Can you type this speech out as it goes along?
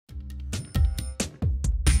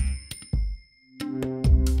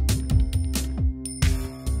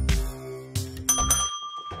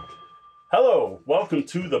Hello, welcome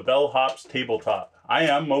to the Bellhop's Tabletop. I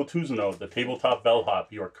am Mo Tuzano, the Tabletop Bellhop,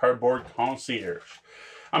 your cardboard concierge.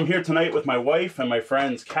 I'm here tonight with my wife and my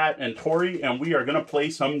friends Kat and Tori, and we are going to play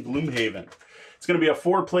some Gloomhaven. It's going to be a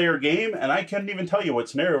 4-player game, and I can't even tell you what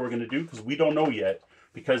scenario we're going to do because we don't know yet.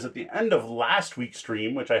 Because at the end of last week's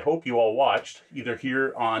stream, which I hope you all watched, either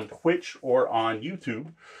here on Twitch or on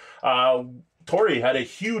YouTube, Tori had a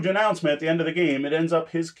huge announcement at the end of the game. It ends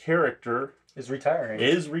up his character is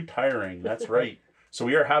retiring. That's right. So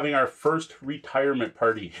we are having our first retirement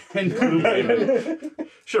party in Gloomhaven.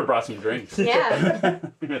 Should have brought some drinks. Yeah.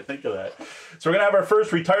 We didn't think of that. So we're going to have our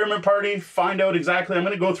first retirement party, find out exactly. I'm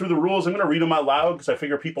going to go through the rules. I'm going to read them out loud because I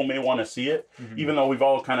figure people may want to see it. Even though we've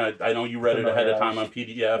all kind of, I know you read it ahead of time on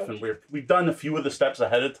PDF, and we've done a few of the steps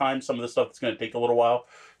ahead of time. Some of the stuff that's going to take a little while,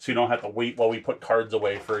 so you don't have to wait while we put cards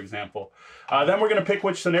away, for example. Then we're going to pick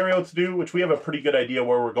which scenario to do, which we have a pretty good idea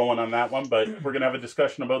where we're going on that one, but we're going to have a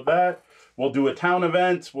discussion about that. We'll do a town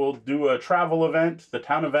event. We'll do a travel event. The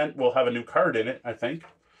town event will have a new card in it, I think.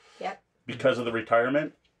 Yep. Because of the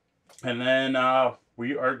retirement. And then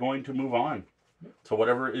we are going to move on to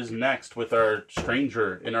whatever is next with our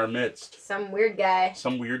stranger in our midst. Some weird guy.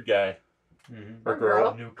 Some weird guy. Or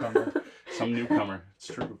girl. Newcomer. Some newcomer. It's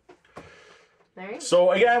true. All right.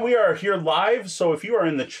 So again, we are here live. So if you are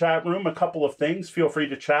in the chat room, a couple of things, feel free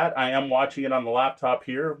to chat. I am watching it on the laptop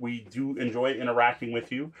here. We do enjoy interacting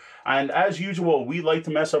with you. And as usual, we like to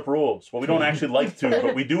mess up rules. Well, we don't actually like to,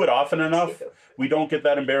 but we do it often enough. We don't get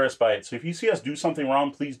that embarrassed by it. So if you see us do something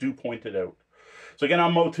wrong, please do point it out. So again,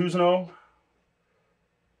 I'm Mo Tuzano.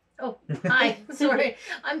 Oh, hi. Sorry.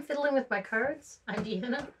 I'm fiddling with my cards. I'm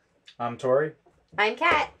Deanna. I'm Tori. I'm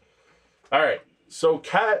Kat. All right. So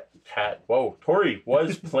Tori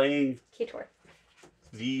was playing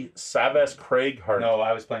the Savas Cragheart. No,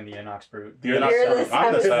 I was playing the Inox Brute. The Inox Brute.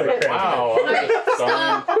 I'm the Savas. Wow.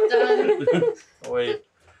 Stop. Done. Wait.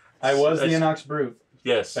 I was the Inox Brute.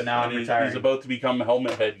 Yes. But now I'm retiring. He's about to become a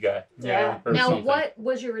helmet head guy. Yeah. Now, something. what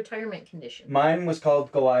was your retirement condition? Mine was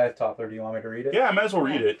called Goliath Toppler. Do you want me to read it? Yeah, I might as well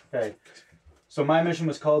read it. Okay. So my mission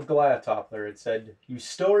was called Goliath Toppler. It said, "You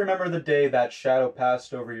still remember the day that shadow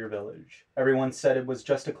passed over your village. Everyone said it was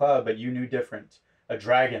just a cloud, but you knew different. A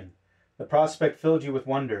dragon. The prospect filled you with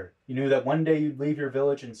wonder. You knew that one day you'd leave your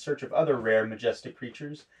village in search of other rare, majestic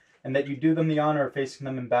creatures, and that you'd do them the honor of facing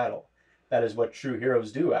them in battle. That is what true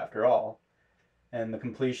heroes do, after all." And the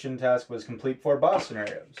completion task was complete 4 boss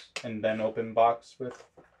scenarios, and then open box with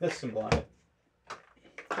this symbol on it.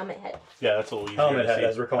 Helmet head. Yeah, that's a little easier. Helmet head,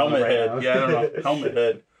 as we're calling helmet it right head. now. Yeah, I don't know. Helmet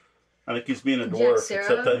head. I think he's being a dwarf, Sarah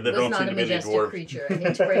except that there was don't not seem a to be any majestic dwarves. creature. I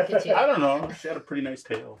hate to break it to you. I don't know. She had a pretty nice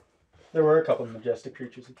tail. There were a couple of majestic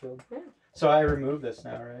creatures he killed. Yeah. So I removed this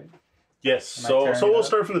now, right? Yes, so we'll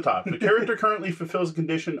start from the top. The character currently fulfills a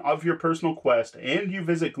condition of your personal quest, and you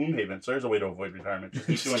visit Gloomhaven. So there's a way to avoid retirement. Just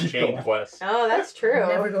keep doing chain quests. Oh, that's true.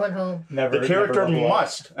 Never going home. The character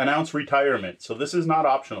must announce retirement, so this is not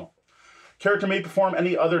optional. Character may perform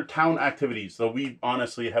any other town activities, though we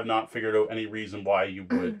honestly have not figured out any reason why you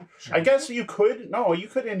would. I guess you could, you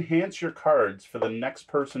could enhance your cards for the next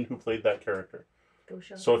person who played that character. Go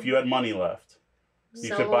shopping. So if you had money left,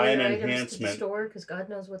 you could buy an enhancement. To the store, because God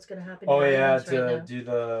knows what's going to happen. Oh yeah, right to now. do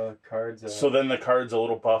the cards. So then the card's a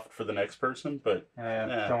little buffed for the next person, but... Don't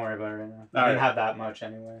worry about it right now. I didn't have that much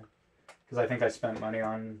anyway. Because I think I spent money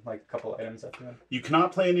on like a couple items at the end. You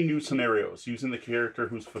cannot play any new scenarios using the character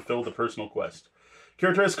who's fulfilled a personal quest.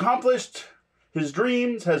 Character has accomplished his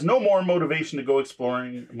dreams, has no more motivation to go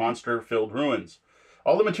exploring monster-filled ruins.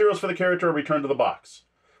 All the materials for the character are returned to the box.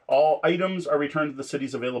 All items are returned to the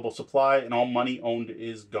city's available supply, and all money owned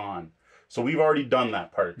is gone. So we've already done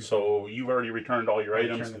that part. So you've already returned all your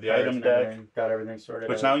items to the item deck. Got everything sorted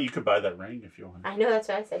out. Which now you could buy that ring if you want. I know, that's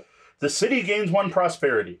what I said. The city gains 1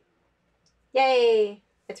 prosperity. Yay!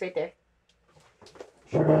 It's right there.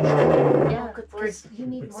 Yeah, because you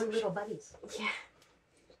need more little buddies. Yeah.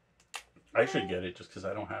 I should get it just because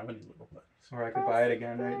I don't have any little buddies. Or I could buy it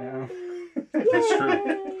again right now. That's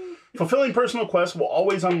true. Fulfilling personal quests will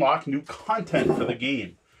always unlock new content for the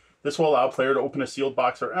game. This will allow a player to open a sealed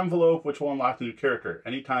box or envelope, which will unlock the new character.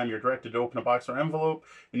 Anytime you're directed to open a box or envelope,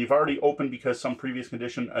 and you've already opened because some previous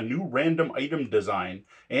condition, a new random item design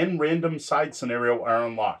and random side scenario are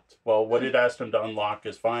unlocked. Well, what it asked him to unlock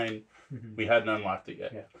is fine. We hadn't unlocked it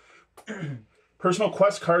yet. Yeah. Personal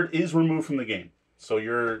quest card is removed from the game. So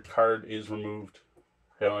your card is removed.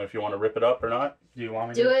 I don't know if you want to rip it up or not. Do you want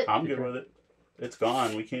me to? Do it. I'm good with it. It's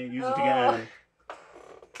gone. We can't use it again.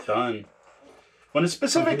 Done. When a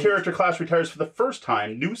specific character class retires for the first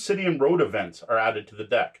time, new city and road events are added to the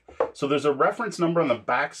deck. So there's a reference number on the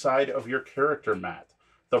back side of your character mat.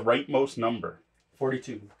 The rightmost number.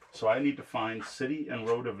 42. So I need to find city and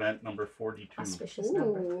road event number 42. Auspicious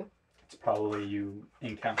number. Ooh. It's probably you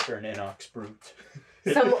encounter an Inox brute.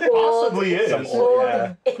 Some It old, possibly is. Some old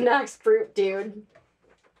Yeah. Inox brute dude.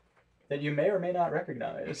 That you may or may not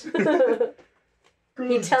recognize.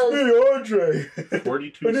 He tells- Hey, Andre!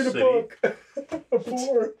 42 I need a city. book. I'm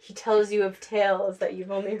poor. He tells you of tales that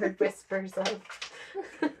you've only heard whispers of.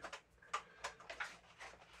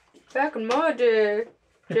 Back in my day,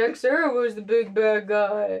 Jack Sarah was the big bad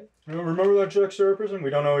guy. You remember that Jack Sarah person? We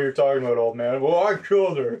don't know who you're talking about, old man. Well, I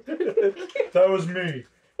killed her. That was me.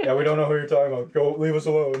 Yeah, we don't know who you're talking about. Go, leave us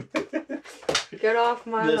alone. Get off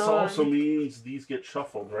my This lawn. also means these get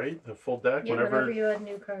shuffled, right? The full deck. Yeah, whenever you add a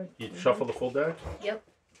new card. you Mhm. shuffle the full deck. Yep.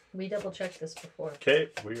 We double checked this before. Okay,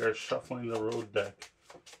 we are shuffling the road deck.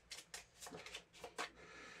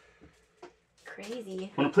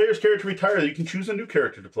 Crazy. When a player's character retires, you can choose a new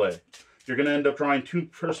character to play. You're going to end up drawing 2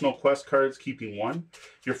 personal quest cards, keeping 1.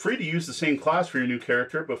 You're free to use the same class for your new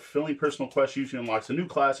character, but fulfilling personal quests usually unlocks a new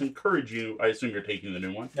class. Encourage you. I assume you're taking the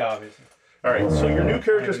new one. Yeah, obviously. All right, so your new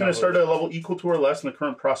character is going know to start at a level equal to or less than the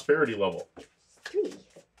current prosperity level, 3.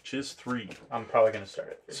 which is 3. I'm probably going to start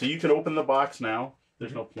it. So you can open the box now.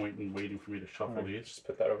 There's no point in waiting for me to shuffle Alright, these. just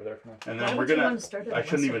put that over there for now. And Why then we're would you going want to... to start at I a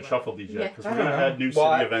shouldn't lesser even level? shuffle these Yeah. yet, because I we're don't going to know. add new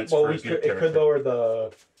city events for his new it character. could lower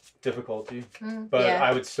the difficulty, Mm. but Yeah.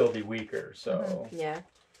 I would still be weaker, so Yeah.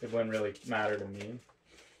 it wouldn't really matter to me.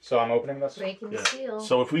 So I'm opening this. Breaking Yeah. the seal.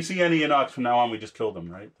 So if we see any Inox from now on, we just kill them,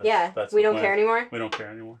 right? Yeah. That's We the don't plan. care anymore. We don't care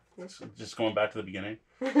anymore. It's just going back to the beginning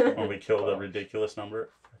when we killed a ridiculous number.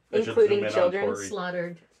 I should Including zoom in on children. Tori.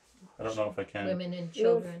 Slaughtered I don't know if I can. women and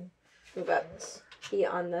children. Move up. Yes. Key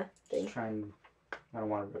on the thing. Just trying. I don't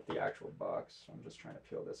want to rip the actual box, so I'm just trying to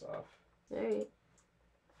peel this off. Alright.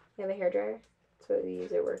 You have a hairdryer? That's what we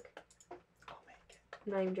use at work. I'll make it.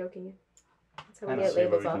 I'm not even joking you. That's how I we know. get See what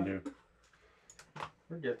labels we off. can do.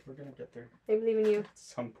 We're good. We're gonna get there I believe in you. at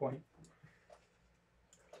some point.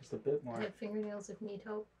 Just a bit more. I have fingernails if need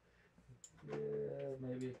help. Yeah,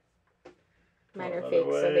 maybe. Mine are Other fake,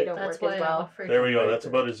 so they way. don't That's work why as I well. offered. There we go. Right That's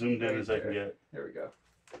there. about as zoomed in Right as I can there. get. There we go.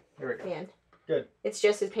 There we go. Man. Good. It's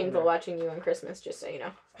just as painful Yeah. watching you on Christmas, just so you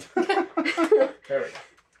know. There we go.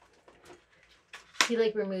 He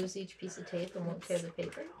like removes each piece of tape and won't tear the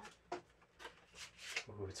paper.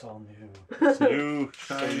 Ooh, it's all new. It's new,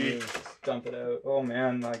 So shiny. new. Just dump it out. Oh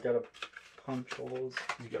man, I gotta punch holes.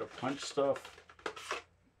 You gotta punch stuff.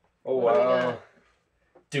 Oh What do we wow. got?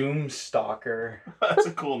 Doomstalker. That's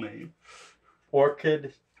a cool name.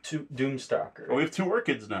 Orchid to Doomstalker. Oh, we have 2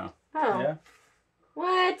 orchids now. Oh. Yeah.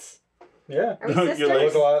 What? Yeah. Are we You're sisters? They like-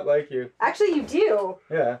 look a lot like you. Actually, you do.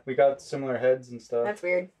 Yeah, we got similar heads and stuff. That's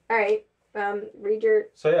weird. Alright. Read your...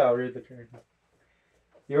 So yeah, I'll read the character.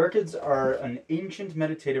 The Orchids are an ancient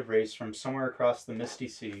meditative race from somewhere across the misty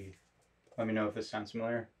sea. Let me know if this sounds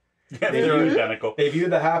familiar. Yeah, they're Mhm. identical. They view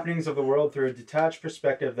the happenings of the world through a detached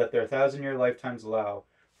perspective that their 1,000-year lifetimes allow.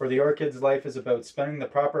 For the Orchids, life is about spending the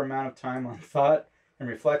proper amount of time on thought and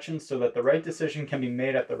reflection so that the right decision can be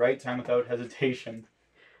made at the right time without hesitation.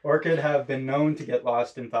 Orchid have been known to get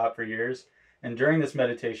lost in thought for years, and during this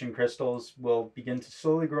meditation, crystals will begin to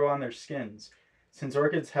slowly grow on their skins. Since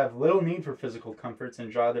orchids have little need for physical comforts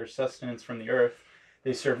and draw their sustenance from the earth,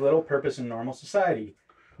 they serve little purpose in normal society.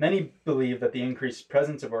 Many believe that the increased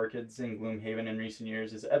presence of orchids in Gloomhaven in recent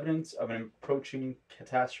years is evidence of an approaching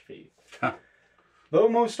catastrophe. Huh. Though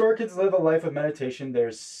most orchids live a life of meditation,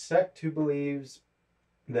 there's a sect who believes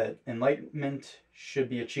that enlightenment should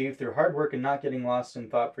be achieved through hard work and not getting lost in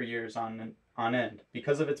thought for years on end.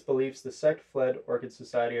 Because of its beliefs, the sect fled Orchid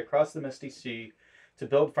Society across the Misty Sea to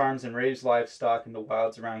build farms and raise livestock in the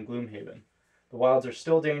wilds around Gloomhaven. The wilds are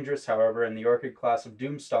still dangerous, however, and the Orchid class of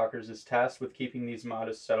Doomstalkers is tasked with keeping these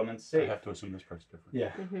modest settlements I safe. have to assume this part's different.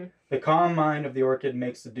 Yeah. Mm-hmm. The calm mind of the Orchid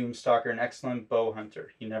makes the Doomstalker an excellent bow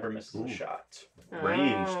hunter. He never misses Ooh. a shot.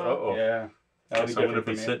 Ranged. Uh-oh. Yeah. That'll be Guess I'm gonna different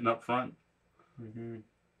be for me. sitting up front. Mm-hmm.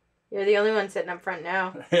 You're the only one sitting up front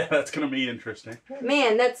now. Yeah, that's gonna be interesting.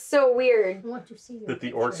 Man, that's so weird. I want to see your That the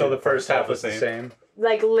picture. orc- So the first half the was the same.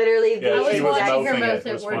 Like, literally Yeah, I the was she was exact watching her mouthing it. mouth It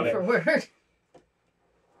it was word funny. for word.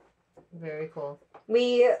 Very cool.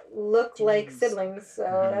 We look like Jeez. siblings, so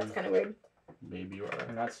Mhm. that's kind of weird. Maybe you We're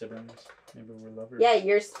are. not siblings. Maybe we're lovers. Yeah,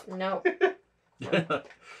 you're... No.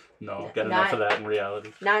 No, get enough of that in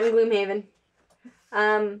reality. Not in Gloomhaven.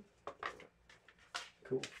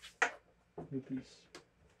 Cool. New piece.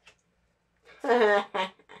 You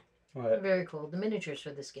What? Very cool. The miniatures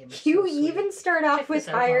for this game are so sweet. even start off Check with this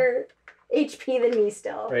out, higher HP than me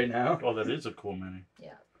still. Right now? Oh, that is a cool mini.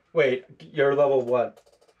 Wait, you're level what?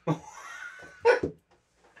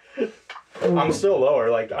 I'm still lower.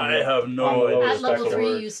 Like I have on no the lower idea. At level spectrum.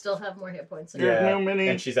 3, you still have more hit points. Than There's Yeah. no mini.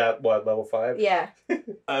 And she's at what, level 5? Yeah.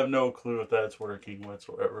 I have no clue if that's working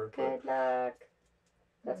whatsoever. But Good luck.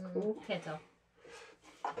 That's cool. Can't tell.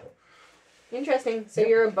 Interesting. So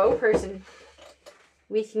you're a bow person.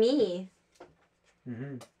 With me.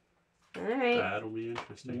 Mm-hmm. Alright. that'll be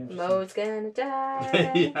interesting. Mo's gonna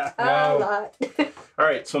die. Yeah. A No. lot. All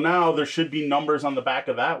right, so now there should be numbers on the back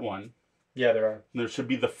of that one. Yeah, there are. There should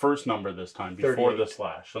be the first number this time before 38. the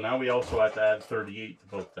slash. So now we also have to add 38 to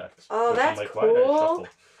both decks. Oh, Which I'm that's why did I cool. shuffle?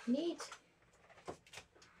 Neat.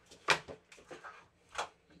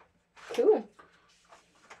 Cool.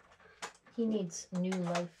 He needs new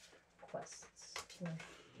life quests.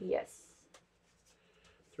 Yes.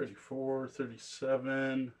 34,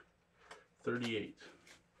 37, 38.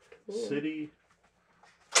 Cool. City.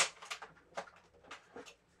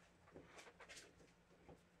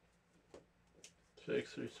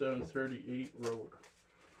 Six, 37, 38, road.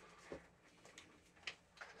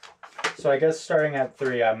 So I guess starting at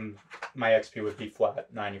 3, my XP would be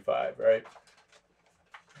flat 95, right?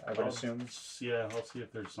 I would assume. Yeah, I'll see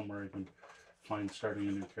if there's somewhere I can find starting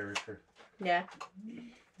a new character. Yeah.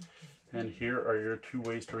 And here are your 2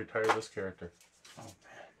 ways to retire this character. Oh man,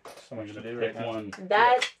 so I'm much to gonna do pick right now. one.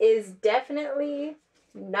 That is definitely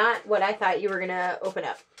not what I thought you were gonna open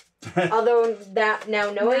up. Although that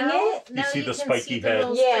now knowing it, You see the can spiky the head.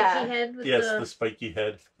 little Yeah. spiky head with Yes, the... the spiky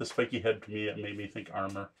head. The spiky head to me, it made me think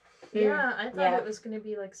armor. Yeah, I thought Yeah. it was going to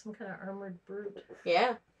be like some kind of armored brute.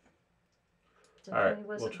 yeah. Alright, Definitely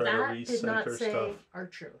we'll wasn't. try to That did not recenter say stuff.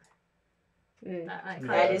 archer. Mm. I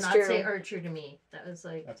That did is not true. say archer to me. That was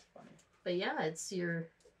like, That's funny. but yeah, it's your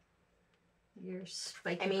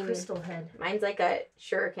spiky I mean- crystal head. Mine's like a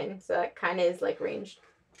shuriken, so that kind of is like ranged,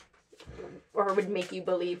 or would make you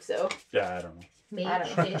believe so. Yeah, I don't know. I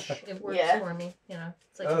don't know. Mage-ish. It works Yeah. for me. You know,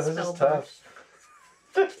 it's like Oh, a this is spell tough.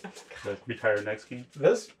 Should I retire next game?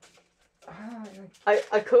 This,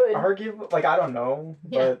 I could. argue, like I don't know,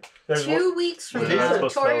 Yeah. but there's 2 weeks from What are you now,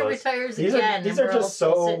 supposed to Tori tell us? retires These are- again. these and are we're all just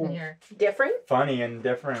still so- sitting here. Different? funny and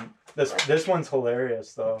different. This one's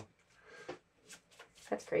hilarious though.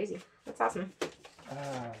 That's crazy. That's awesome.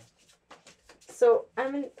 Ah. So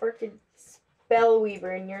I'm an orchid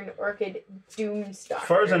spellweaver, and you're an orchid doomstalker. As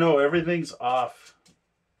far as I know, everything's off.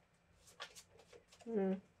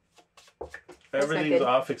 Mm. That's not Everything's good.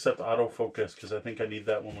 off except autofocus, because I think I need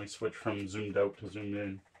that when we switch from zoomed out to zoomed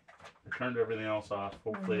in. I turned everything else off.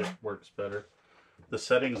 Hopefully it works better. The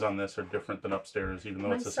settings on this are different than upstairs, even though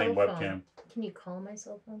My it's the same cell webcam. phone. Can you call my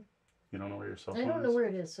cell phone? You don't know where your cell I phone don't know is? where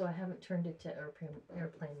it is, so I haven't turned it to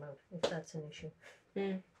airplane mode, if that's an issue.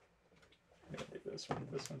 I'm gonna do this one.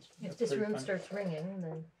 This one's. If that's this pretty room fun. starts ringing,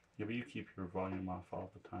 then Yeah, but you keep your volume off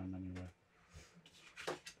all the time anyway.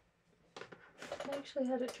 I actually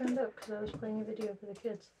had it turned up because I was playing a video for the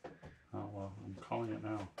kids. Oh, well, I'm calling it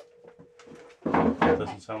now. It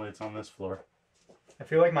doesn't sound like it's on this floor. I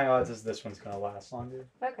feel like my odds is this one's gonna last longer,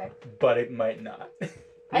 Okay. but it might not.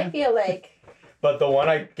 I feel like But the one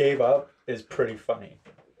I gave up is pretty funny.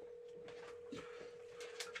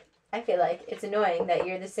 it's annoying that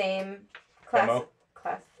you're the same class. Demo?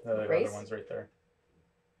 Class. The other Race? one's right there.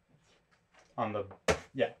 On the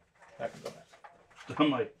that can go next. I'm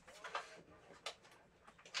like,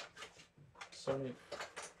 So neat.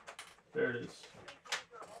 there it is.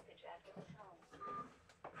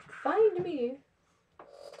 Find me.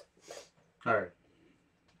 Alright.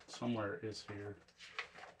 Somewhere is here.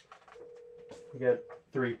 We get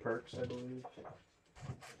 3 perks, I believe.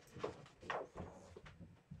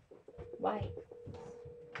 Why?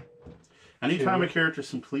 Anytime a character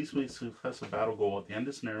successfully successes a battle goal, at the end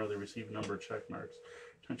of the scenario, they receive a number of check marks.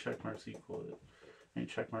 10 check marks equal it. Any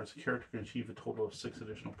check marks, the character can achieve a total of 6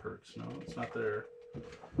 additional perks. No, it's not there.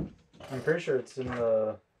 I'm pretty sure it's in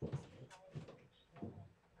the.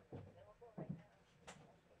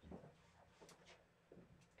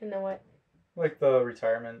 And then what? Like the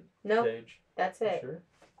retirement No, page. that's it. Sure.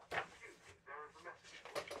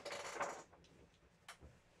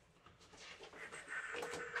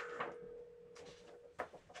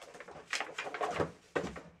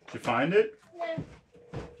 Did you find it? Yeah,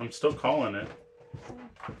 I'm still calling it.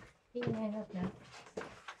 you can hang up now.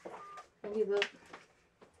 You will.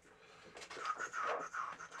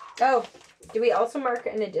 Oh, do we also mark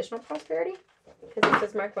an additional prosperity? Because it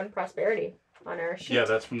says mark 1 prosperity on our sheet. Yeah,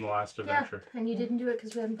 that's from the last Yeah, adventure. and you didn't do it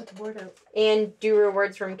because we hadn't put the board out. And do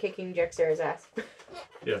rewards from kicking Jexera's ass.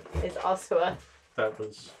 Yeah. It's also a. That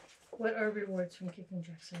was What are rewards from kicking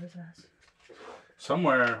Jexera's ass?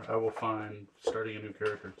 somewhere I will find starting a new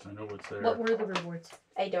character because I know what's there. What were the rewards?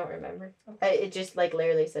 I don't remember. It just like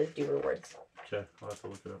literally says do rewards. Okay, I'll have to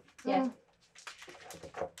look it up. Yeah. Oh,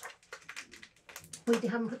 We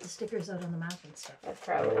haven't put the stickers out on the map and stuff. That's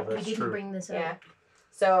probably. Oh, We that's didn't true. bring this out. Yeah.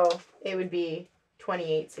 So it would be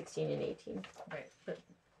 28, 16, and 18. Right, but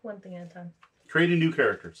one thing at a time. Creating new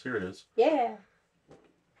characters. Here it is. Yeah.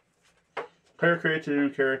 Player creates a new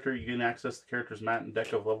character. You can access the character's mat and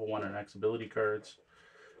deck of level 1 and X ability cards.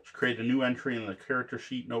 Create a new entry in the character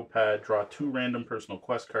sheet notepad. Draw 2 random personal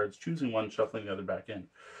quest cards, choosing one, shuffling the other back in.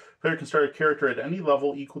 Player can start a character at any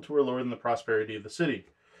level equal to or lower than the prosperity of the city.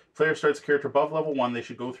 Player starts a character above level 1. They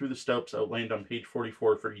should go through the steps outlined on page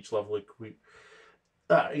 44 for each level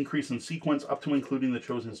increase in sequence up to including the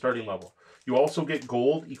chosen starting level. You also get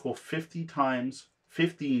gold equal 15 times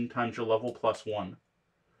your level plus 1.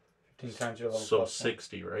 15 times your level So plus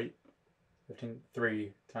 60, right?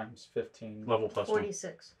 3 times 15. Level plus 1.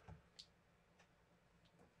 46.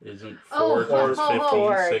 Isn't 4 Oh, times oh, 15,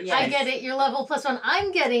 oh, 60? yeah. I get it. Your level plus 1.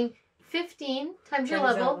 I'm getting 15 times your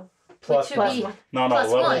level. Plus should one. be- No, Plus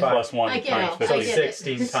level 1. plus 1 I get times it. So I 15. get it.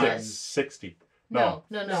 16 Yes. times. 60. No.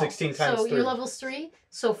 16 times So 3. your level's 3.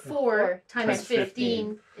 So 4 times Times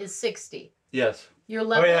 15 is 60. Yes. Your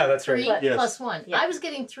level yeah, that's 3 right. Yes. plus 1. Yeah. I was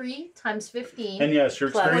getting 3 times 15. And yes, your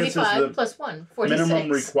Plus experience is 45 the plus 1. 46.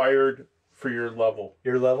 minimum required for your level.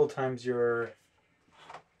 Your level times your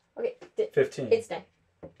Okay. 15. It's done.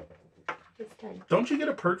 It's done. Don't you get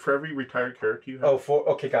a perk for every retired character you have? Oh, 4.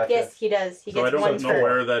 Okay, gotcha. Yes, he does. He so I gets don't one know turn.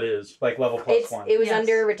 where that is. Like level plus It's 1. it was Yes.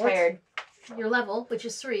 under retired. Your level, which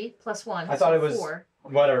is 3 plus 1. I thought so it was 4.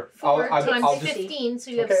 Whatever. 4 times I'll just 15, so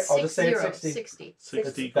you have Okay, 6 I'll just say it's 0. 60.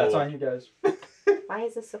 60 That's gold. on you guys. Why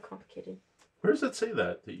is this so complicated? Where does it say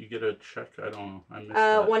that? That you get a check? I don't know. I missed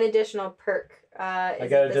that. One additional perk. Is got it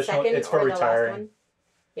the additional- second it's for or the last retiring. one?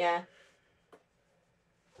 Yeah.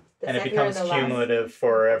 The And it second or becomes the last? cumulative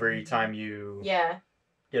for every time you Yeah.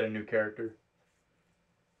 get a new character.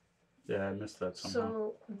 Yeah, I missed that somehow.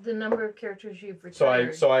 So the number of characters you've So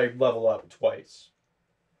retired, I level up twice.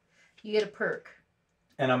 you get a perk.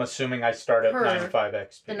 And I'm assuming I start at Per 95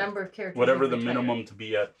 XP. The number of characters Whatever you've the retired. minimum to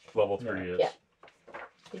be at level 3 is. Yeah.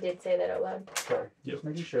 You did say that out loud. Sorry. Yep. Just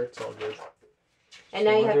making sure. It's all good. And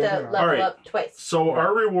now you have to level Alright. up twice. So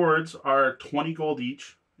our rewards are 20 gold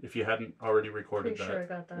each, if you hadn't already recorded Pretty that. sure I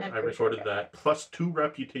got that. I'm I pretty sure recorded I got that. Plus 2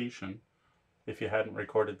 reputation, if you hadn't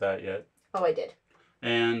recorded that yet. Oh, I did.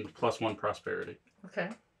 And plus 1 prosperity. Okay.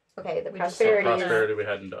 Okay, the We just So prosperity. prosperity we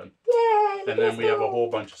hadn't done. Yay! And then we have a whole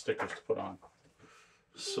bunch of stickers to put on.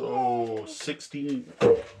 So 16.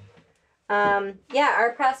 Yeah,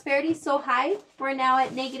 our prosperity's so high, we're now at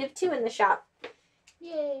 -2 in the shop.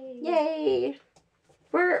 Yay. Yay!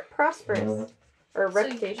 We're prosperous. Or So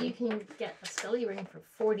reputation. you can get a skelly ring for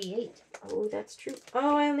 48. Oh, that's true.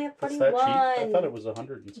 Oh, I only have That's 41. that cheap? I thought it was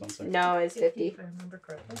 100 and something. No, it's 50. If I remember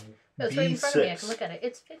correctly. No, it's right in front of me. I B6. can look at it.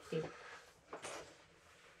 It's 50.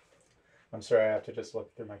 I'm sorry, I have to just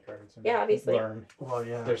look through my cards and Yeah, obviously. learn. Well,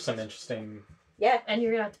 yeah. There's some interesting... Yeah. And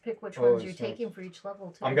you're going to have to pick which Holy ones you're smokes. taking for each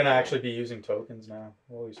level, too. I'm going to actually be using tokens now.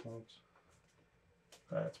 Holy smokes.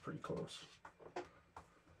 That's pretty close.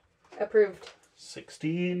 Approved.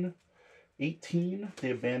 16, 18, the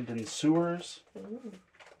abandoned sewers. Ooh.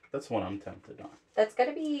 That's the one I'm tempted on. That's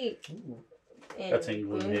gotta be That's in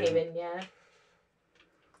Gloomhaven. Gloomhaven, yeah.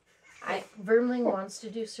 Vermling wants to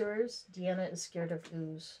do sewers. Deanna is scared of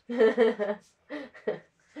ooze. Oh,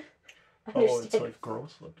 it's Understand. like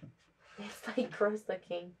gross looking. It's like gross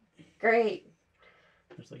looking. Great.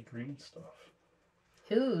 There's like green stuff.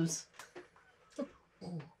 Ooze.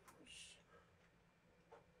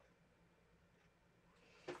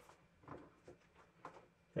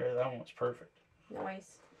 There, that one was perfect.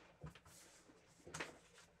 Nice.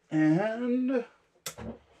 And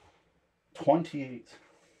 28.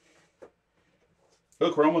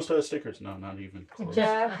 Look, we're almost out of stickers. No, not even close.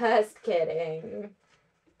 Just kidding.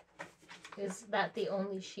 Is that the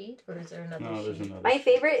only sheet, or is there another No, there's sheet? another. My sheet.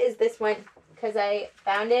 favorite is this one because I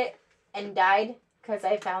found it and died because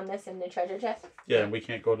I found this in the treasure chest. Yeah, and we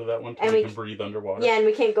can't go to that one And until we we- can breathe underwater. Yeah, and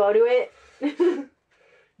we can't go to it.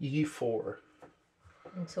 E4.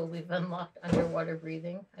 Until we've unlocked underwater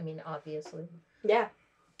breathing. I mean, obviously. Yeah,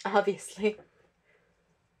 obviously.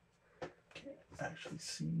 Can't actually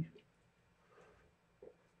see.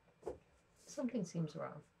 Something seems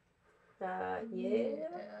wrong. Yeah.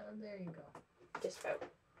 There you go. Just about.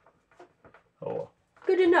 Oh, well,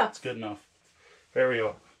 Good enough. that's good enough. There we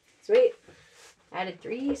go. Sweet. Added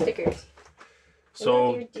 3 stickers.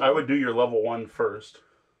 So I would do your level 1 first.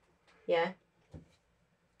 Yeah.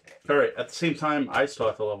 All right. At the same time, I still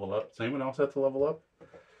have to level up. Does anyone else have to level up?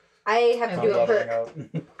 I have to I'm do a leveling perk.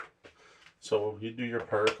 out. So you do your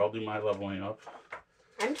perk. I'll do my leveling up.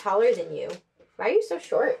 I'm taller than you. Why are you so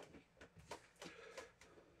short?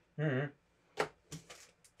 Mhm.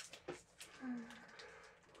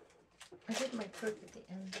 I did my perk at the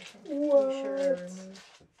end, I think. What? Pretty sure I removed.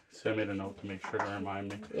 So I made a note to make sure to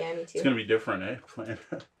remind me. Yeah, me too. It's gonna be different, eh? Plan.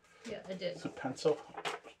 Yeah, I did. It's a pencil.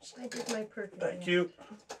 I did my perk. at the Thank end. you.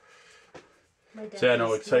 My deck So yeah,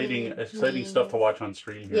 no, is exciting mean. stuff to watch on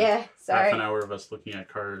stream here. Yeah, Half sorry. an hour of us looking at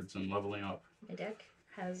cards and leveling up. My deck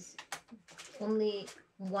has only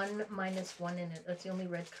 1 -1 in it. That's the only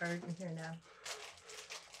red card in here now.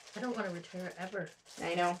 I don't want to retire it ever.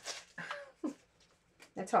 I know.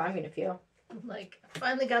 That's how I'm gonna feel. I'm like, I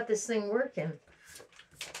finally got this thing working.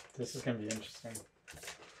 This is gonna be interesting.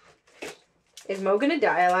 Is Mo gonna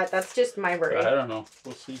die a lot? That's just my worry. I don't know.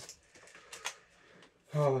 We'll see.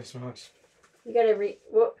 Holy smokes. You gotta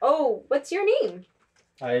oh, what's your name?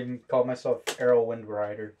 I call myself Errol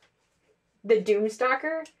Windrider. The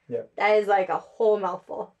Doomstalker? Yep. That is like a whole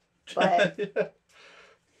mouthful. But, Yeah.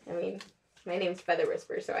 I mean, my name's Feather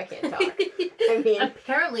Whisper, so I can't talk. I mean,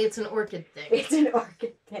 Apparently it's an orchid thing. it's an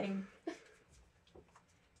orchid thing.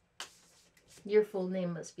 Your full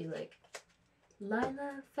name must be like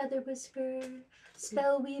Lila Feather Whisper,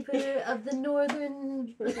 Spellweaver of the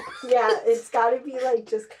Northern. Yeah, it's gotta be like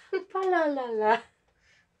just la la la.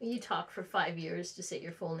 You talk for 5 years to say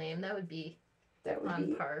your full name. That would be That would on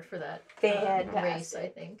be par for that fantastic. race, I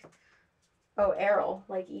think. Oh, Errol,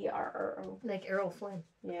 like E-R-R-O. Like Errol Flynn.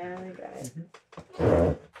 Yeah, I got it.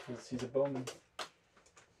 He's a bowman.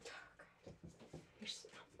 You're so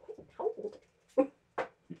old.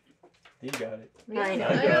 You got it. I know.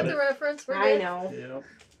 I got got it. the reference. We're I good. know.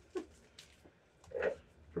 Yep.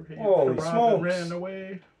 Holy Robin smokes. ran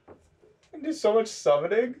away. I do so much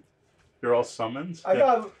summoning. You're all summons? I Yeah.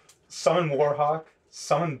 got Summon Warhawk,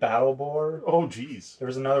 Summon Battle Boar. Oh, jeez. There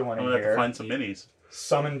was another one I'm in gonna have to here. find some minis.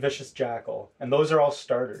 Summon Vicious Jackal. And those are all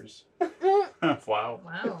starters. Wow.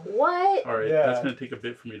 Wow. What? All right, Yeah. that's gonna take a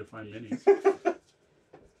bit for me to find minis.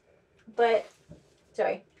 But,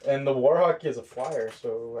 sorry. And the Warhawk is a flyer,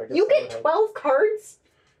 so I guess You that would get help. 12 cards?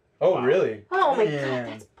 Oh, Wow. really? Oh my Man.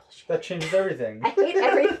 god, that's bullshit. That changes everything. I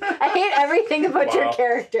hate everything about your Wow.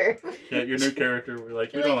 character. Yeah, your new character. We're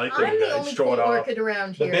like, we You're don't like, like I'm them the guys. only Show cool it off. orchid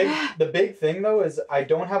around The here. big thing though is I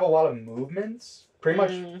don't have a lot of movements. Pretty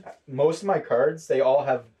much most of my cards, they all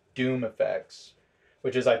have doom effects,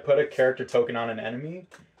 which is I put a character token on an enemy,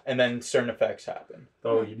 and then certain effects happen,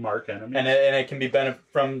 Oh, you mark enemies. and it can be benefit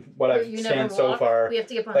from what I've You never scanned so walk? far. We have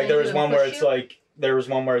to get behind Like there you was and one where push it's you?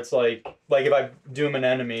 like if I doom an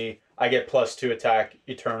enemy, I get +2 attack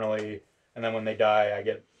eternally, and then when they die, I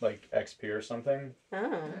get like XP or something. Oh.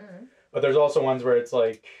 Mm. But there's also ones where it's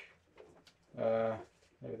like,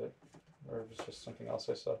 maybe that, or it was just something else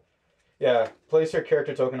I saw. Yeah, place your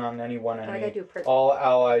character token on any one I gotta enemy. do perk. All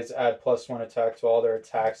allies add +1 attack to all their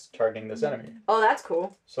attacks targeting this enemy. Oh, that's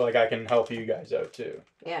cool. So like I can help you guys out too.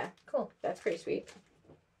 Yeah, Cool. that's pretty sweet.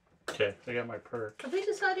 Okay, I got my perk. Have we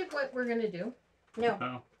decided what we're gonna do? No.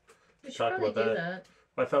 No, We should Talk probably about do that.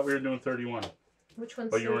 that. I thought we were doing 31. Which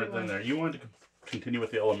one's But you weren't 31? in there. You wanted to continue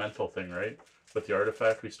with the elemental thing, right? With the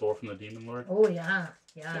artifact we stole from the demon lord. Oh yeah.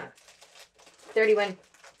 Yeah. Yeah. 31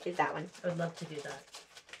 is that one. I would love to do that.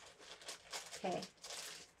 Okay.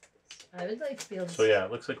 I would like to be able to So yeah,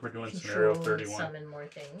 it looks like we're doing scenario control and 31. summon more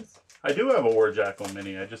things. I do have a War Jackal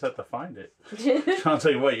mini. I just have to find it. I'll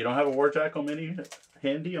tell you what, you don't have a War Jackal mini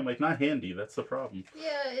handy? I'm like, not handy. That's the problem.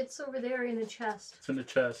 Yeah, it's over there in a chest. It's in the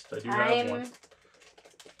chest. I do have one.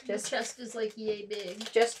 Just- The chest is like yay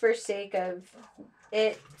big. Just for sake of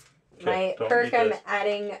it, Okay, my don't perk, need I'm this.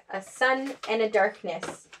 adding a sun and a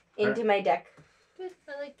darkness into my deck. Good.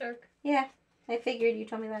 I like dark. Yeah, I figured you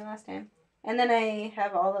told me that last time. And then I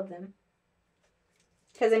have all of them.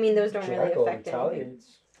 Because, I mean, those don't really Jackal affect anything.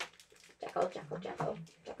 retaliates. Jackal.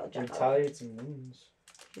 Retaliates and wounds.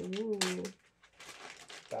 Ooh.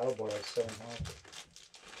 Battle Board has 7 health.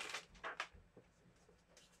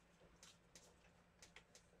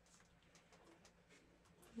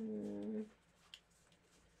 Hmm.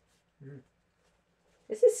 Hmm.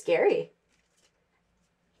 This is scary.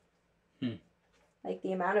 Hmm. Like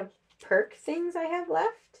the amount of perk things I have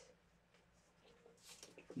left.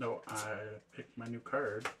 No, I picked my new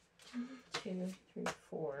card. 2, 3,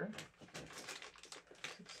 4,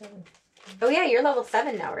 6, 7. Oh yeah, you're level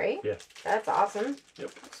 7 now, right? Yeah. That's awesome. So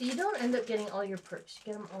you don't end up getting all your perks.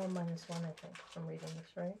 You get them all -1, I think, if I'm reading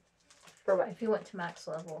this right. For what? If you went to max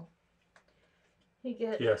level, you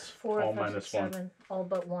get Yes, 4, all 5, 6, -1. 7, all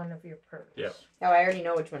but 1 of your perks. Yep. Oh, I already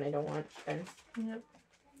know which one I don't want. Then. Yep.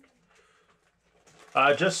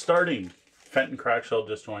 Just starting. Fenton Crackshell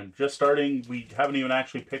just joined. Just starting. We haven't even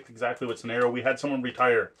actually picked exactly what scenario. We had someone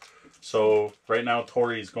retire So right now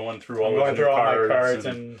Tori's going through all I'm going his new through all my cards cards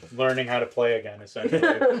and learning how to play again, essentially.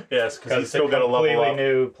 yes, because he's It's still a got to level completely up.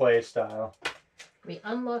 new play style. We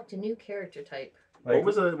unlocked a new character type. Like,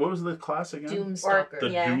 What was the class again? Doomstalker. The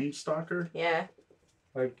Yeah. Doomstalker? Yeah.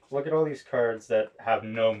 like, look at all these cards that have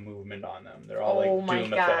no movement on them. They're all Oh like my Doom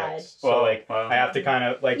God. effects. So Well, like, wow. I have to kind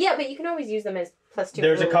of like. Yeah, but you can always use them as +2.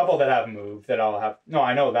 There's a move. couple that have move that I'll have. No,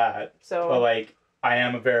 I know that. So. But like, I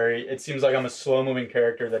am a very. It seems like I'm a slow-moving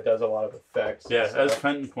character that does a lot of effects. and Yeah, as stuff.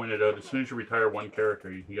 Fenton pointed out, as soon as you retire one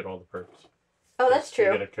character, you can get all the perks. Oh, that's You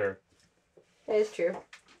true. get a character. That is true.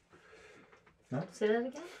 Say that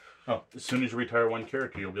again? Oh, as soon as you retire one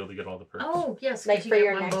character, you'll be able to get all the perks. Oh, yes. Like 'cause for you get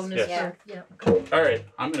your one next- bonus. Yes. Yeah. All right,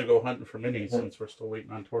 I'm gonna go hunting for minis since we're still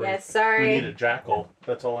waiting on Tori. Yes, We sorry. need a jackal.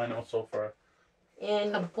 That's all I know so far.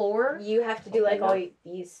 And A boar, you have to do like all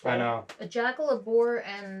these. I know. a jackal, a boar,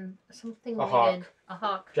 and something A related. hawk. A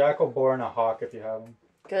hawk. Jackal, boar, and a hawk if you have them.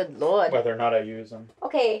 Good lord. Whether or not I use them.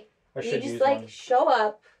 Okay, I you should just use like one. show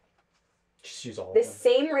up Just use all the of them.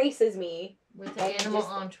 same race as me. With an And animal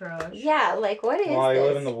just- entourage. Yeah, like what is Well, I this?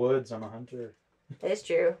 live in the woods. I'm a hunter. That is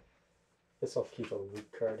true. Guess I'll keep a loot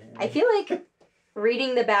card here. I feel like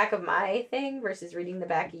reading the back of my thing versus reading the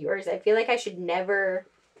back of yours, I feel like I should never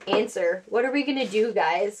answer, what are we going to do,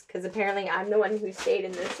 guys? Because apparently I'm the one who stayed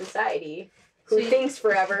in this society, who So you- thinks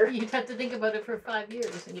forever. You'd have to think about it for 5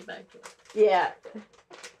 years and get back to it. Yeah.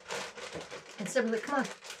 Instead of like, come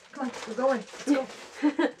on, we're going. Let's go.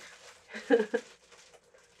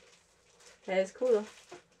 That is cool.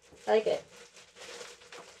 I like it.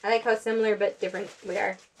 I like how similar but different we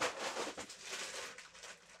are.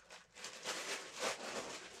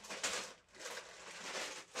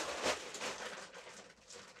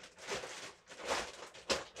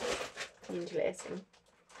 Interesting.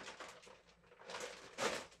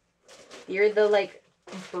 You're the like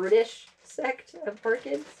brutish sect of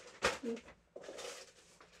Parkids.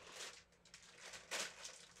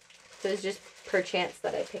 So it's just perchance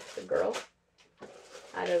that I picked the girl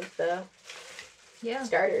out of the Yeah.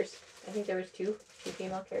 starters. I think there was two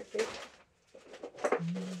female characters.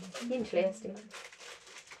 Interesting.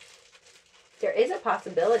 There is a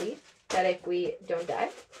possibility that if we don't die,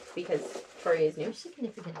 because Tori is new. You're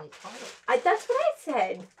significantly taller. That's what I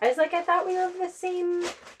said. I was like, I thought we were of the same,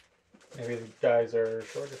 Maybe the guys are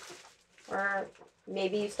shorter. or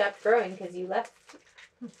maybe you stopped growing because you left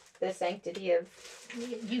the sanctity of,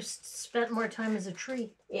 You spent more time as a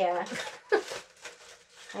tree. yeah.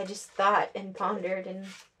 I just thought and pondered and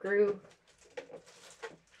grew.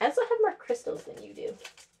 I also have more crystals than you do.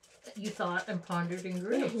 You thought and pondered and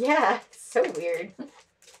grew. Yeah, so weird.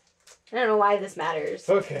 I don't know why this matters.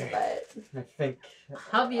 Okay. But I think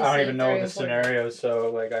Obviously, I don't even know very the important. scenario, so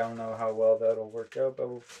like I don't know how well that'll work out, but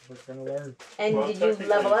we're gonna learn. and Well, did you technically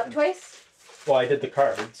level you up can- twice? Well, I did the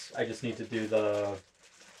cards. I just need to do the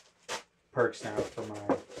perks now for my.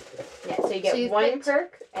 Yeah, so you get So you one picked-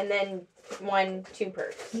 perk and then 2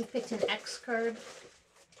 perks. You picked an X card,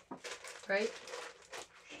 right?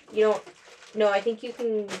 You don't. No, I think you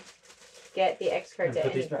can get the X cards And at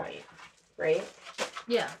put any these back. point, right?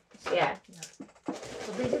 Yeah. Yeah.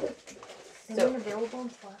 So they didn't. They So- weren't available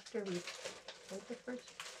until after we played the first.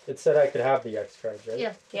 It said I could have the X cards, right?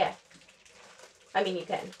 Yeah. Yeah. I mean, you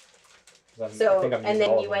can. 'Cause I So, think I'm and using then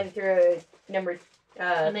all you of them. went through number.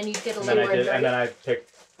 And then you get a And then I lower. did, right? and then I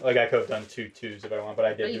picked. Like I could have done 2 2s if I want, but I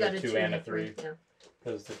But did you do got a a 2 2 and a 3 Yeah.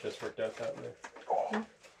 because it just worked out that way.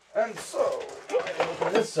 And so I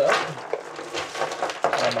open this up.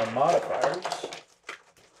 And my modifiers.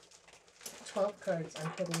 12 cards.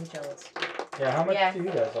 I'm totally jealous. Yeah, how much Yeah. do you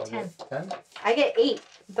guys all 10. get? 10? I get 8,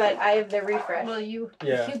 but I have the refresh. Well, you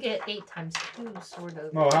Yeah. you get 8 times 2, sort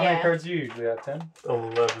of. Oh, how many Yeah. cards do you usually have? 10?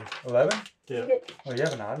 11. 11? Yeah. You, get, Oh, you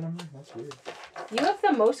have an odd number? That's weird. you have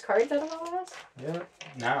the most cards out of all of us? Yeah.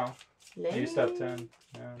 Now. I used to have 10.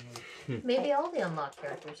 Yeah. Maybe all the unlocked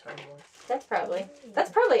characters are more. That's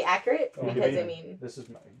probably accurate, Oh, because, I yeah. mean... This is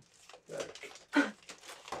my.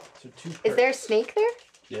 So 2 Is there a snake there?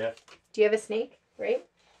 Yeah. Do you have a snake, right?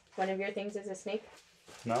 One of your things is a snake?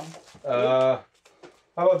 No? How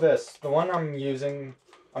about this? The one I'm using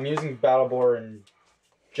Battleboar and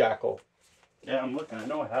Jackal. Yeah, I'm looking. I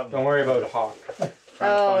know I have them. Don't worry about Hawk. Trying to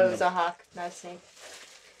Oh, find it was them. a hawk, not a snake.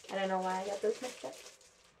 I don't know why I got those mixed up.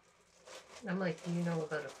 I'm like, do you know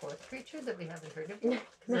about a 4th creature that we haven't heard of yet?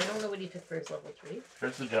 Because I don't know what he took for his level 3.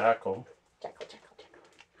 Here's the jackal. Jackal.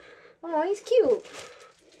 Oh, he's cute.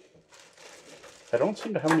 I don't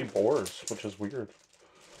seem to have any boars, which is weird.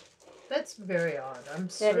 That's very odd. I'm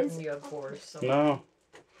That certain is- you have boars. So. No.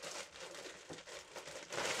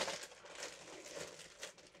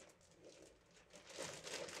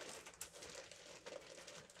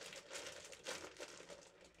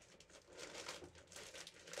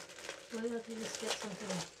 Why don't you just get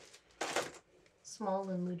something small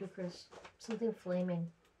and ludicrous? Something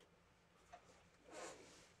flaming.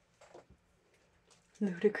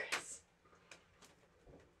 Ludicrous.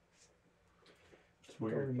 It's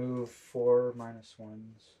weird. Remove 4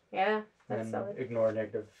 -1s. Yeah, that's And solid. ignore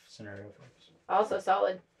negative scenario effects. Also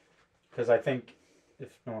solid. Because I think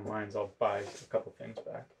if no one minds, I'll buy a couple things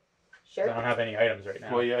back. I Sure. don't have any items right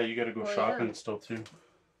now. Well, yeah, you gotta go Well, shopping yeah. still, too.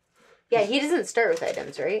 Yeah, he doesn't start with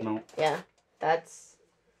items, right? No. Yeah, that's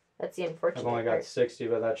the unfortunate I've only got part. 60,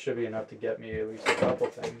 but that should be enough to get me at least a couple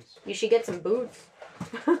things. You should get some boots.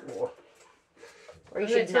 Or you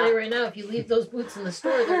I'm gonna should tell not. you right now, if you leave those boots in the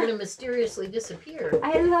store, they're gonna mysteriously disappear.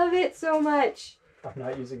 I love it so much. I'm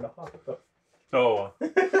not using the hawk, though. Oh,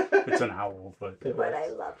 it's an owl, but... But I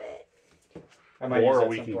love it. I might use it Or at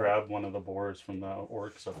we some can point. grab one of the boars from the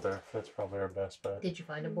orcs up there. That's probably our best bet. Did you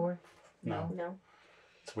find a boar? No. No.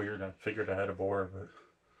 It's weird. I figured I had a boar, but...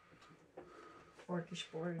 Orcish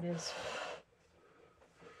boar it is.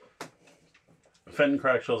 Fenton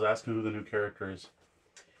Crackshell's asking who the new character is.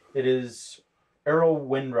 It is Errol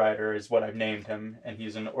Windrider is what I've named him, and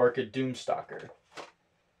he's an Orchid Doomstalker.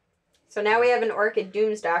 So now we have an Orchid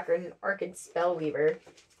Doomstalker and an Orchid Spellweaver.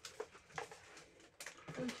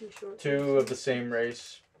 I'm too short. 2 of the same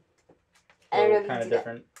race. I don't know if you Kind can of see that.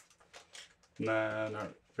 different. Nah,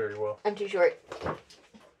 not very well. I'm too short.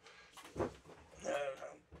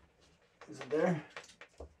 Is it there?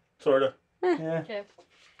 Sorta. Yeah. Okay.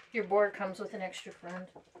 Your board comes with an extra friend.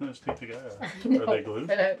 Let's take the guy out. No, Are they glued?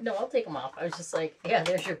 but, no, I'll take them off. I was just like, yeah,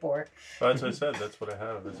 there's your board. Well, that's what I said. That's what I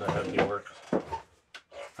have. Is I have the orcs.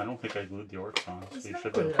 I don't think I glued the orcs on. So It's you not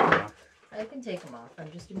should be able glued to on. take them off. I can take them off.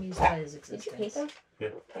 I'm just amused by his Did existence. you paint them?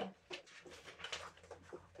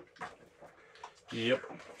 Yep.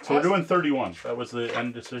 So we're doing 31. That was the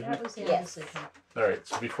end decision. That was the Yes. decision. All right.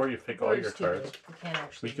 So before you pick all Board's your too cards, big. We can't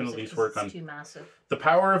actually we can use at it least 'cause work it's on- too massive. the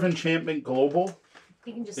Power of Enchantment Global.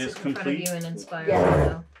 You can just is sit in front of complete. you and inspire Yeah. right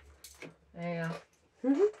now. There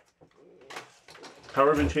you go.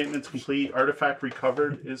 Power of Enchantment's complete. Artifact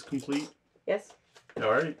Recovered is complete. Yes.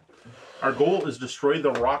 All right. Our goal is destroy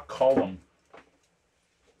the rock column.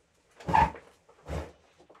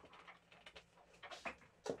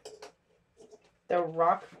 The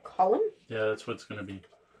rock column? Yeah, that's what it's going to be.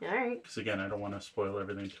 Alright. Because again, I don't want to spoil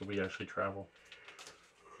everything until we actually travel.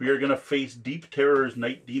 We are going to face deep terrors,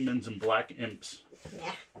 night demons, and black imps.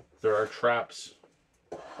 Yeah. There are traps.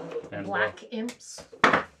 And Black imps.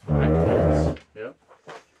 black imps. Yep.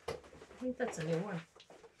 I think that's a new one.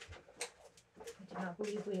 I do not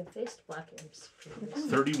believe we have faced black imps previously.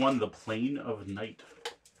 31, the Plane of Night.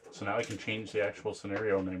 So now I can change the actual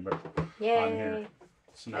scenario number on Yay. here.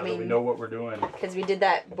 So now I that we mean- know what we're doing. Because we did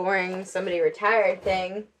that boring somebody retired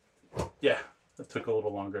thing. Yeah, that took a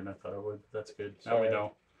little longer than I thought it would. That's good. Now we Sorry.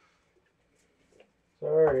 know.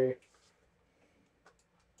 Sorry.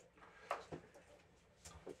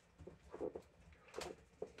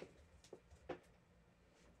 I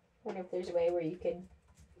wonder if there's a way where you could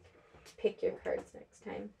pick your cards next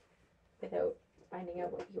time without finding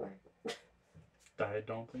out what you are. I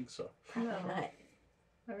don't think so. No, Not.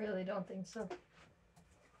 I really don't think so.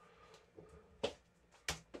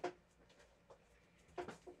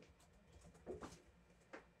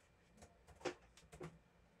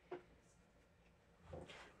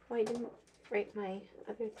 Oh, I didn't write my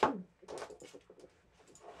other thing.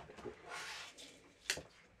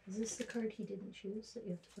 Is this the card he didn't choose that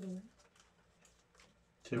you have to put away?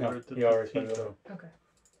 Two No, are the he already T, put it though. Okay.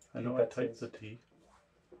 I know I That's typed the his. T.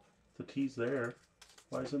 The T's there.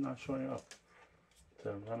 Why is it not showing up?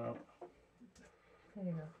 To run out. There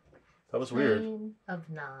you go. That was weird. Plane of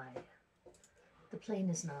nigh. The plane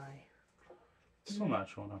is nigh. It's still not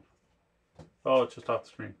showing up. Oh, it's just off the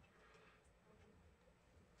screen.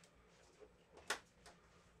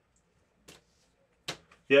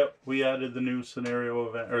 Yep, we added the new scenario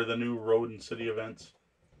event, or the new road and city events.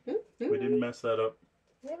 We didn't mess that up.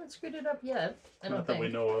 We haven't screwed it up yet. I don't Not that think.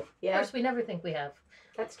 we know of. Of Yeah, course, we never think we have.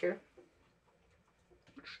 that's true.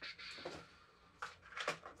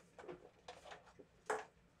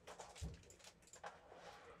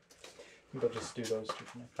 We'll just do those two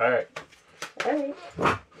for now. Alright.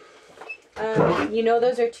 Alright. You know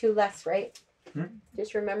those are two less, right? Hmm?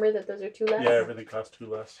 Just remember that those are two less. Yeah, everything costs 2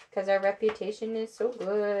 less. Because our reputation is so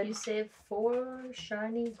good. You save 4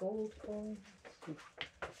 shiny gold coins.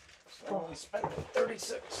 So I spent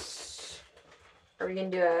 36. Are we going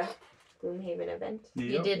to do a Gloomhaven event? You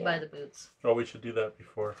Yep. did buy Yeah. the boots. Oh, we should do that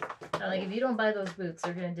before. Like, if you don't buy those boots,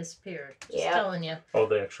 they're going to disappear. Just Yeah. telling you. Oh,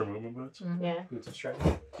 the extra movement boots? Mhm. Yeah. Boots of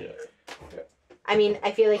Strength. Yeah. I mean,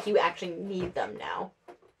 I feel like you actually need them now.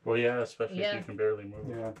 Well, yeah, especially if Yeah. you can barely move.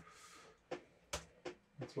 Yeah.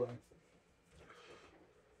 That's why.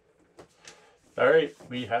 All right,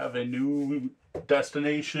 we have a new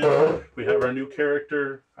destination. We have our new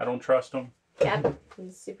character. I don't trust him. Yep,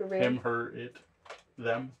 he's super rare. Him, her, it,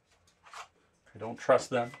 them. I don't trust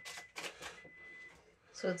them.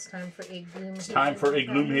 So it's time for a Gloomhaven. It's time for a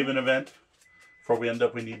Gloomhaven event. Before we end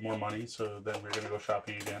up, we need more money, so then we're going to go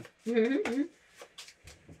shopping again. Mm-hmm.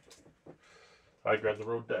 I grab the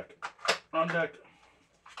road deck. On deck.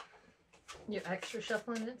 You're extra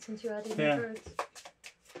shuffling it since you added Yeah. new cards.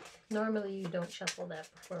 Normally you don't shuffle that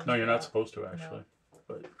before. No, we you're go not out. supposed to, actually.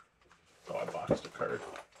 But, oh, I boxed a card.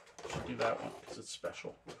 Should do that one, because it's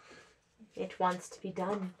special. It wants to be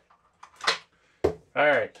done. All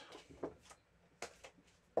right.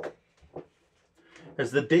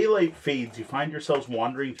 As the daylight fades, you find yourselves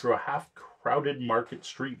wandering through a half-crowded market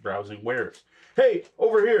street browsing wares. Hey,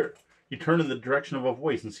 over here! You turn in the direction of a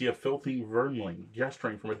voice and see a filthy vermling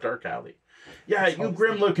gesturing from a dark alley. Yeah, you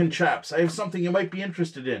grim-looking chaps. I have something you might be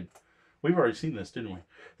interested in. We've already seen this, didn't we?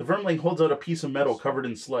 The vermling holds out a piece of metal covered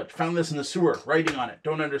in sludge. Found this in the sewer, writing on it.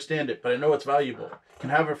 Don't understand it, but I know it's valuable. Can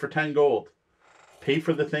have it for 10 gold. Pay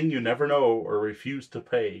for the thing you never know or refuse to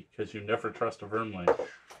pay because you never trust a vermling.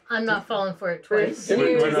 I'm not falling for it twice.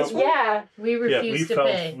 Refuse. Yeah. We refuse to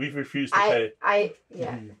pay. We've refused to pay.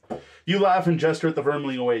 Yeah. You laugh and gesture at the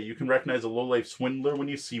vermling away. You can recognize a low-life swindler when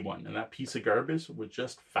you see one, and that piece of garbage was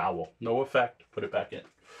just foul. No effect. Put it back in.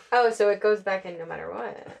 Oh, so it goes back in no matter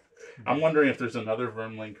what. I'm wondering if there's another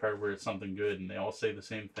vermling card where it's something good, and they all say the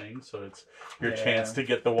same thing, so it's your chance to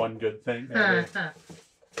get the one good thing.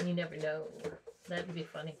 You never know. That'd be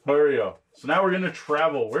funny. There we go. So now we're going to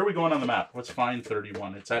travel. Where are we going on the map? What's Find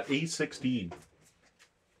 31? It's at A16.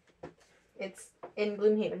 It's in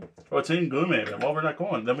Gloomhaven. Oh, it's in Gloomhaven. Well, we're not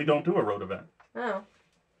going. Then we don't do a road event. Oh.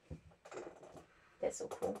 That's so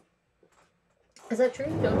cool. Is that true?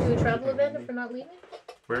 Don't do a travel event if we're not leaving?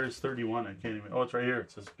 Where is 31? I can't even... Oh, it's right here.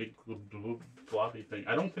 It's this big blobby thing.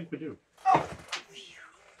 I don't think we do.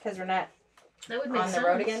 Because we're not That would make on sense. the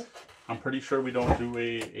road again? I'm pretty sure we don't do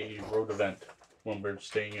a road event when we're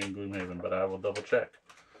staying in Gloomhaven, but I will double check.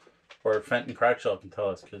 Or Fenton Crackshell can tell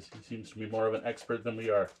us, because he seems to be more of an expert than we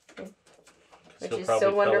are. Which He'll is probably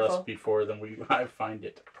so wonderful. tell us before than I find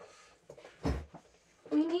it.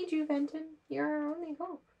 We need you, Fenton. You're our only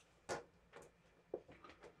hope.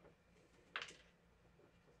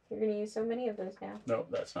 You're going to use so many of those now. No,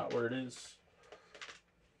 that's not where it is.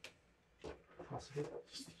 Possibly.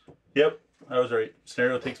 Yep, I was right.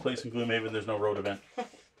 Scenario takes place in Gloomhaven. There's no road event.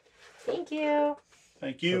 Thank you.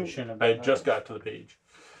 Thank you. shouldn't have I done just got to the page.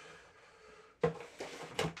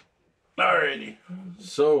 Alrighty.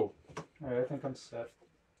 So, Alright, I think I'm set.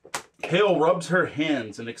 Kale rubs her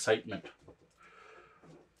hands in excitement.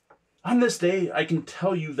 On this day, I can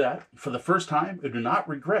tell you that, for the first time, I do not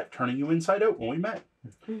regret turning you inside out when we met,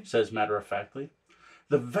 says matter-of-factly.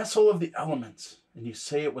 The vessel of the elements, and you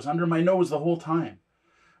say it was under my nose the whole time.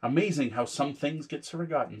 Amazing how some things get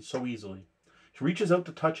forgotten so easily. She reaches out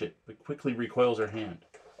to touch it, but quickly recoils her hand.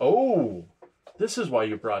 Oh, this is why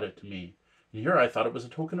you brought it to me. And here I thought it was a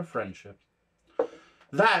token of friendship.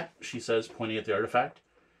 That, she says, pointing at the artifact,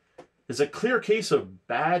 is a clear case of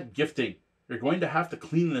bad gifting. You're going to have to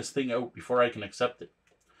clean this thing out before I can accept it.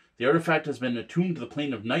 The artifact has been attuned to the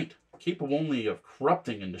plane of night, capable only of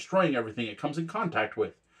corrupting and destroying everything it comes in contact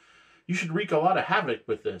with. You should wreak a lot of havoc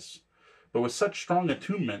with this, but with such strong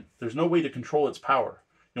attunement, there's no way to control its power.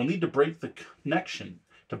 You'll need to break the connection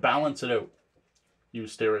to balance it out. You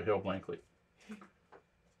stare at Hale blankly.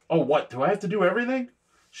 Oh, what? Do I have to do everything?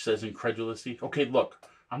 She says incredulously. Okay, look.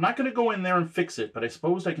 I'm not going to go in there and fix it, but I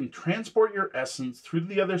suppose I can transport your essence through to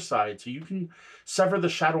the other side so you can sever the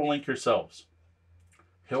shadow link yourselves.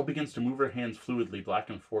 Hale begins to move her hands fluidly back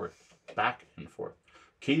and forth.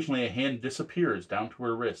 Occasionally a hand disappears down to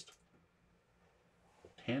her wrist.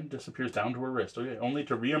 Hand disappears down to her wrist. Okay, only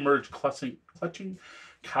to reemerge clutching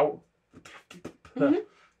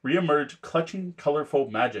colorful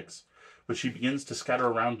magics, which she begins to scatter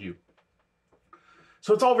around you.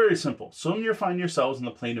 So it's all very simple. Soon you'll find yourselves in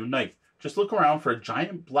the plane of night. Just look around for a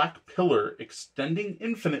giant black pillar extending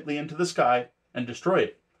infinitely into the sky and destroy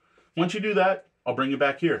it. Once you do that, I'll bring you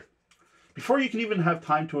back here. Before you can even have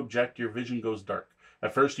time to object, your vision goes dark.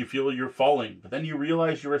 At first you feel you're falling, but then you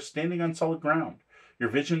realize you are standing on solid ground. Your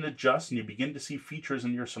vision adjusts and you begin to see features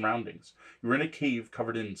in your surroundings. You're in a cave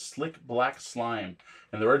covered in slick black slime,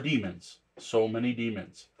 and there are demons. So many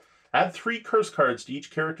demons. Add 3 curse cards to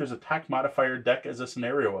each character's attack modifier deck as a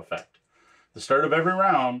scenario effect. At the start of every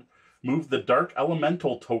round, move the dark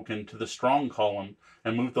elemental token to the strong column,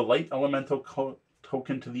 and move the light elemental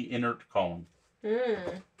token to the inert column.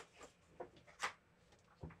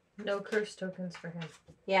 No curse tokens for him.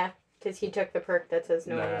 Yeah, because he took the perk that says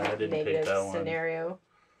no Nah, I didn't take negative that one. scenario.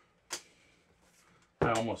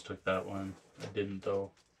 I almost took that one. I didn't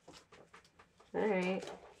though. Alright.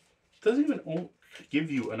 It doesn't even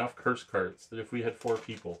give you enough curse cards that if we had 4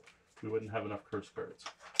 people, we wouldn't have enough curse cards.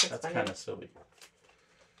 That's kind of silly.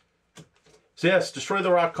 So yes, destroy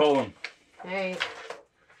the rock column. Alright.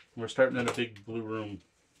 We're starting in a big blue room.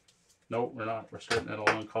 Nope, we're not. We're starting in a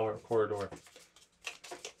long corridor.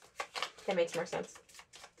 That makes more sense.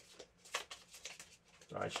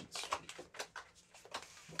 So I should...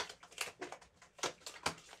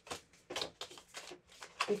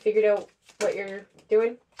 You figured out what you're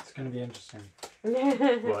doing? It's gonna be interesting.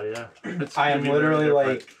 Well, yeah. I am literally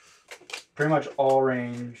like pretty much all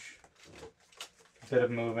range. A bit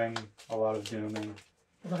of moving, a lot of dooming.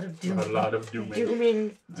 A lot of dooming. A lot of dooming.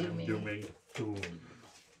 Dooming. Dooming.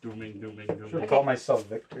 Dooming. Dooming. Should call myself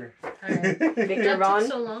Victor. Alright. Victor That Vaughn. took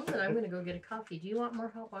so long that I'm gonna go get a coffee. Do you want more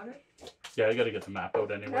hot water? Yeah, I gotta get the map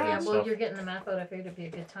out anyway. Yeah, and well, stuff. you're getting the map out. I figured it'd be a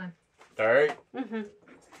good time. Alright. Mm-hmm.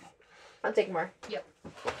 I'll take more.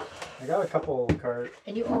 I got a couple cards.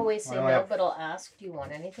 And you always say I only no, have- but I'll ask, do you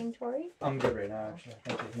want anything, Tori? I'm good right now, actually.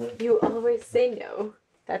 Thank you. You always say no.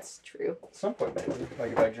 That's true. At some point, maybe.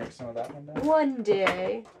 Like if I drink some of that one down. One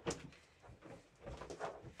day.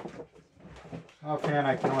 Offhand,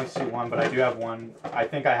 I can only see one, but I do have one. I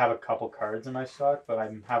think I have a couple cards in my stock, but I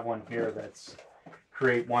have one here that's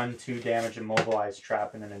create 1/2 damage immobilize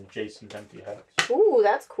trap in an adjacent empty hex. Ooh,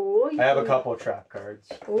 that's cool. I have a couple trap cards.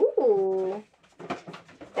 Ooh.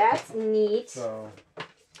 That's neat. So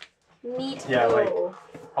Neat. Yeah, like-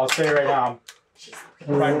 I'll say right now, Jeez.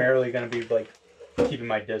 I'm primarily going to be like keeping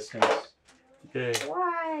my distance Okay.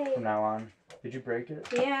 Why? from now on. Did you break it?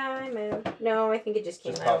 Yeah, I moved. No, I think it just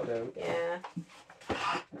came Just out. popped out. Yeah.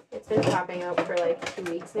 It's been popping out for like 2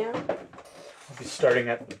 weeks now. I'll be starting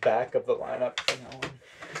at the back of the lineup from now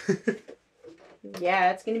on.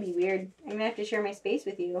 Yeah, it's gonna be weird. I'm gonna have to share my space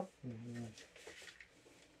with you.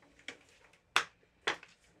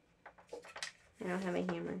 I don't have a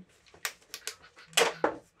hammer.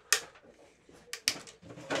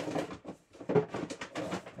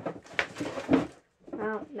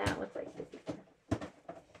 Well, now it looks like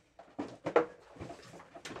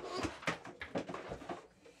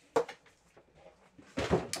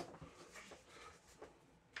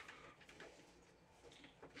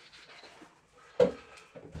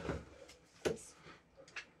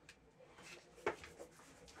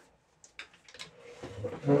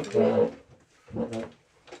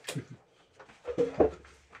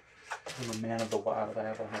I'm a man of the wild. I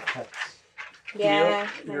have all my pets. yeah.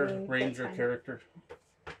 Your I mean, ranger that's fine. character.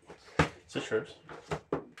 Is this yours?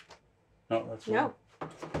 No, that's No.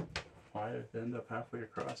 Why did it end up halfway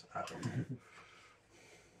across? I don't know.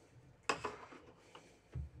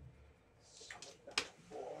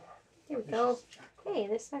 Here we go. Hey,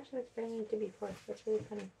 this actually looks better than it did before. That's really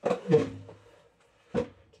funny.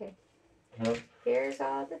 Okay. Yep. Here's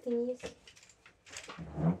all the thingies.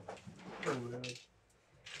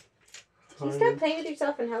 Can you stop playing with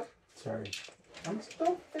yourself and help? Sorry. I'm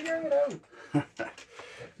still figuring it out.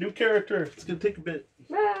 New character. It's gonna take a bit.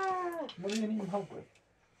 Ah! What do you need help with?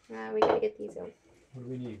 We gotta get these out. What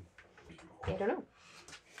do we need? I don't know.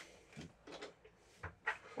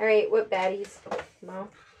 Alright, what baddies? Mo?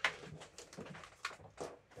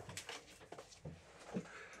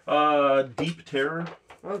 Deep Terror.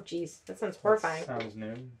 Oh, jeez. That sounds horrifying. That sounds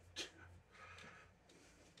new.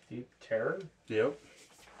 Deep Terror? Yep.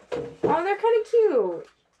 Oh, they're kind of cute.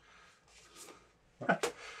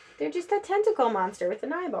 They're just a tentacle monster with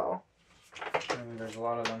an eyeball. I mean, there's a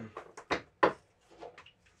lot of them.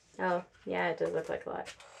 Oh, yeah, it does look like a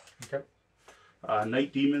lot. Okay.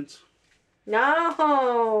 Night Demons.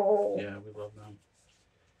 No! Yeah, we love them.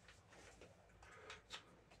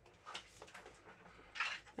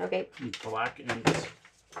 Okay, Black Imps.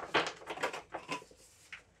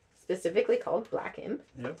 specifically called Black Imp.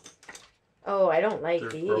 Yep. Oh, I don't like They're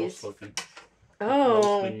these. gross looking. Oh,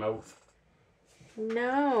 Mostly mouth.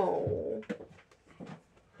 no.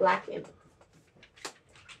 Black Imp.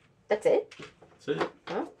 That's it? That's it.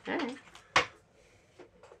 Oh, alright.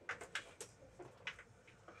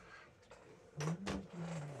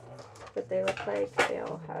 But they look like they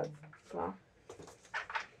all have, well,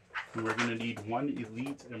 And we're gonna need 1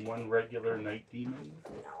 elite and 1 regular Night Demon.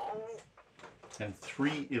 no. And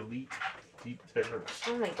 3 elite Deep Terrors.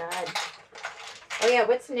 Oh my god. Oh yeah,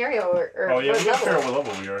 what scenario or Oh yeah, what we don't care level? what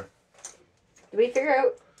level we are. Did we figure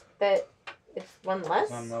out that it's one less?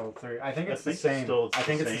 It's on level 3. I think I it's think the same. still it's I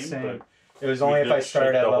think the it's the same, same. but It was we only if I should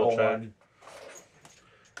started at double level check. 1.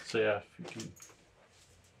 So yeah, if you can...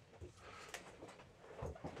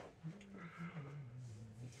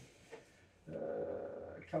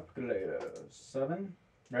 Calculator. 7,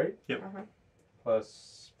 right? Yep. Uh-huh.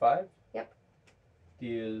 Plus 5? Yep.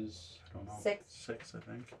 D is... I don't know. 6. 6,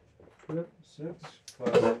 I think. Yep, 6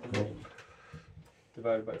 plus 3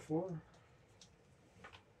 divided by 4.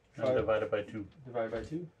 And 5 divided by 2. divided by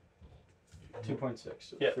 2. 2.6.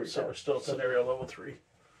 So Yeah, 3. so we're still scenario level 3.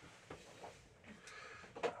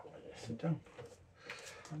 Sit down.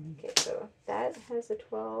 Okay, so that has a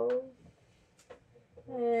 12.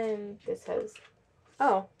 And this has...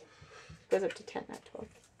 Oh. Goes up to 10, not 12.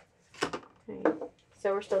 Alright.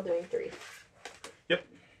 So we're still doing 3.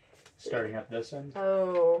 Starting at this end.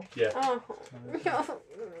 Oh. Yeah. Oh.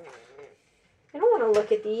 I don't want to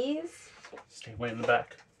look at these. Stay way in the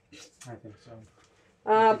back. I think so.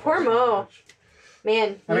 Poor Mo.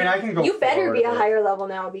 Man. I mean, I can go You better be a forward, higher level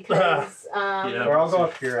now because... Yeah. Or I'll go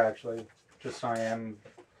up here, actually. Just so I am,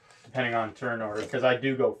 depending on turn order. Because I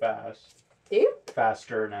do go fast. Do you?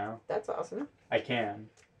 Faster now. That's awesome. I can.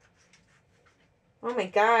 Oh my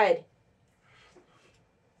god.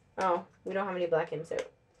 Oh, we don't have any black imps out.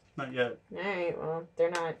 Not yet. Alright, well,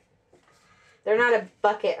 they're not a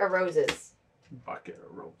bucket of roses. Bucket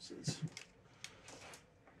of roses.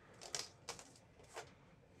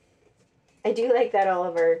 I do like that all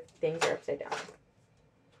of our things are upside down.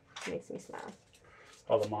 Makes me smile.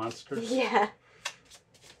 All the monsters. Yeah.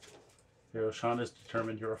 Sean is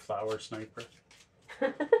determined you're a flower sniper.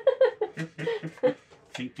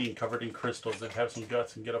 Think being covered in crystals that have some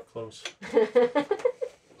guts and get up close.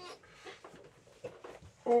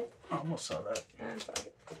 I almost saw that.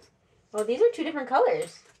 Well, these are 2 different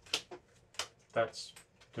colors. That's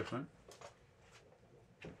different.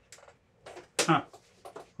 Huh.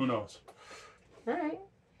 Who knows? Alright.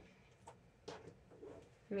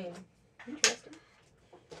 I mean, interesting.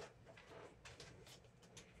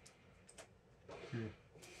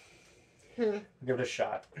 Give it a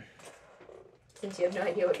shot. Since you have no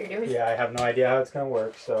idea what you're doing. Yeah, I have no idea how it's going to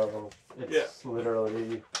work, so it's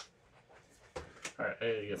literally... Alright, I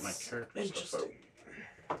gotta get my character stuff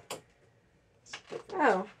out.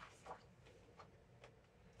 Oh.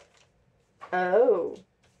 Oh.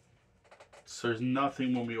 So there's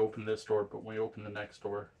nothing when we open this door, but when we open the next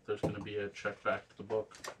door, there's going to be a check back to the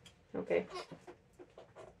book. Okay.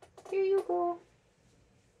 Here you go.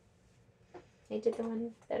 I did the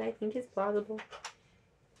one that I think is plausible.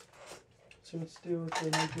 So let's deal with the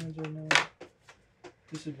night demons right now.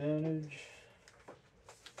 Disadvantage.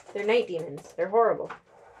 They're night demons. They're horrible.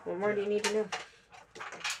 What more do you need to know?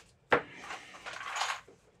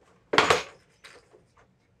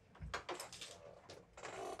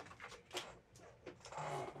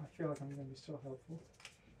 I feel like I'm going to be so helpful.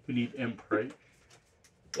 We need imp, right?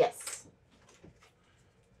 Yes.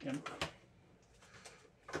 Imp.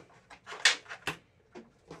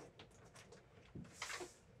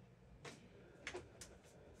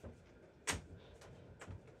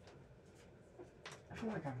 I feel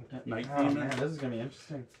like I'm getting... Night oh demon? man, this is going to be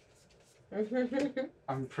interesting.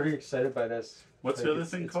 I'm pretty excited by this. What's Like, the other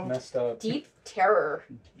thing it's called? Messed up. Deep terror.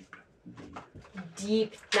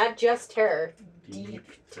 Deep. Not just terror. Deep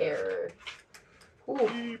terror. Ooh.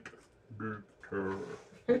 Deep terror.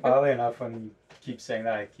 Oddly enough, when you keep saying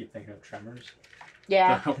that, I keep thinking of Tremors.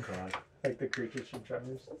 Yeah. Oh god. Like the creatures from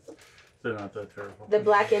Tremors. They're not that terrible. The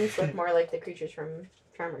black imps look more like the creatures from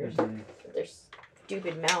Tremors. Mhm. With their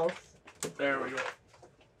stupid mouth. There we go.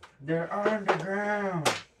 They're underground.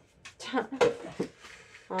 Oh,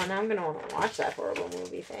 now I'm gonna want to watch that horrible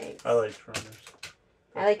movie. Thanks. I like Tremors.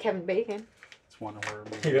 I like Kevin Bacon. It's one horror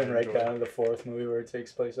movie. You didn't I write enjoy. down the 4th movie where it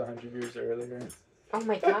takes place 100 years earlier. Oh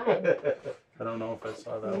my god. I don't know if I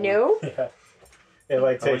saw that one. No. Yeah. It like I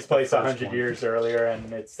like takes the place first 100 one. years earlier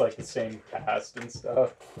and it's like the same cast and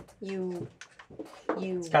stuff. You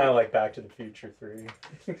It's kind of like Back to the Future 3.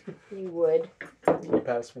 You would. Can you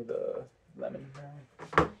pass me the lemon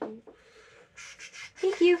now?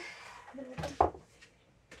 Thank you.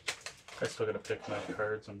 I still gotta pick my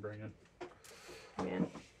cards I'm bringing. Man.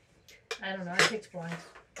 I don't know. I picked blind.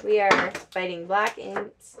 We are fighting black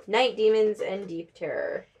imps, night demons, and deep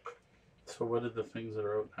terror. So what did the things that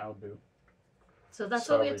are out now do? So that's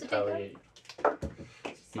what we have to take out? Retaliate.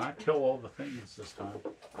 Not kill all the things this time.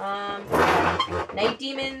 Night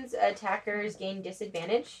demons attackers gain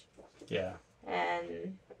disadvantage, Yeah.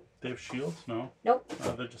 and They have shields? No? Nope.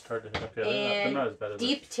 They're just hard to hit. Okay, And they're not as bad as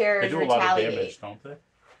deep They terrors do a lot of retaliate. damage, don't they?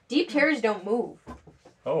 Deep terrors don't move.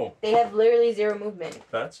 Oh, They have literally 0 movement.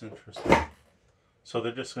 that's interesting. So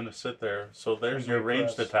they're just gonna sit there. So there's And your wait for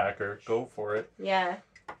ranged us. attacker. Go for it. Yeah,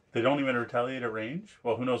 They don't even retaliate at range?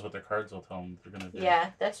 Well, who knows what their cards will tell them they're gonna do.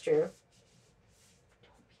 yeah, that's true.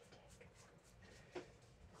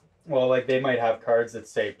 Well, like they might have cards that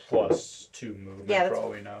say +2 movement Yeah, for that's- all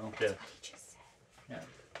we know. Yeah. I just said. Yeah.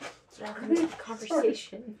 Welcome to the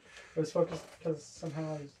conversation. I was focused because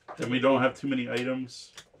somehow I was... And we don't have too many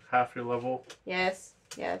items. Half your level, Yes.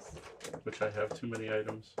 Yes. which I have too many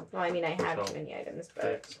items. Well, I mean, I have So, too many items,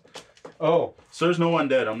 but Six. Oh, So there's no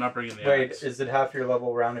undead. I'm not bringing the wait, axe. is it half your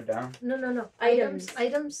level rounded down? No. Items.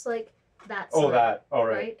 Items like that. Oh, size, that. Oh,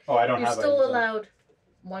 right. Oh, I don't You're have still items. allowed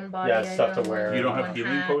one body Yeah, stuff to item, wear. You don't have one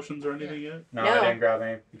healing hat. potions or anything yet? No, No. I didn't grab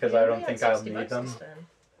any because You I only don't had think I'll 60 need bucks to them. spend.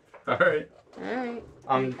 All right. alright.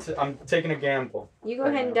 I'm taking a gamble. You go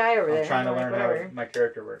ahead and die over there. I'm trying to like, learn whatever. how my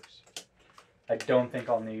character works. I don't think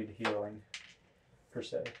I'll need healing, per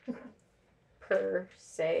se. Per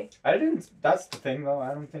se. I didn't. That's the thing, though.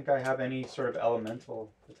 I don't think I have any sort of elemental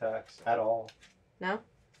attacks at all. No?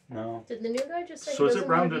 No. Did the new guy just say So he is it doesn't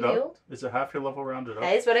want to rounded be up? healed? Is it half your level rounded That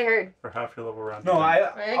up? is what I heard. Or half your level rounded No, down?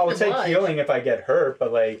 I'll can take watch. healing if I get hurt,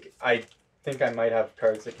 but like I think I might have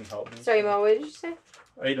cards that can help me. Sorry, Mo, what did you say?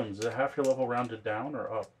 Items. Is it half your level rounded down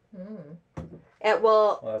or up? Well,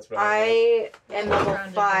 Well, that's what I am level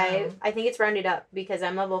Rounded 5. down. I think it's rounded up because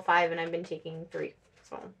I'm level 5 and I've been taking 3.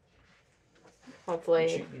 So hopefully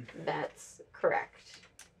cheating. that's correct.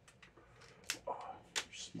 Oh,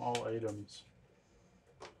 small items.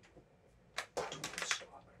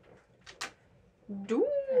 Doom.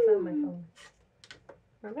 I found my phone.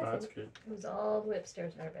 Where Oh, was that's it? good. It was all the way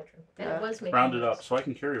upstairs in our bedroom. And Yeah. it was making Rounded noise. up, so I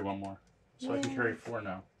can carry one more. So I can Yeah. carry 4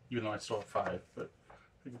 now. Even though I still have 5, but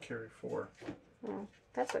I can carry 4. Oh,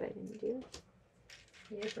 that's what I didn't do.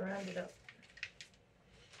 You have to round it up.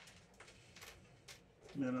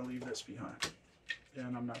 I'm gonna leave this behind.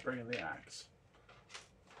 And I'm not bringing the axe.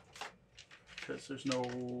 Because there's no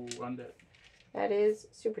undead. That is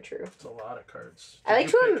super true. It's a lot of cards. I like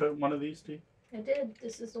Did you to pick one of these, D? I did.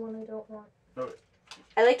 This is the one I don't want.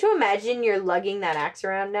 I like to imagine you're lugging that axe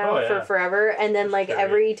around now Oh, yeah. for forever, and then Just like carry it.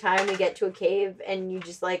 every time we get to a cave, and you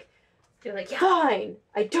just like, You're like, yeah. fine,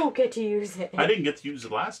 I don't get to use it. I didn't get to use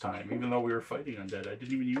it last time, even though we were fighting undead. I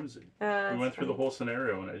didn't even use it. We went through the whole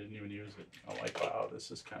scenario and I didn't even use it. I'm like, wow, this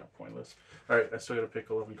is kind of pointless. Alright, I still gotta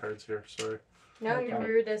pick 11 cards here. Sorry. No, We you're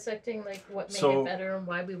were dissecting like what made So- it better and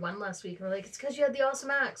why we won last week. And we're like, it's because you had the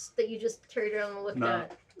awesome axe that you just carried around and looked No.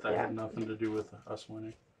 at. That Yeah. had nothing to do with us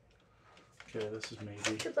winning. Okay, this is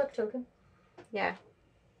maybe. Good luck, token. Yeah.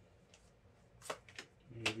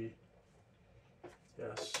 Maybe.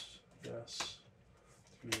 Yes. Yes.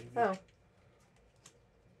 Maybe. Oh,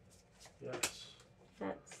 Yes.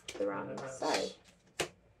 that's the wrong Yes. side.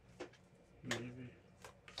 Maybe.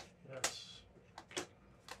 Yes.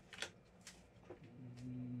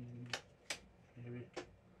 Maybe.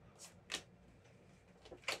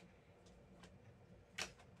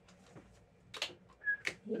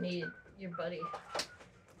 You need your buddy.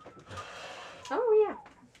 Oh yeah.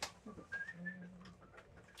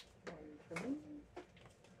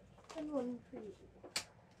 And one for you.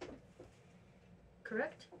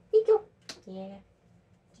 Correct? Eagle. Yeah.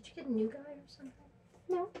 Did you get a new guy or something?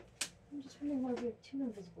 No. I'm just wondering why we have 2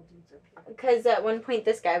 invisible dudes up here. Because at one point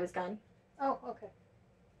this guy was gone, Oh, okay.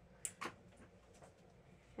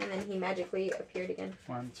 and then he magically appeared again.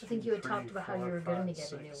 1, I think you had talked about how you were going to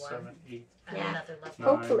get a new one. 7, 8. And Yeah. another level. Nine.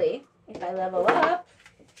 Hopefully, if I level up,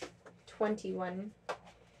 21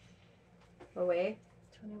 away.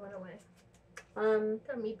 21 away. Got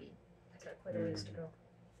Got me beat. I got quite a ways to go.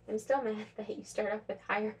 I'm still mad that you start off with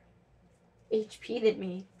higher HP than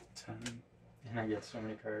me, 10, And I get so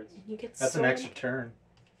many cards. and you get That's so an extra many- turn.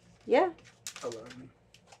 Yeah. 11.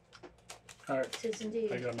 Alright, Tis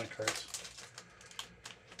indeed. I got my cards.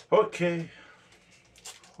 Okay.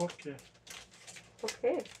 Okay.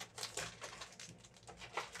 Okay.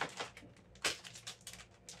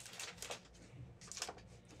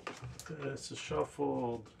 This is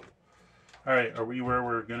shuffled. Alright, are we where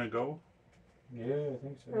we're gonna go? Yeah, I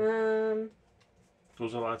think so.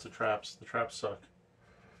 Those are lots of traps. The traps suck.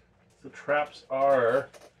 The traps are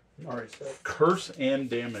Already said. curse and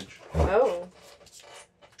damage. Oh,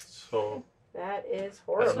 So that is I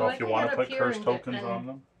horrible. don't know I if you can want get to up put here curse and get- tokens and- on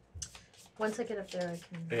them. Once I get up there, I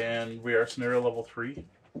can. And we are scenario level 3.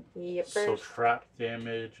 Yep. So trap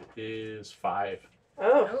damage is 5.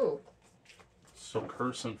 Oh, Oh. So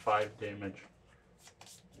curse and 5 damage.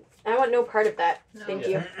 I want no part of that. No. Thank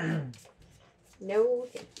you. No,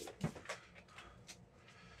 thank you.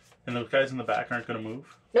 And those guys in the back aren't going to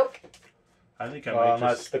move? Nope. I think I Well, might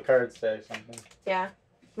unless just... the cards say something. Yeah.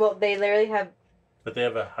 Well, they literally have But they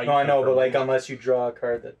have a height. No, I know, but like for unless you draw a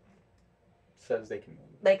card that says they can move.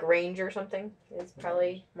 like range or something. Is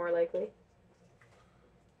probably more likely.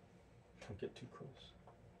 Don't get too close.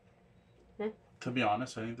 To be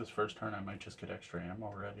honest, I think this first turn I might just get extra ammo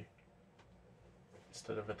already.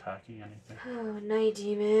 instead of attacking anything. Oh, night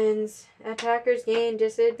demons. Attackers gain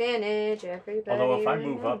disadvantage. Everybody. Although if I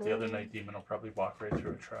move up, the remember. other night demon will probably walk right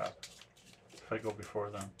through a trap. If I go before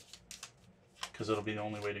them. Because it'll be the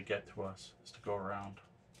only way to get to us, is to go around.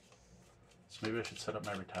 So maybe I should set up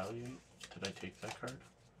my retaliate. Did I take that card?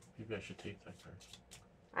 Maybe I should take that card.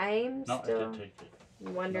 I'm No, I still did take it.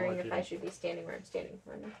 wondering No, I if I didn't. should be standing where I'm standing.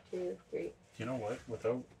 1, 2, 3. You know what?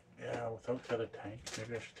 Without the other tank,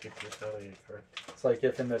 maybe I should take the retaliate card. It's like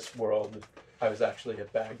if in this world I was actually a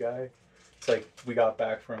bad guy. It's like we got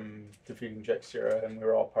back from defeating Jexira and we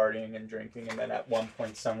were all partying and drinking, and then at one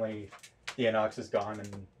point suddenly the Inox is gone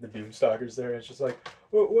and the Doomstalker's there. And it's just like,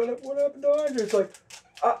 what happened to Andre? It's like,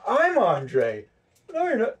 I'm Andre. No,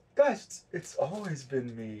 you're not. Guys, it's always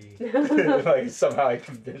been me. Like somehow I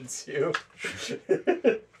convince you.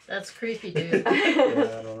 That's creepy, dude. Yeah,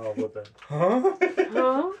 I don't know about that. Huh?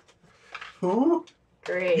 Huh? Who?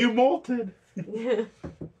 Great. You molted.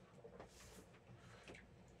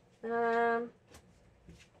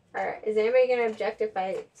 Alright, is anybody gonna object if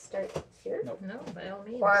I start here? Nope. No, by all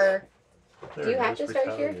means. Or There Do you it have is, to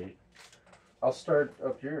start here? retaliate. I'll start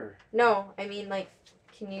up here. no, I mean like,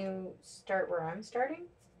 can you start where I'm starting?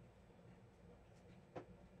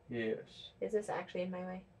 Yes. Is this actually in my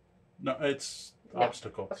way? No, it's No.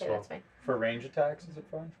 obstacle. Okay, so that's fine. For range attacks, is it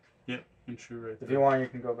fine? and shoot right If there. you want, you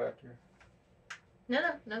can go back here.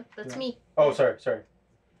 No, that's Yeah. me. Oh, sorry.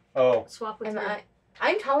 Oh, Swap with Am her.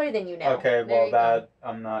 I'm taller than you now. okay. There Well, you go. that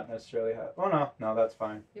I'm not necessarily. Oh no, that's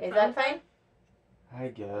fine. You Is found that fine? I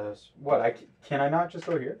guess. What? Can I not just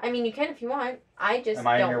go here? I mean, you can if you want. I just Am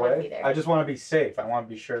I in don't your want to way? be there. I just want to be safe. I want to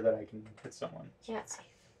be sure that I can hit someone. Yeah, it's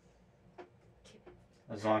safe.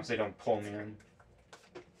 As long as they don't pull me in.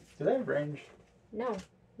 Do they have range? No,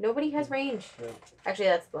 nobody has range. Good. Actually,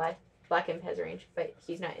 that's the lie. Black Imp has range, but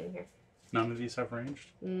he's not in here. None of these have ranged?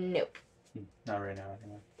 Nope. Not right now,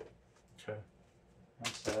 anyway. Okay.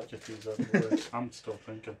 I'm set. Get these out of the way. I'm still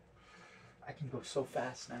thinking. I can go so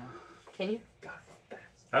fast now. Can you? God, fast.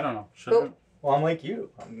 I don't know. Should Go. I? Well, I'm like you.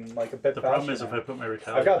 I'm like a bit The faster problem is if now. I put my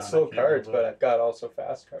retaliate I've got down, I slow can't cards, move but up. I've got also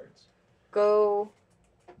fast cards. Go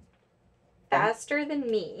faster than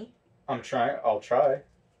me. I'm trying. I'll try.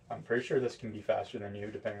 I'm pretty sure this can be faster than you,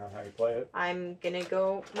 depending on how you play it. I'm gonna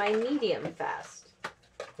go my medium fast.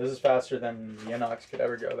 This is faster than the Inox could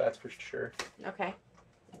ever go. That's for sure. Okay.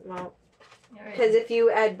 Well, Alright. because if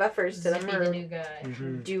you add buffers to them Zippy or the new guy.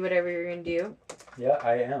 Mhm. do whatever you're gonna do, Yeah,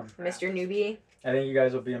 I am. Mr. Newbie. I think you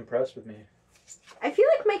guys will be impressed with me. I feel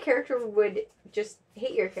like my character would just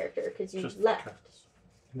hate your character because you Just left. because.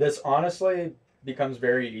 This honestly becomes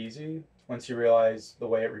very easy once you realize the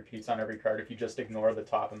way it repeats on every card if you just ignore the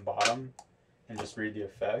top and bottom and just read the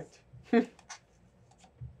effect.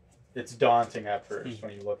 It's daunting at first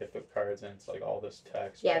when you look at the cards and it's like all this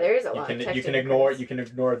text. Yeah, but there is a you lot can of text you can in the ignore cards. you can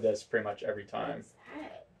ignore this pretty much every time.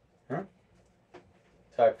 What's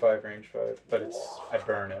Attack 5, range 5, but I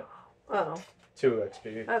burn it. that? Oh, 2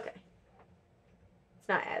 XP. okay. It's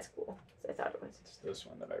not as cool as I thought it was. It's this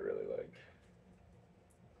one that I really like.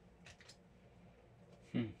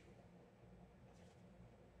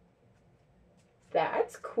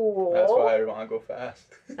 That's cool. That's why I want to go fast.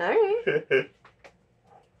 Alright.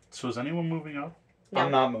 So is anyone moving up? No.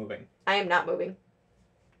 I'm not moving. I am not moving.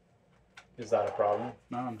 Is that a problem?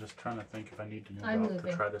 No, I'm just trying to think if I need to move I'm up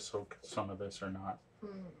moving. to try to soak some of this or not.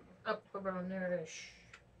 Up around there-ish.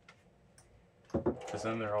 Because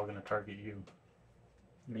then they're all going to target you.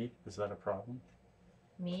 Me? Is that a problem?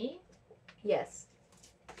 Me? Yes.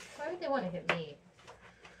 Why would they want to hit me?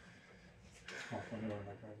 Oh, I'm doing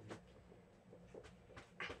my card.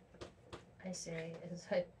 I say as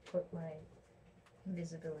I put my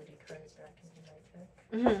invisibility cards back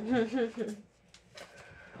into my deck.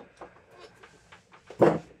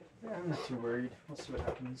 Yeah, I'm not too worried. We'll see what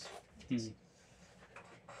happens. Hmm.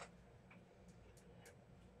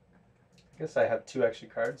 I guess I have 2 extra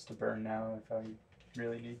cards to burn now if I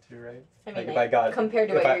really need to, right? I mean, Like, if like, I got- compared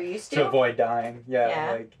to if what I- you're used To to. avoid dying. Yeah,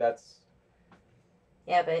 Yeah. like that's.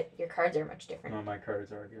 Yeah, but your cards are much different. No, my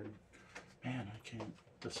cards are good. Man, I can't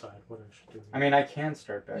decide what I should do. I mean, I can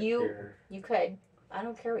start back You- here. You could. I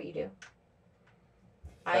don't care what you do.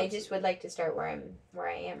 I That's- just would like to start where I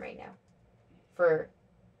am right now. For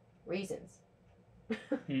reasons. I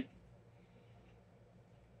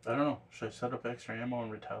don't know. Should I set up extra ammo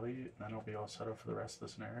and retaliate, and then I'll be all set up for the rest of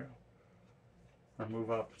the scenario? Or move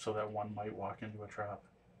up so that one might walk into a trap?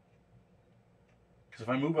 Because if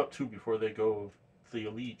I move up 2 before they go, the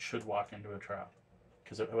elite should walk into a trap.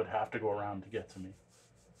 Because it would have to go around to get to me.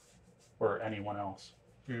 Or anyone else.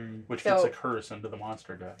 Hmm. Which gets So- a curse into the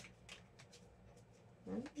monster deck.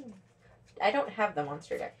 I don't have the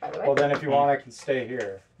monster deck, by the way. Well, then if you want, I can stay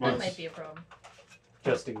here. That might be a problem.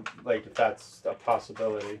 Just in, like, if that's a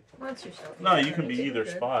possibility. Monster stuff. No, you can be either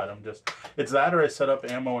Good. spot. It's that or I set up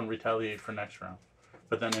ammo and retaliate for next round.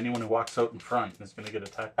 But then anyone who walks out in front is going to get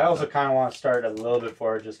attacked. I also kind of want to start a little bit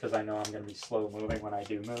forward just because I know I'm going to be slow moving when I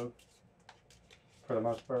do move. For the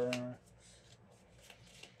most part, anyway.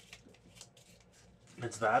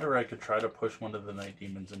 It's that or I could try to push one of the night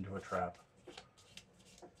demons into a trap.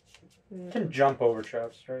 You can jump over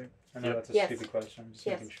traps, right? I know Yep. that's a Yes. stupid question. I'm just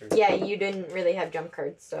Yes. making sure. Yeah, you didn't really have jump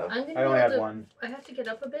cards, so. I'm gonna I only be had able to, one. I have to get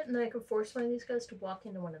up a bit, and then I can force one of these guys to walk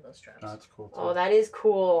into one of those traps. That's cool too. Oh, that is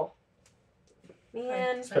cool.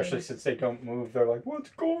 Man. Especially since they don't move, they're like, what's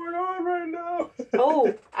going on right now?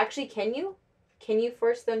 Oh, actually, can you? Can you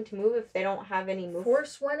force them to move if they don't have any move?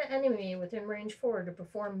 Force one enemy within range 4 to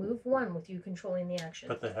perform move 1 with you controlling the action.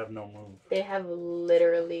 But they have no move. They have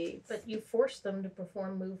literally. But you force them to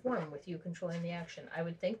perform move 1 with you controlling the action. I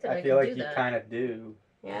would think that I I feel can like do you that. kind of do.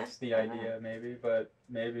 Yeah. That's the idea, maybe, but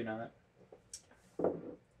maybe not.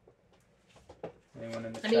 Anyone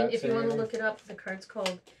in the I mean, chat if say you want to anything? look it up, the card's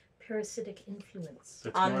called Parasitic Influence.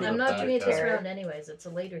 It's On more the the I'm not bad doing it this guy. round anyways. It's a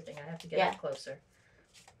later thing. I have to get Yeah. up closer.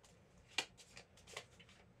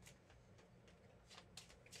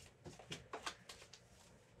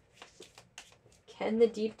 Can the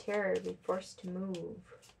Deep Terror be forced to move?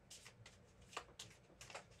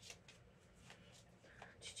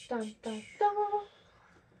 Dun, dun, dun.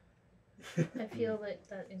 I feel that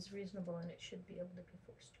that is reasonable and it should be able to be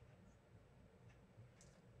forced.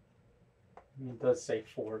 It does say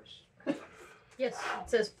force. Yes, it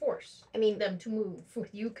says force I mean, them to move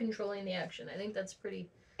with you controlling the action. I think that's pretty.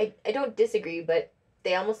 I don't disagree, but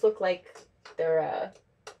they almost look like they're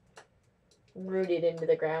rooted into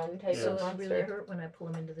the ground type So of it monster. really hurt when I pull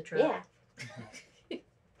them into the trap. Yeah.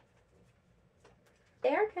 They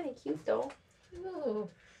are kind of cute though. Ooh,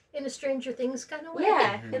 in a Stranger Things kind of way.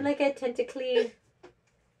 Yeah, Mhm. in like a tentacly.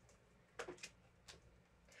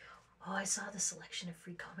 Oh, I saw the selection of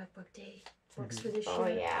Free Comic Book Day books for this Oh,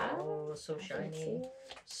 year. yeah? Oh, so I haven't shiny. seen-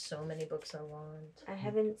 So many books I want. I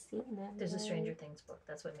haven't seen them. There's a yet. Stranger Things book.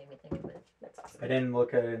 That's what made me think of it. That's awesome. I didn't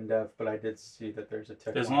look at it in depth, but I did see that there's a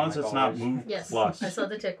tick. As one, long as like it's not always. move Yes, plus. I saw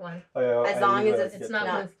the tick one. Oh, yeah, As I long usually as get It's that. not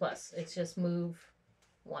Not- move plus. It's just move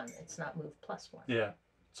 1. It's not move plus 1. Yeah.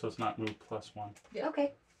 So it's not move plus 1. Yeah.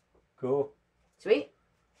 Okay, Cool. sweet.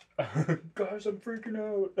 Guys, I'm freaking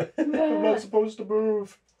out. I'm not supposed to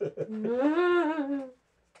move.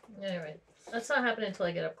 Anyway, that's not happening until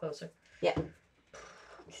I get up closer.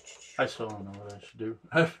 I still don't know what I should do.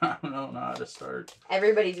 I don't know how to start.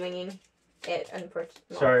 Everybody's winging it,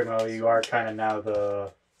 unfortunately. Sorry, Mo, you are kind of now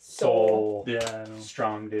the soul Yeah, I know.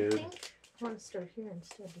 strong I dude. think I want to start here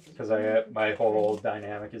instead. Because my whole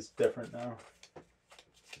dynamic is different now.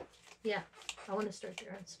 I want to start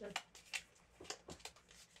there instead.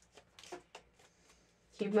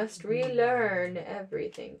 You must relearn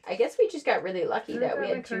everything. I guess we just got really lucky I've that got we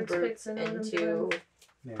my had 2 cards brutes fixed, I know what and I'm 2 doing.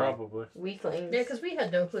 Yeah. Probably. weaklings. Yeah, because we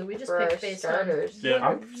had no clue. We just for picked our based on starters. Yeah.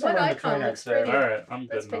 I'm what somewhere in icon between, I'd looks say. pretty. Alright, I'm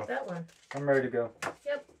Let's good pick enough. that one. I'm ready to go.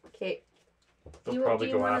 Okay. They'll Do probably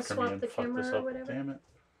you go wanna after me swap and the fuck this camera or up. whatever? Damn it.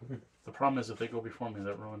 The problem is if they go before me,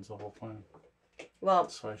 that ruins the whole plan. Well,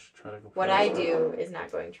 So I should try to go what first. I do is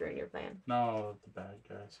not going to ruin your plan. No, the bad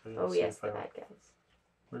guys. I gotta Oh see yes, if I- the bad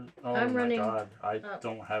guys. Oh I'm my running god, I up.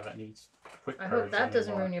 don't have any quick I cards hope that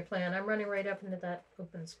doesn't anymore. ruin your plan. I'm running right up into that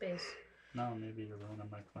open space. No, maybe you're ruining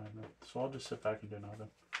my plan then. So I'll just sit back and do nothing.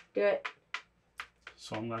 Do it.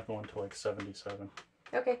 So I'm not going to like 77.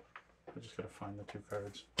 Okay. I just gotta find the 2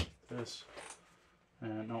 cards. This.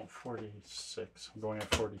 And no, 46. I'm going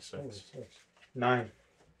at 46. 9.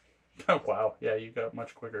 Oh, wow. Yeah, you got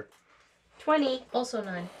much quicker. 20. Also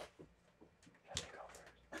 9.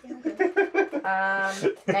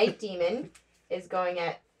 Night Demon is going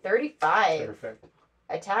at 35. Perfect.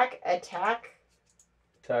 Attack. Attack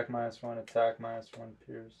 -1, attack -1,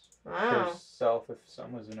 pierce. Wow. Pierce self if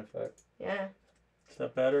some was in effect. Yeah. Is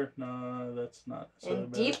that better? No, that's not.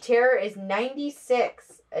 And Deep Terror is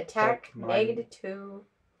 96. Attack Attack mine. -2.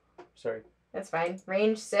 Sorry. That's fine.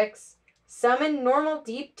 Range 6. Summon normal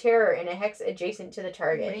Deep Terror in a hex adjacent to the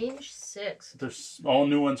target. Range 6. There's all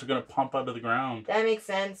new ones are gonna pump out of the ground. That makes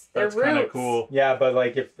sense. They're That's kind of roots. cool. Yeah, but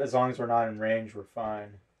like if as long as we're not in range, we're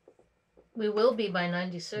fine. We will be by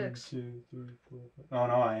 96. 1, 2, 3, 4, 5. Oh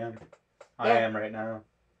no, I am. I Yeah. am right now.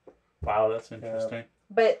 Wow, that's interesting.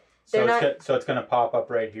 But So They're it's not- so it's gonna pop up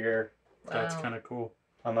right here That's Wow. kind of cool.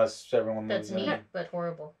 unless everyone That's moves neat, in. but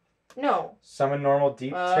horrible. no, Summon normal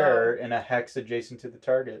deep Oh. terror in a hex adjacent to the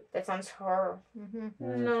target. that sounds horrible. Mm-hmm.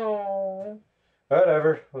 Mm. No.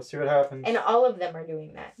 Whatever. We'll see what happens. And all of them are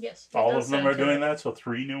doing that. Yes. it All does of them sound are doing good. that, so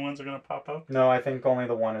 3 new ones are going to pop up? No, I think only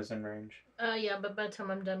the one is in range. Yeah, but by the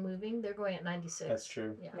time I'm done moving, they're going at 96. That's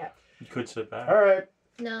true. Yeah. You could sit back. All right.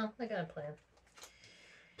 No, I got a plan.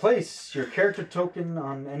 Place your character token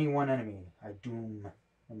on any one enemy. I doom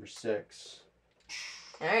number 6.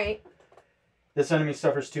 Alright. This enemy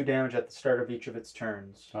suffers 2 damage at the start of each of its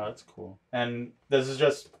turns. Oh, that's cool. And this is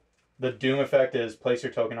just the doom effect is place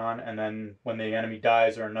your token on, and then when the enemy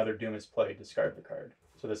dies or another doom is played, discard the card.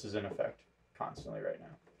 So this is in effect constantly right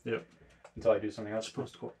now. Yep. Until I do something else. It's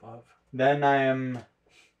supposed to go above. Then I am.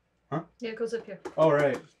 Yeah, it goes up here. Oh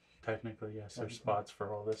right. Technically, yes. There's spots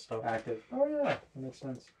for all this stuff. Active. Oh yeah, that makes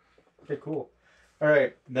sense. Okay, cool.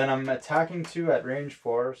 Alright, then I'm attacking 2 at range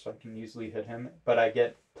 4, so I can easily hit him. But I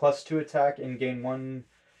get +2 attack and gain 1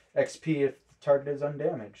 XP if the target is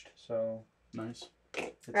undamaged. So Nice.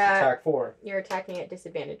 it's attack 4. You're attacking at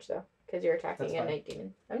disadvantage, though. Because you're attacking That's a fine. night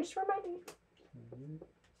demon. I'm just reminding you.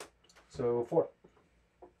 So 4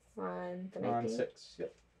 On the night on demon. 6.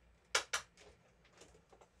 Yep.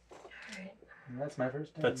 Alright. And that's my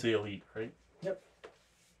first damage. That's the elite, right?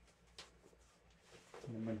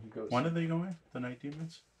 And when he goes. When did they go in? The night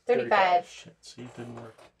demons? 35. Shit, see, it didn't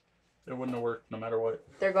work. It wouldn't have worked no matter what.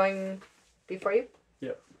 They're going before you?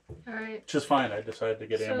 Alright. Which is fine. I decided to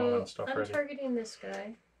get ammo and stuff I'm ready. targeting this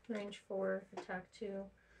guy. Range 4, attack 2.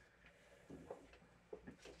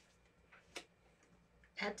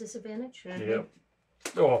 At disadvantage? Yep.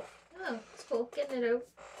 Oh, Oh, it's cool. Getting it out.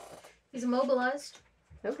 He's immobilized.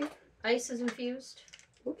 Okay. Ice is infused.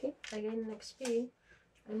 Okay. I gain an XP.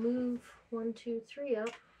 I move 1, 2, 3 up.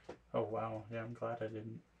 oh wow. Yeah, I'm glad I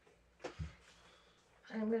didn't.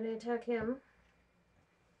 I'm going to attack him.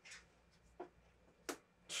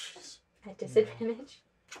 Jeez. At disadvantage?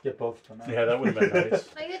 Get both of them out. Yeah, that would have been nice.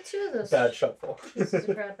 I get 2 of those. Bad shuffle. Pieces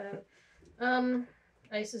of crap out.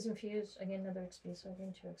 Ice is infused. I get another XP, so I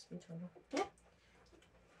gain 2 XP total.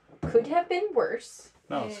 Could have been worse.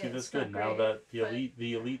 No, Yeah, see, that's it's not good. Now great, that but-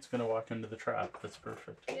 the elite's gonna walk into the trap. That's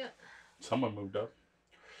perfect. Yeah. Someone moved up.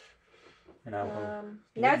 And I'll move.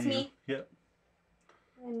 Now it's me. Yep.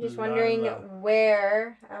 I'm just wondering Lila.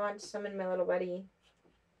 where I want to summon my little buddy.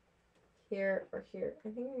 Here or here. I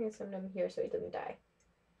think I'm going to summon him here so he doesn't die.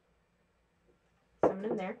 Summon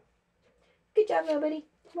him there. Good job, little buddy.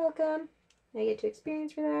 Welcome. I get 2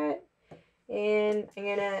 experience for that. And I'm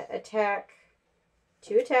going to attack.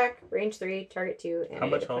 2 attack, range 3, target 2. And How I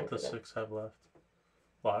much get a health point does for 6 have left?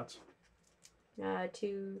 Lots. that.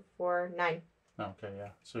 2, 4, 9. Okay, yeah.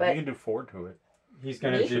 So But- you can do 4 to it. He's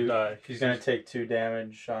gonna Me? Should do. die. He's gonna take 2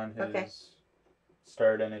 damage on his Okay.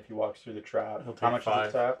 start, and if he walks through the trap, He'll how take much 5.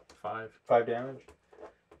 is the trap? 5. 5 damage.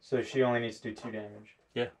 So she only needs to do 2 damage.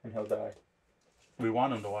 Yeah. And he'll die. We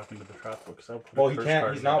want him to walk into the trap because I'll put Well, a he curse can't.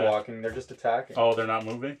 card He's in the not deck. walking. They're just attacking. Oh, they're not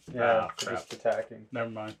moving? Yeah, Ah, they're crap. just attacking. Never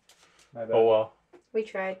mind. My bad. Oh, well. We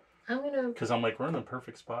tried. I'm going to, Because I'm like, we're in the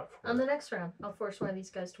perfect spot for on it. the next round, I'll force one of these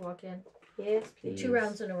guys to walk in. Yes, please. 2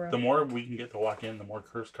 rounds in a row. The more we can get to walk in, the more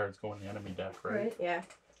curse cards go in the enemy deck, right? Right. Yeah.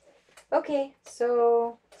 Okay,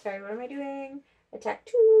 so, sorry, what am I doing? Attack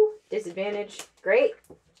 2, disadvantage. Great.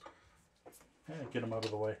 Yeah, get him out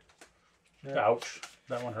of the way. Yeah. Ouch.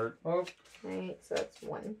 That one hurt. Oh, Alright, so that's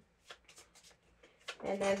 1.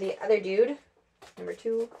 And then the other dude, number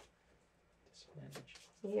 2. disadvantage.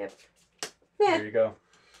 Yep. There you go.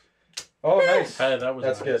 Oh, nice. Hey, that was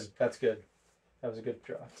That's nice. good. That's good. That was a good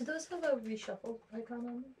draw. Do those have a reshuffle icon on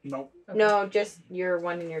them? Nope. Okay. No, just your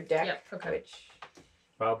one in your deck. Yep, okay. Which,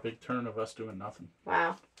 Wow, big turn of us doing nothing.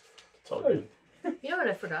 wow. It's all good. You know what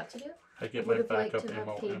I forgot to do? I I get would my have liked backup to have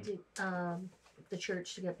ammo paid in. the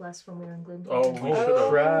church to get blessed when we were in Gloomhaven. Oh, we Oh, should have.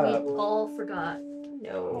 crap. We all forgot.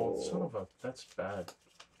 No. Oh, son of a. That's bad.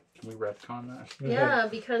 Can we retcon that? Yeah,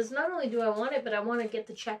 because not only do I want it, but I want to get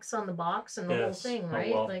the checks on the box and the whole Yes. thing, Oh,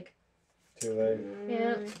 right? well. Like, Too late.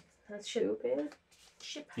 yeah, that ship, Stupid.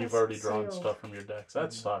 ship has You've already drawn sailed. stuff from your decks.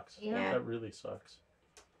 That sucks. Yeah. That really sucks.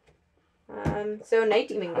 So Night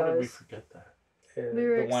Demon How did we goes. forget that? We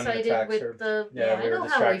were The one excited attacks with her. the. Yeah, I we were know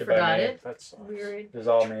how we distracted by forgot me. it. That sucks. We were It was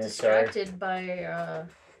all me. Sorry. distracted by Orlando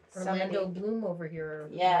Somebody. Bloom over here, or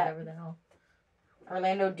Yeah. whatever the hell.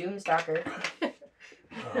 Orlando Doomstalker.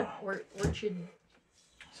 Orchid.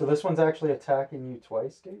 So this one's actually attacking you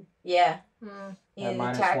twice, dude? Yeah. Mm. He's At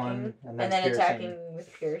 -1, attacking. and And then piercing. attacking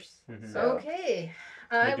with Pierce. Mhm. So. Okay.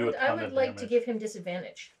 I do a would ton I of would like to damage. give him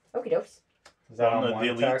disadvantage. Okie dokes. Is that on the one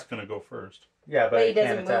elite's attack? gonna go first, Yeah, but But he he can't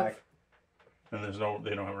doesn't attack. move. and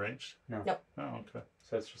they don't have range. No. Nope. Oh, okay.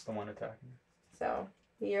 So it's just the one attacking. So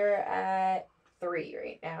you're at 3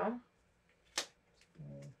 right now.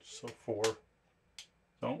 So 4.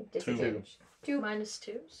 No, 2. Disadvantage. 2.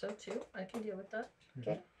 -2, so 2. I can deal with that.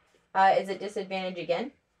 Is it disadvantage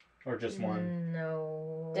again? Or just one?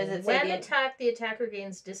 No. Does it say when the- attacked, the attacker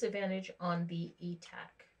gains disadvantage on the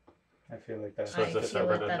attack. I feel like that's So I it's a feel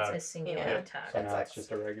separate like that's attack. a singular Yeah. attack. So now sucks. it's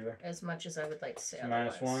just a regular. As much as I would like to say So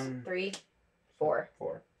otherwise. -1. 3, 4.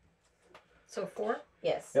 4. So 4?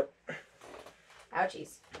 Yes. Yep.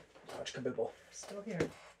 Ouchies. Ouch, kabibble. Still here.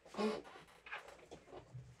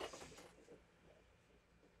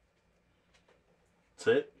 That's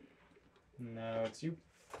it. No, it's you.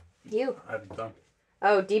 You. I'm done.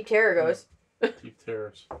 Oh, Deep Terror goes. Deep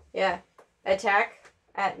Terrors. Yeah. Attack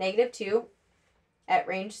at -2 at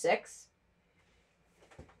range 6.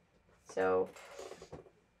 So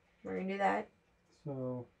we're gonna do that.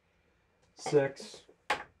 So 6.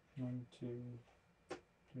 1, 2,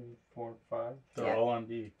 3, 4, 5. They're Yeah. all on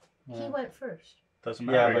D. He went first. Doesn't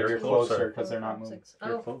Yeah, matter. but you're closer because they're not 4, moving. 6.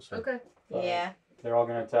 You're Oh, closer. okay. Yeah. They're all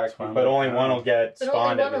gonna attack you, Spawn but only down. one will get But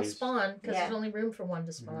spawned only at one will least. spawn because Yeah. there's only room for one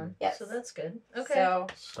to spawn. Yes. So that's good. Okay.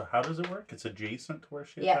 So how does it work? It's adjacent to where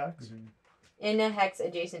she Yeah. attacks? Mhm. in a hex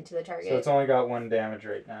adjacent to the target. So it's only got 1 damage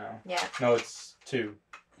right now. Yeah. No, it's 2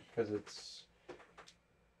 because it's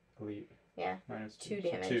elite. Yeah. -2. 2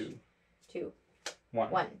 damage. 2. 2.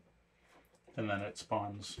 1. 1. And then it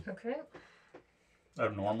spawns Okay.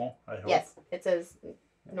 abnormal, I hope. Yes. It says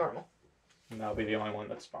normal. And that'll be the only one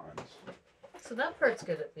that spawns. So that part's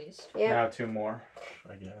good at least. Yeah. Now 2 more.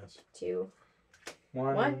 I guess. 2.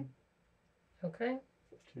 1. One. Okay.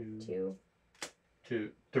 2. 2.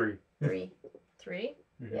 2. 3. 3. 3.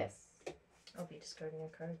 Mhm. Yes. I'll be discarding a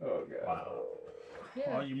card. Oh god. Wow.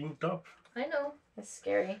 Yeah. Oh, you moved up. I know. That's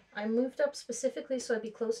scary. I moved up specifically so I'd be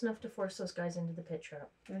close enough to force those guys into the pit trap.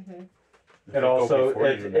 Mm-hmm. If It go also, before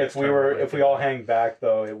you if next we time, were, it might if we be all bad. hang back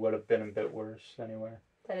though, it would have been a bit worse anyway.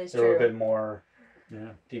 That is There would true. have been more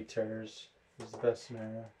Yeah. deep terrors. Is the best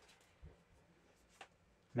scenario.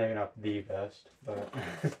 Maybe not the best, but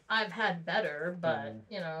I've had better, but, Mhm.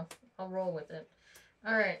 you know, I'll roll with it.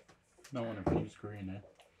 Alright. No one infused green, eh?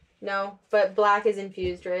 No, but black is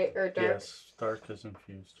infused, right? Or dark. Yes, dark is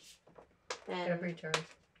infused. And Every turn.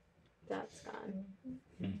 that's gone.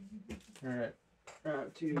 alright.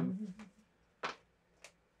 Round 2.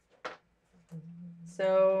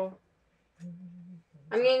 So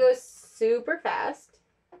I'm gonna go super fast.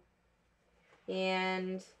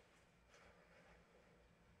 And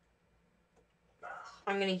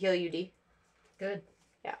I'm gonna heal you, D. Good.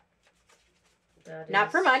 Yeah. That Not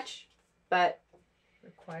is for much, but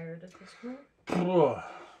required at this point. Ugh.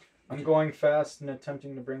 I'm going fast and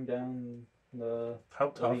attempting to bring down the How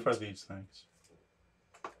tough Elite. are these things?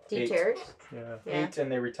 deep 8. terrors. Yeah. Yeah. 8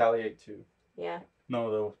 and they retaliate too. Yeah.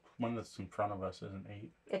 No, the one that's in front of us isn't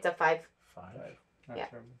 8. It's a 5, 5. Not Yeah.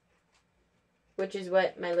 terrible. which is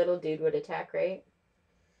what my little dude would attack, right?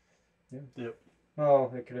 Yep.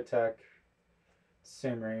 Oh, it could attack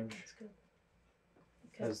same range That's good.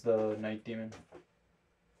 Okay. as the night demon.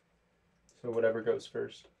 So whatever goes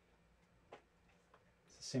first.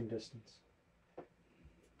 It's the same distance.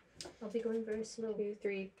 I'll be going very slow. 2,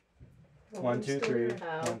 3. 1, I'm 2, still 3. here.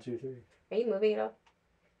 Oh. 1, 2, 3. Are you moving at all?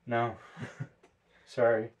 No.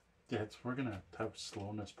 Sorry. Yeah, we're gonna have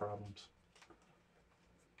slowness problems.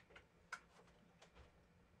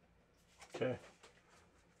 Okay.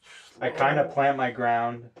 I kind of plant my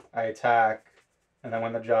ground, I attack, and then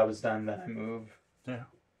when the job is done, then I move.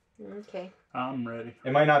 Okay. I'm ready.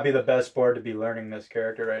 It might not be the best board to be learning this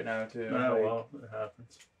character right now, too. Oh, Like, well, it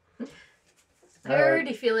happens. I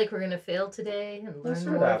already feel like we're going to fail today and That's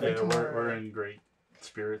learn what more happens. for Yeah, tomorrow. we're in great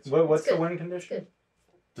spirits. what's It's the good. win condition? Good.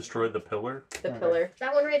 Destroy the pillar? The Okay. pillar.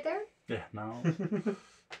 That one right there? Yeah, no.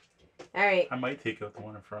 All right. I might take out the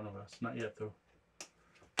one in front of us. Not yet, though.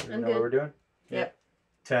 You I'm know good. what we're doing? Yep.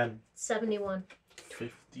 10. 71.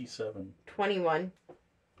 57. 21.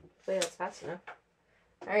 Hopefully that's fast enough.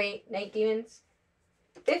 All right, night demons.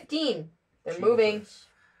 15. They're moving Jesus.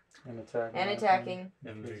 And attacking. and attacking.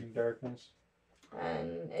 Infusing darkness.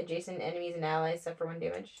 And adjacent enemies and allies suffer 1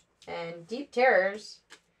 damage. And deep terrors.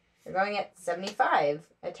 They're going at 75,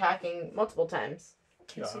 attacking multiple times.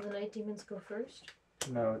 Okay, so the night demons go first.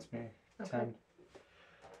 No, it's me. Okay. 10.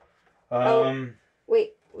 Oh.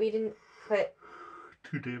 Wait, we didn't put.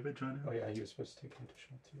 2 damage on him. Oh yeah, he was supposed to take an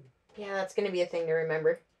additional 2. Yeah, that's gonna be a thing to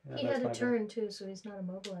remember. Yeah, He that's had my a bad. turn too, so he's not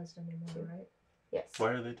immobilized anymore, right? Yes. Why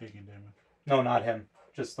are they taking damage? No, not him.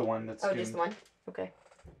 Just the one that's Oh, doomed. just one. Okay.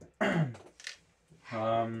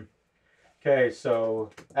 Okay, so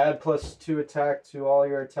add +2 attack to all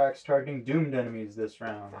your attacks targeting doomed enemies this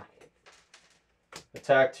round.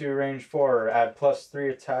 Attack to range 4. Add +3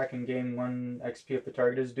 attack and gain 1 XP if the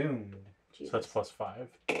target is doomed. So that's +5.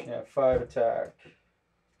 Yeah, 5 attack.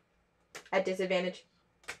 At disadvantage.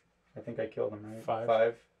 I think I killed him, right? 5.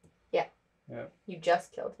 5. You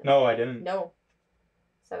just killed him. No, I didn't. No.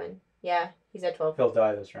 7. Yeah, he's at 12. He'll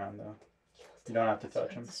die this round, though. You don't have to touch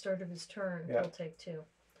At him. the start of his turn, Yeah. he'll take 2.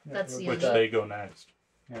 Yeah, That's he'll the do Which that. they go next.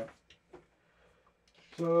 So, yeah,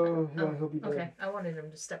 Oh, he'll be dead. Okay, I wanted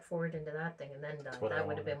him to step forward into that thing and then die. what I That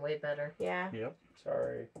would have wanted. been way better. Yeah. Yep.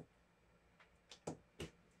 Sorry.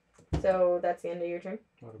 So that's the end of your turn.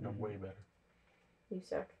 Would have been way better. You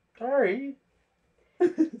suck. Sorry.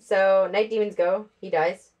 So Night Demons go. He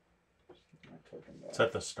dies. It's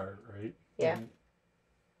at the start, right? Yeah. Mhm.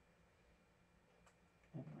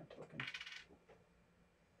 And my token.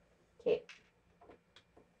 Okay.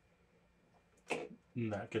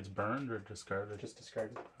 And that gets burned or discarded? Just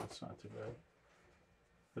discarded. That's not too bad. It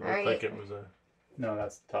looked Alright. like it was a... No,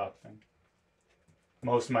 that's the top thing.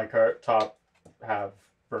 Most of my top have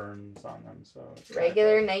burns on them, so... it's kinda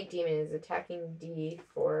Regular tough. Night Demon is attacking D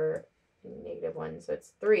for -1, so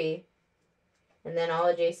it's 3. And then all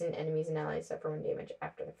adjacent enemies and allies suffer 1 damage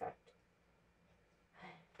after the fact.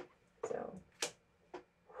 So,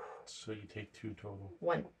 So you take 2 total.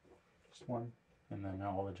 1. Just one. And then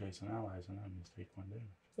all adjacent allies and enemies take 1 damage.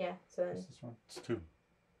 Yeah, so then Just this one. It's 2.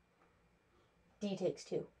 D takes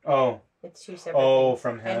 2. Oh. It's 2 separate Oh, things.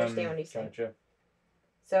 from him. I understand what he's saying. Gotcha.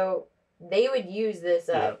 So, they would use this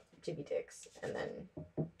up to be ticks. And then,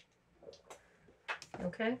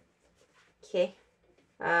 Okay. okay.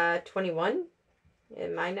 21.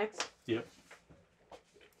 Am I next? Yep.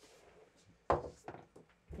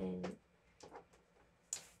 And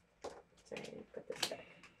sorry, I didn't put this back.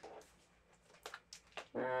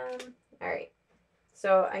 Alright.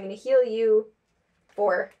 So I'm gonna heal you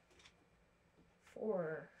 4.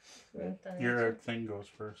 4. Your thing goes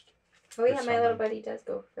first. Oh yeah, There's my little someone- buddy does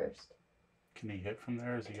go first. Can he hit from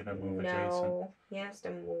there or is he going to move adjacent? No, he has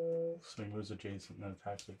to move. So he moves adjacent and then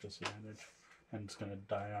attacks with disadvantage. And it's going to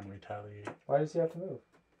die on retaliate. Why does he have to move?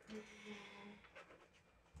 I'm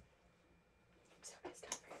so pissed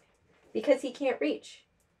off right now. Because he can't reach.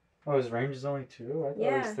 Oh, his range is only 2? I thought it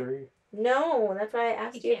Yeah. was 3. No, that's why I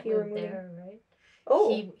asked He you if can't you were move moving. there, right?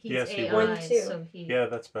 Oh, He's Yes, he AI, will. 1, 2. so he Yeah,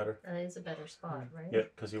 that's better. is a better spot, right? Yeah,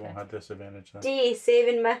 because he won't Okay. have disadvantage then. D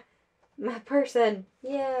saving my person.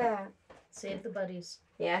 Yeah. Save the buddies.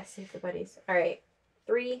 Yeah, save the buddies. All right,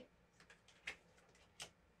 3.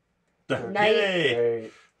 Night. Night.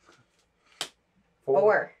 Great.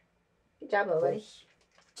 4. Good job, little buddy.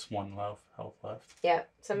 It's 1 health left. Yeah,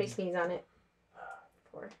 somebody sneeze on it.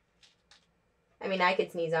 4. I mean, I could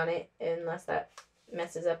sneeze on it unless that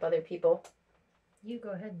messes up other people. You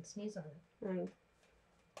go ahead and sneeze on it.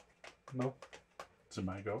 No. Is it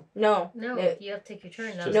my go? No. No, it- you have to take your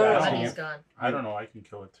turn now. Just that the asking buddy's you. gone. I don't know. I can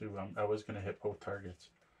kill it too. I was going to hit both targets.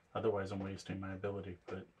 Otherwise, I'm wasting my ability.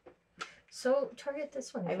 But So target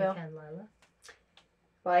this one I if will. you can, Lila.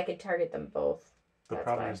 Well, I could target them both. the That's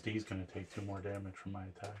problem fine. is D's going to take 2 more damage from my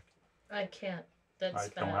attack. I can't. That's I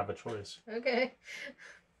bad. don't have a choice. Okay.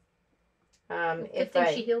 Good Good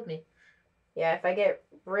thing she healed me. if I get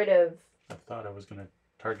rid of, I thought I was going to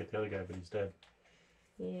target the other guy, but he's dead.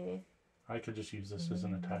 yeah, I could just use this as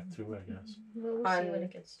an attack too, I guess. Well, we'll see On when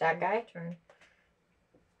it gets to that your guy? turn.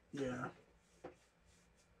 Yeah.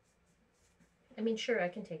 I mean, sure, I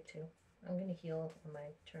can take 2. I'm gonna heal on my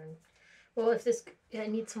turn. Well, if this, I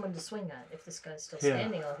need someone to swing at. If this guy's still Yeah.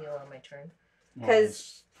 standing, I'll heal on my turn. Well, 'Cause-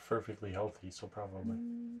 he's perfectly healthy, so probably.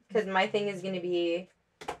 because my thing is going to be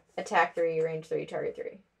attack 3, range 3, target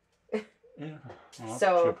 3. Yeah. Well,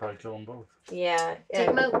 So- she'll probably kill them both. Yeah, Take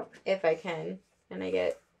him out. if I can, and I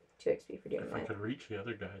get 2 XP for doing If I that. could reach the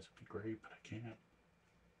other guys, it'd be great, but I can't.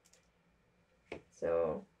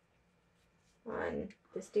 So, on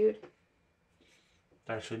this dude,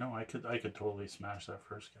 Actually, no. I could totally smash that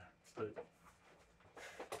first guy, but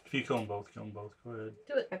if you kill them both, Go ahead.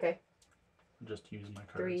 Do it. okay, Just use my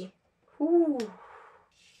cards. 3. Whoo.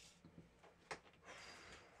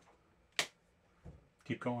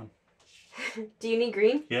 Keep going. Do you need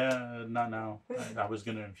green? Yeah, not now. I was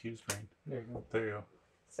gonna infuse green. There you go. There you go.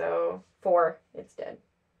 So 4, it's dead.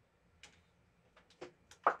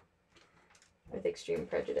 With extreme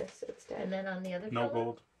prejudice, it's dead. And then on the other No fella?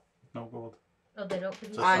 gold. No gold. Oh, they don't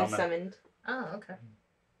produce. Just On summon. summoned. Oh, okay.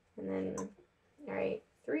 And then, alright,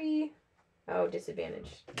 3. Oh,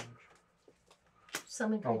 disadvantage.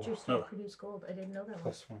 Summon Oh, creatures no. don't produce gold. I didn't know that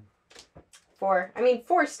one. +1. 4. I mean,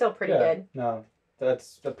 4 is still pretty Yeah, good. No,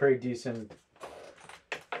 that's a pretty decent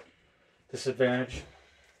disadvantage.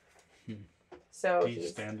 So He's he's.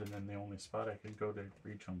 standing in the only spot I can go to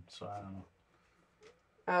reach him, so I don't know.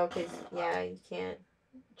 Oh, because, yeah, you can't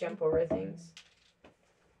jump over things.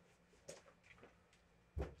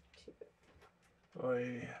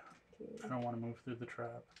 Oy. 2, I don't want to move through the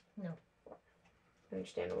trap.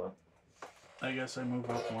 Understandable. I guess I move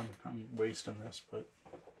up one. I'm wasting this, but...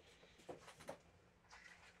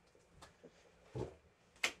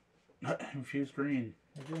 Infused green.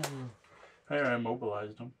 Again. I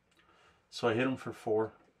immobilized him. So I hit him for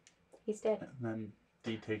 4. He's dead. And then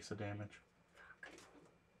D takes the damage.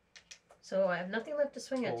 So I have nothing left to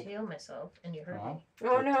swing at Cold. to heal myself, and you hurt Oh, me.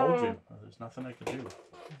 Oh I no. told you. There's nothing I could do.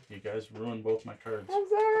 You guys ruined both my cards. I'm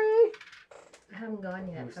sorry. I haven't gone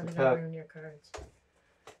yet. Who's How the did I top? ruin your cards?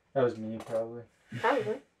 That was me, probably.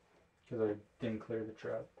 Probably. Because I didn't clear the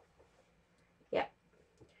trap.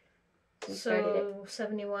 You started it. So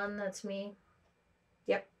 71, that's me.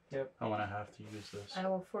 I'm going to have to use this. I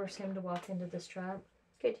will force him to walk into this trap.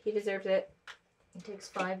 Good. He deserves it. He takes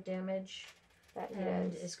 5 damage That he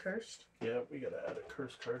and does. is cursed. Yeah, we got to add a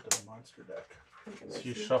curse card to the monster deck. So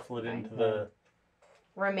you Fine. shuffle it into the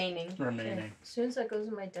Remaining. remaining. Okay. As soon as that goes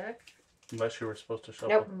in my deck, Unless you were supposed to shuffle.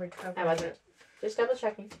 Nope. I'm recovering I wasn't. it. Just double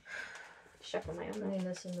checking. Shuffle my own. Putting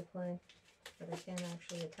this into play. But I can't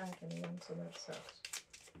actually attack anyone, so that sucks.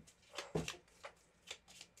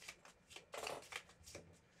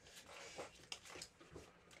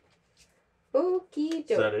 Okie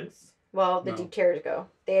Is that it? dokes. Well, the No. deep tears go.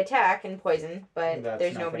 They attack and poison, but That's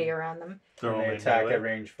there's nobody nothing. around them. They're And they only attack melee. at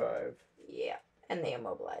range 5. Yeah. And they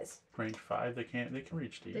immobilize. Range 5, they can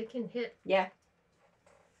reach D They can hit. Yeah.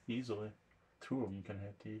 easily. 2 of them can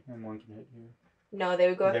hit D. And one can hit you. No, they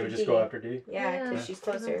would go They after would just D. go after D. Yeah, because Yeah. she's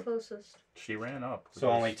 'Cause I'm closer. closest. She ran up.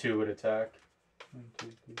 So only 2 would attack. 1,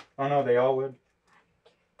 2, 3. Oh no, they all would.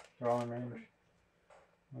 They're all in range.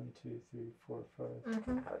 1, 2, 3, 4, 5.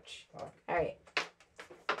 Mm-hmm. Ouch. Fuck. Alright.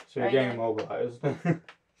 So you're Right getting now. immobilized.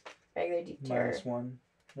 Regular deep terror. -1,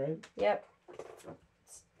 right? Yep.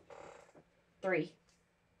 3.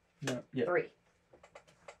 No. Yeah. 3.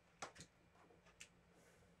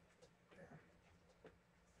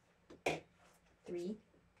 Three.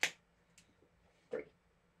 I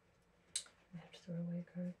have to throw away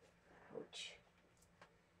a card. Ouch.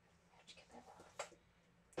 How'd you get that off?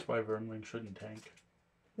 That's why Vermling shouldn't tank.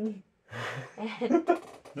 And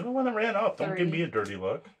You're the one that ran up. Don't give me 3. a dirty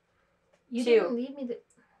look. You 2. didn't leave me the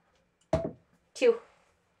 2.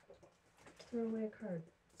 throw away a card.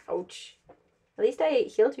 Ouch. At least I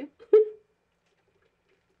healed you.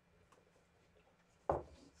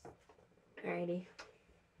 Alrighty.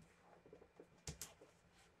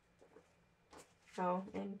 Oh,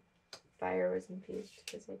 and fire was infused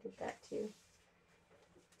because I did that too.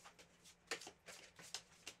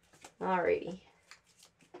 Alrighty.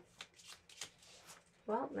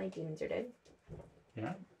 Well, my demons are dead.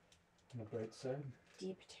 Yeah. On the bright side.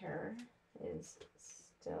 Deep terror is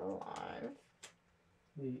still alive.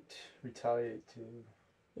 8. Retaliate to.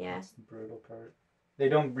 Yeah. That's the brutal part. They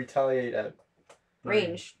don't retaliate at.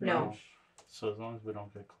 Range, no. Range. So as long as we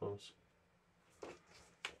don't get close.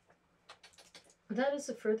 That is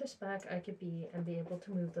the furthest back I could be and be able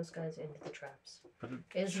to move those guys into the traps. But it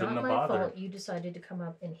It's shouldn't not have my bothered. fault you decided to come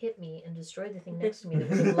up and hit me and destroy the thing next to me that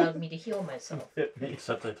would have allowed me to heal myself. Hit me.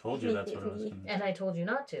 Except I told you that's what I was going to do. And I told you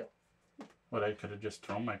not to. But I could have just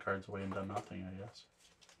thrown my cards away and done nothing, I guess.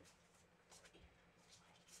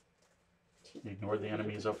 Ignore the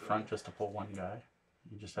enemies up front just to pull one guy.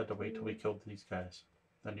 You just had to wait till we killed these guys.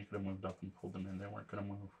 Then you could have moved up and pulled them in. They weren't going to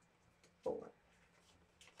move. 4.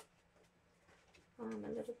 Oh, my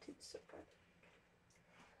little tooth's so good.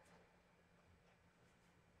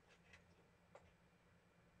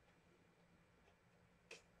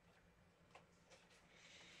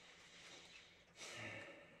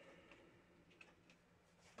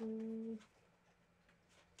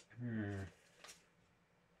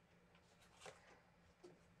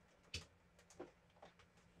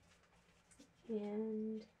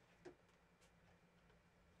 And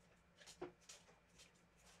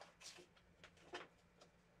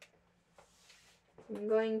I'm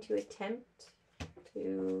going to attempt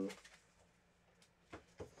to...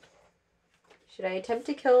 Should I attempt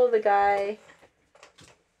to kill the guy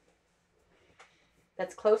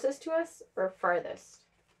that's closest to us or farthest?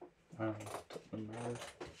 Doesn't matter.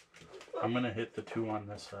 I'm going to hit the 2 on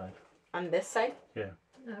this side. On this side?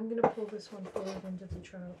 I'm going to pull this one forward into the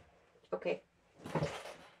trap. Okay.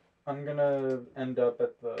 I'm gonna end up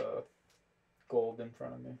at the gold in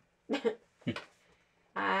front of me.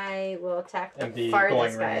 I will attack And the be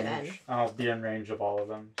farthest going guy range. then. I'll be in range of all of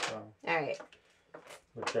them, so Alright.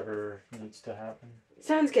 whichever needs to happen.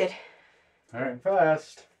 Sounds good. All right. Going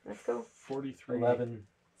fast. Let's go. 43. 11.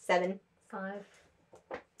 7. 5.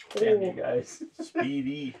 Damn you Ooh. guys.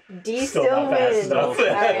 Speedy. D still not fast wins. enough.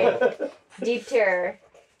 Alright. Deep terror.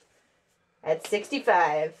 At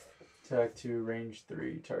 65. Attack 2, range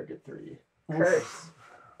 3, target 3. Curse.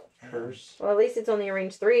 Curse. Well, at least it's only a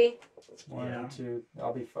range 3. 1 Yeah. and 2.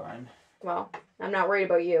 I'll be fine. Well, I'm not worried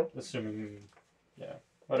about you. Assuming, yeah,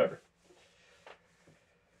 whatever.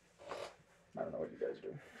 I don't know what you guys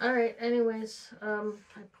do. Alright, anyways, I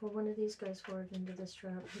pull one of these guys forward into this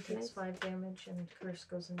trap. He takes Nice. 5 damage and curse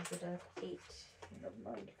goes into the deck. 8. Never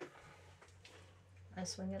mind. I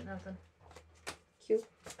swing at nothing. Cute.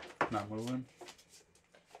 Not moving.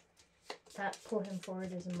 That pull him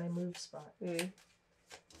forward is in my move spot. Mm.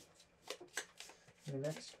 You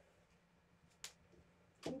next?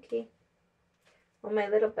 Okay. Well, my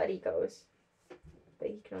little buddy goes. But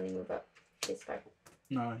he can only move up. He's stuck.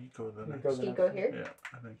 No, you go the You next. go the He next go one. here? Yeah,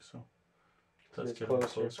 I think so. Let's It's get him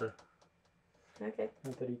closer. closer. Okay.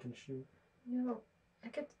 Not that he can shoot. No, I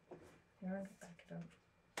could. Here, I'll back it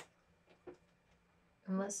up.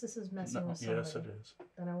 Unless this is messing No, with somebody, yes, it is.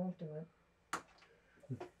 then I won't do it.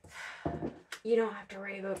 You don't have to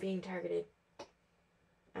worry about being targeted.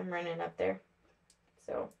 I'm running up there.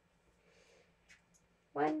 So.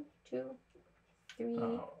 1, 2, 3.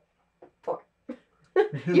 Oh.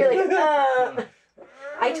 You're like,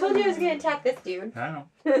 I told you I was going to attack this dude. I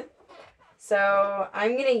know. So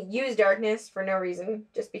I'm going to use darkness for no reason.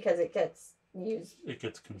 Just because it gets used. It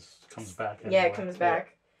comes back. Yeah, anyway. it comes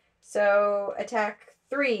back. So attack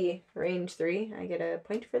 3, range 3. I get a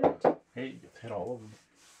point for that. Hey, you get to hit all of them.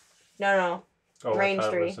 No. Oh, Range I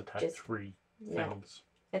thought it 3, was attack just- 3 No. things.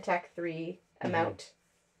 Attack 3 amount.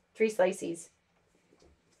 3 slices.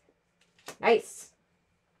 Nice.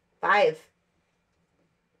 5.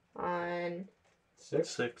 On. 6?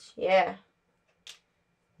 6. Yeah.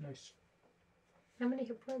 Nice. How many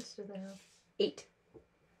hit points do they have? 8.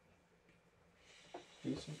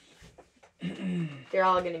 Decent. They're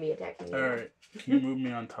all going to be attacking you. Alright. Can you move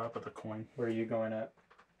me on top of the coin? Where are you going at?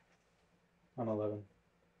 I'm 11.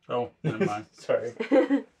 Oh, never mind. Sorry. Go You're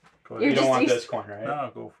ahead. You don't just want used- this coin, right?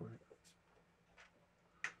 No, go for it.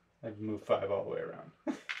 I'd move 5 all the way around.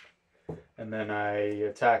 And then I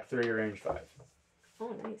attack 3, range 5.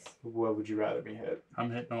 Oh, nice. What would you rather me hit? I'm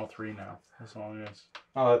hitting all 3 now, as long as...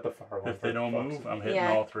 I'll hit the far one. If they don't move, I'm hitting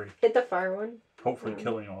Yeah. all 3. Hit the far one, Hopefully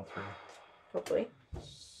killing all 3. hopefully.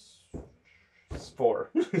 It's 4.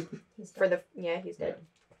 He's For the yeah, he's dead.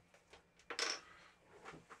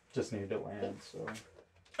 Just need to land, so.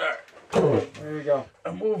 Alright. There you go.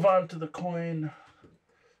 I move on to the coin.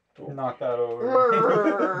 Knock that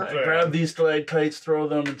over. I grab these stalactites, throw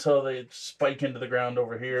them until they spike into the ground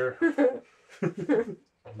over here.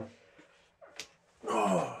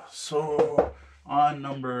 Oh, so on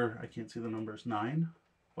number, I can't see the numbers, 9.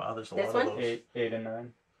 Wow, there's a This lot one? of those. 8 and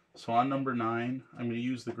 9. So on number 9, I'm going to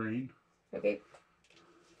use the green. Okay.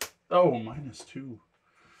 Oh, -2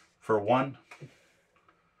 for 1.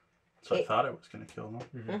 So I Okay. thought I was going to kill them.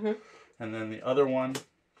 Mm-hmm. And then the other one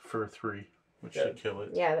for 3, which Good. should kill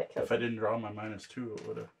it. Yeah, that kills If I him. didn't draw my -2, it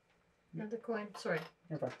would have Another coin. Sorry.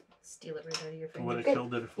 Okay. Steal it right out of your would finger. have Good.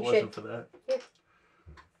 killed it if it You wasn't should. for that.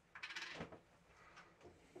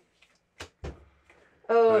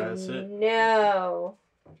 Oh, That's it. no.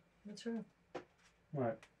 What's wrong?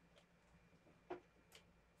 What?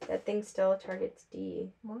 That thing still targets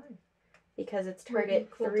D. Why? Because it's Moving target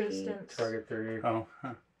equal 3. distance. Target 3. Oh,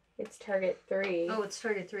 huh. It's target 3. Oh, it's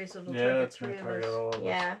target 3, so it'll Yeah, target it's 3 going to of target us. all of us.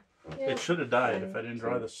 Yeah. Yeah. It should have died if 1, I didn't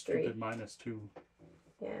draw 2, the 3. stupid -2.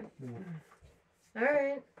 Yeah.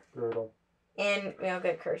 Alright. Girdle. And we all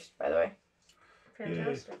get cursed, by the way.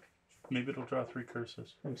 Fantastic. Maybe it'll draw 3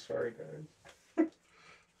 curses. I'm sorry, guys.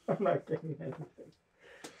 I'm not getting anything.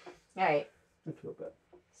 Alright. I feel bad.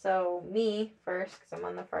 So, me first, because I'm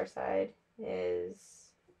on the far side,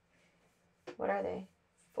 is. What are they?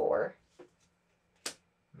 4.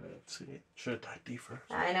 Let's see. Should have died D first.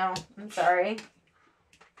 I know. I'm sorry.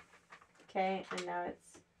 Okay, and now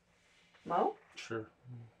it's. Mo? Sure.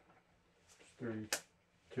 3,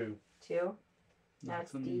 2. 2. Now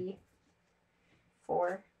it's Nothing. D.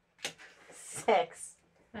 4. 6.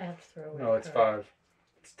 I have to throw away No, a it's card. 5.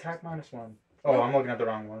 It's attack -1. Oh, I'm looking at the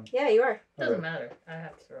wrong one. Yeah, you are. Doesn't Okay. matter. I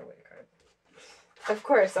have to throw away a card. Of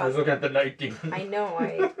course. I was looking at the night demon. I know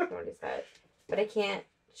I noticed that. But I can't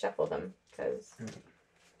shuffle them because.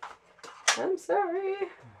 I'm sorry.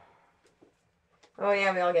 Oh,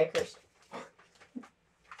 yeah, we all get cursed.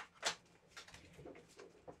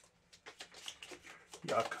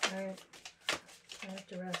 Yuck. Alright. I have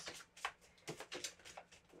to rest.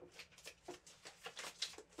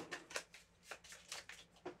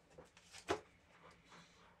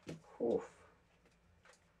 Oof.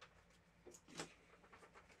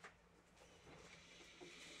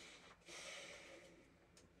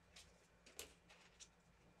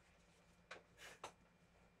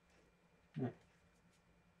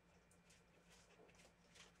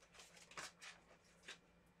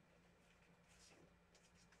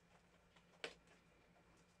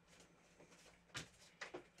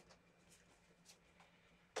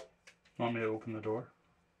 Want me to open the door?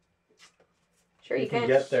 Sure, you can.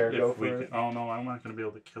 get there. If Go we for it. can, oh no, I'm not going to be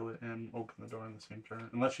able to kill it and open the door in the same turn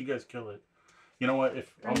unless you guys kill it. You know what?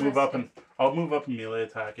 If I'll move up and melee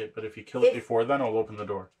attack it, but if you kill it before then, I'll open the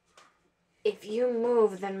door. If you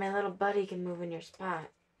move, then my little buddy can move in your spot.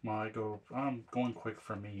 Well, I'm going quick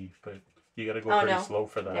for me, but you got to go pretty slow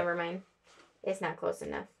for that. Never mind. It's not close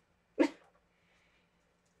enough.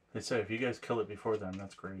 They say if you guys kill it before then,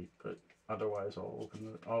 that's great. But otherwise, I'll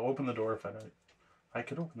open the door if I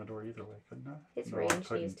could open the door either way, couldn't I? His No, I range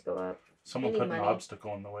couldn't. needs to go up. Someone I need put an money.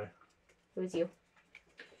 obstacle in the way. Who's you?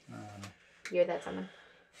 I don't know. You're that someone.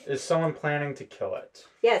 Is someone planning to kill it?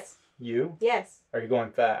 Yes. You? Yes. Are you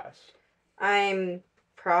going fast? I'm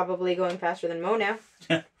probably going faster than Mo now.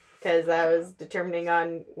 Because I was determining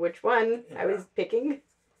on which one I was picking.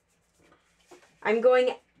 I'm going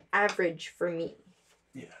average for me.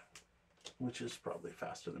 Yeah. Which is probably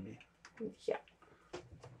faster than me. Yeah. If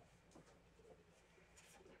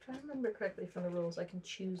I remember correctly from the rules, I can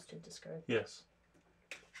choose to discard. Yes.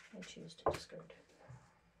 I choose to discard.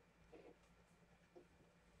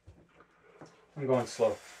 I'm going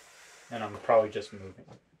slow. And I'm probably just moving.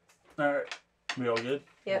 Alright. We all good?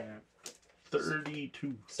 Yep. Yeah.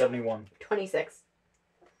 32. 71. 26.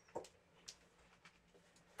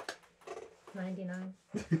 99.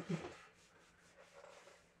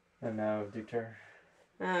 And now Duter.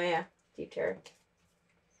 Oh, yeah. Deep terror.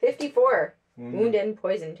 54. Wound and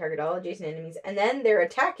poison. Target all adjacent enemies. And then they're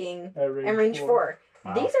attacking At and range 4.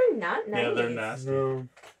 Wow. These are not nice. Yeah, they're nasty. No.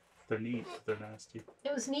 They're neat. They're nasty.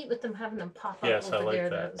 It was neat with them having them pop up Yes, I over like there.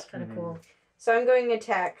 that. That was kind of Mhm. cool. So I'm going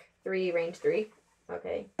attack 3, range 3.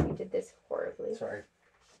 Okay. You did this horribly. Sorry.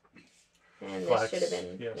 And this Flex, should have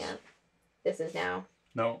been... yes. Yeah. This is now...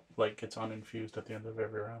 No, like it's uninfused at the end of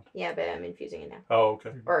every round. Yeah, but I'm infusing it now. Oh,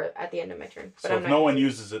 okay. Or at the end of my turn. But So I'm if not no one using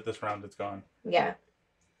uses it this round, it's gone. it.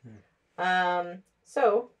 Yeah.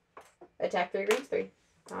 So, attack 3, range 3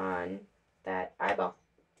 on that eyeball.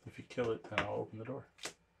 If you kill it, then I'll open the door.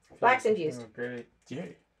 Black's infused. Oh, great.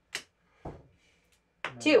 Yay.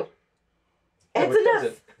 2. Yeah, It's which enough.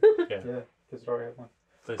 is it? Yeah. Yeah, because it already had one.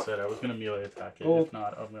 They said I was going to melee attack it. Gold. If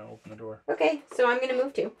not, I'm going to open the door. Okay, so I'm going to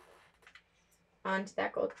move 2 onto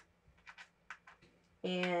that gold.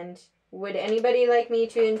 And would anybody like me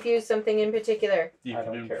to infuse something in particular? You I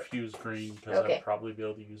can don't care. infuse green because Okay. I'll probably be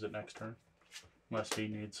able to use it next turn. Unless he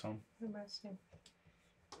needs some. Interesting.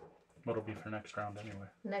 It'll be for next round anyway.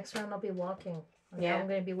 Next round I'll be walking. And Yeah. I'm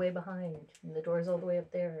going to be way behind. And the door's all the way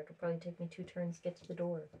up there. It'll probably take me 2 turns to get to the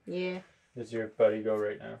door. Yeah. Does your buddy go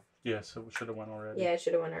right now? Yes, it should have went already. Yeah, I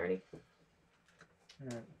should have won already.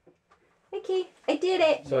 Alright. Okay, I did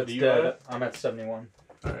it. So What it's do you dead. have? I'm at 71.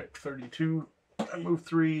 Alright, 32. I move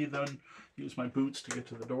 3, then use my boots to get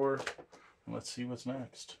to the door. And let's see what's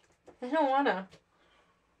next. I don't wanna.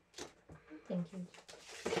 Thank you.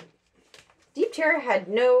 Deep Terror had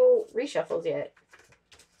no reshuffles yet.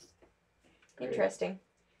 Great. Interesting.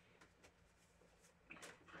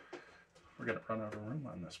 We're going to run out of room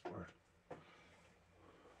on this board.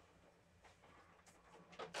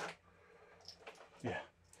 Yeah,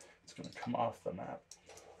 it's going to come off the map.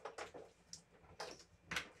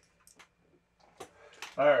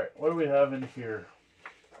 Alright, what do we have in here?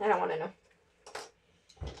 I don't want to know.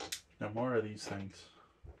 No more of these things.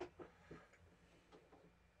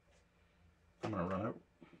 I'm going to run out.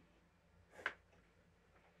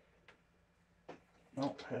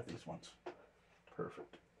 Oh, I have these ones.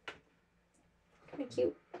 Perfect. Kind of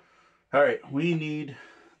cute. Alright, we need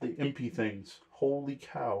the impy things. Holy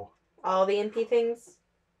cow. All the NP things.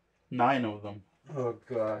 9 of them. Oh,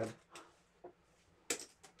 God.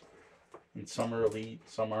 And some are elite,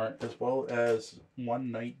 some aren't, as well as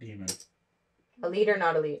 1 night demon. Elite or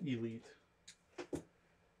not elite? Elite.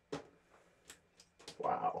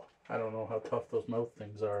 Wow. I don't know how tough those mouth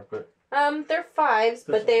things are, but They're 5s, There's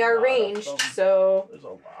but they a are lot of ranged, them. so there's a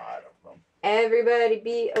lot of them. everybody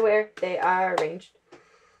be aware they are ranged.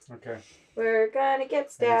 Okay. We're gonna get And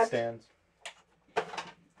it stabbed stands.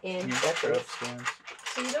 in You Jeffrey. grab stands.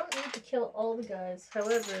 So you don't need to kill all the guys.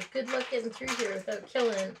 However, good luck getting through here without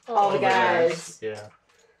killing All the Oh, guys. Yeah.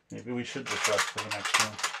 Maybe we should discuss for the next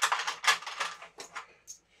one.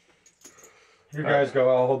 You Alright. guys go,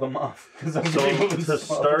 I'll hold them off. Because I'm So moving to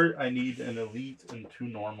slow. start, I need an elite and 2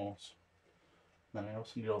 normals. Then I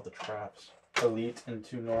also need all the traps. Elite and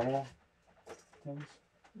 2 normal things.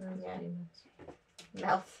 Those Yeah. demons.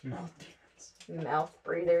 Mouth. No. Mouth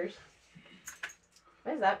breathers.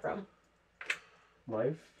 What is that from?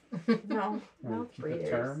 Life? No. Or Mouth keep a breathers.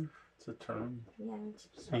 term? It's a term. Yeah.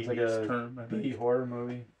 Sounds like 80s a term, I B think. horror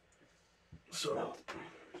movie. So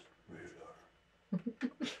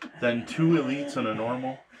then 2 elites and a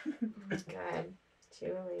normal. God. 2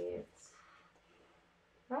 elites.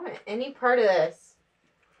 I don't want any part of this.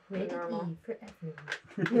 Rated Normal. E for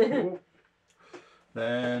everyone.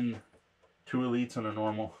 Then 2 elites and a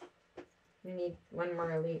normal. We need 1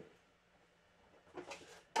 more elite.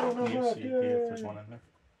 Can you see if there's one in there?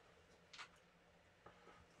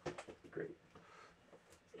 Great.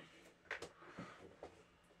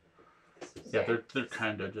 Yeah, they're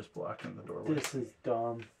kind of just blocking the doorway. This is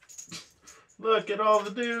dumb. Look at all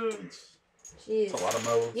the dudes. Jeez. It's a lot of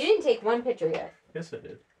modes. You didn't take 1 picture yet. Yes, I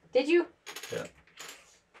did. Did you? Yeah.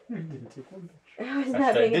 You didn't take one. I was not Actually,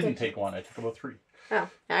 I paying didn't attention. take 1. I took about 3. Oh,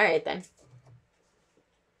 alright then.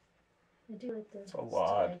 I do like the It's a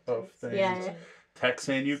lot of things. Yeah. Text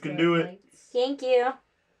saying you can do it. Thank you.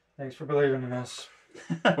 Thanks for believing in us.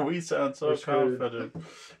 We sound so We're screwed. confident.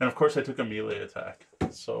 And of course, I took a melee attack,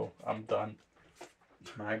 so I'm done.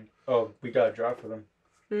 Oh, we got a draw for them.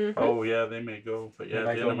 Mm-hmm. Oh yeah, they may go, but They yeah, at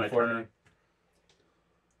might the go end of my before turn. me.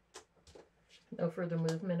 No further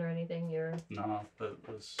movement or anything. You're No, that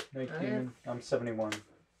was Night Oh, yeah. Demon. I'm 71.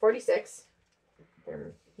 46.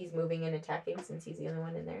 He's moving and attacking since he's the only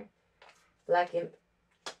one in there. Black Imp.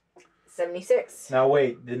 76. Now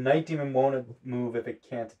wait, the Night Demon won't move if it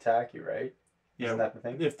can't attack you, right? yeah. Isn't that the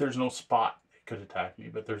thing? If there's no spot, it could attack me.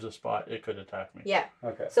 But there's a spot, it could attack me. Yeah.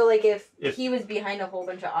 Okay. So like if If- he was behind a whole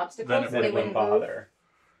bunch of obstacles, Then it Then it wouldn't wouldn't move. bother.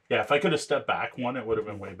 Yeah, if I could have stepped back 1, it would have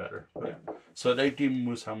been way better. But, so that demon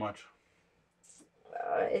moves how much?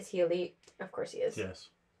 Is he elite? Of course he is. Yes.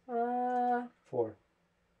 4. 4.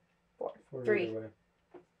 4 3. either way.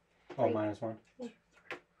 Oh, 3. -1.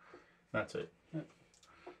 That's it. Yeah.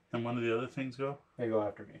 And one of the other things go? They go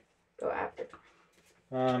after me. Go after.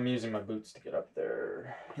 I'm using my boots to get up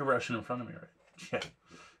there. You're rushing in front of me, right? Yeah.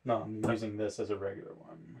 No, I'm using this as a regular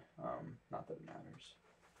one. Not that it matters.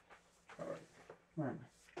 Alright. Where am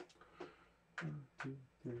I? 1, 2,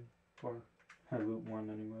 3, 4. I loot 1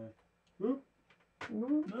 anyway. Oop.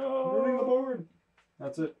 Running the No. board.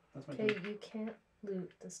 That's it. That's my okay. turn. You can't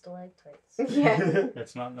loot the stalactites. Yeah.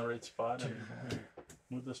 It's not in the right spot anymore.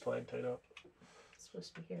 Move the stalactite up. It's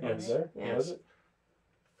supposed to be here. Yeah, Oh, right? is there? Yeah. Was it?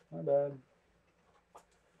 My bad.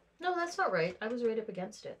 No, that's not right. I was right up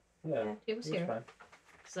against it. Yeah. Yeah. It was It was here. fine.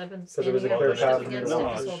 Because I've been it was standing a up clear pushed path up for me against to it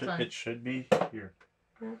walk. this it whole should, time. it should be here.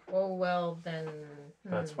 Oh well, then.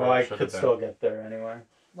 That's Well, Where it I should could have been. still get there anyway.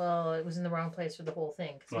 Well, it was in the wrong place for the whole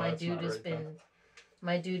thing. Because Well, my that's dude not has right, then. been,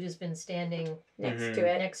 my dude has been standing Next Mhm. to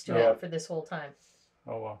it. next to Yeah. it for this whole time.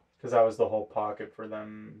 Oh well. Because that was the whole pocket for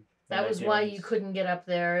them. the That Night was why Demons. you couldn't get up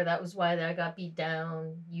there. That was why I got beat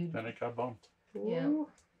down. You. Then it got bumped. Yeah. Ooh.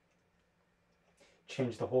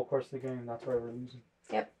 Change the whole course of the game. That's why we're losing.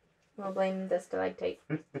 We'll blame the stalactite.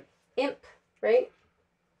 Imp, right?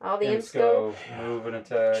 All the imps go. Move and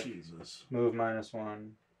attack. Jesus. Move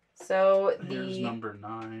 -1. So Here's the number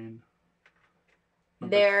 9.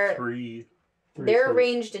 They're- 3. their Three.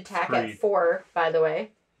 ranged attack 3. at 4, by the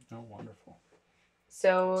way. Oh, wonderful.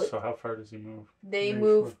 So So how far does he move? they Range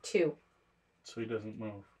move 4. 2. So he doesn't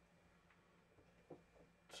move.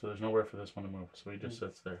 So there's nowhere for this one to move. So he just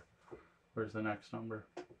sits there. Where's the next number?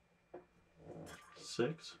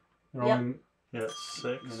 6? They're Yep. only Yeah,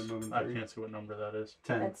 6. And they're moving I 3. can't see what number that is.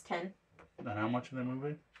 10. That's 10. And how much are they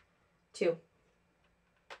moving? 2.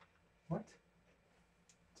 What?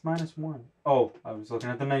 It's -1. Oh, I was looking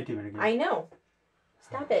at the Night Demon again. I know.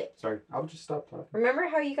 Stop it. Sorry, I'll just stop talking. Remember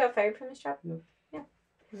how you got fired from this job?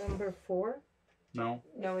 Number 4. No,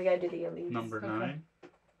 No, we gotta do the elites. number Okay. 9.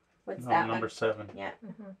 What's No, that number one? 7. Yeah.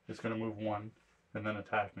 Mm-hmm. It's going to move 1 and then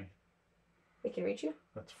attack me. They can reach you?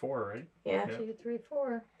 That's 4, right? Yeah. Yeah. 2, 3,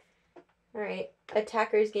 4. Alright.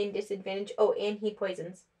 Attackers gain disadvantage. Oh, and he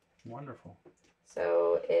poisons. Wonderful.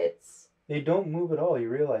 So it's... They don't move at all, you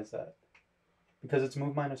realize that. Because it's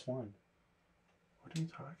move -1. What are you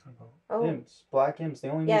talking about? Oh, Imps, black imps, they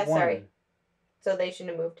only Yeah, move 1. sorry. so they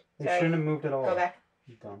shouldn't have moved. They Sorry. shouldn't have moved at all. Go back.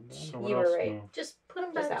 Dumb. So You what were else right. moved? Just put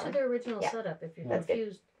them Just back that to one. their original Yeah. setup. If you're That's good.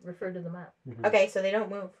 confused, refer to the map. Mhm. Okay, so they don't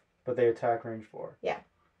move. But they attack range 4.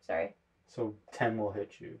 Sorry. So 10 will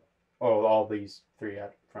hit you. Oh, all these 3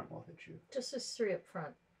 at front will hit you. Just as 3 up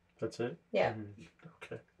front. That's it? Yeah. Mhm.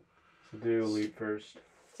 Okay. So do elite first.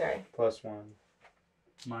 Sorry. +1.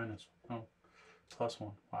 Minus. Oh. Plus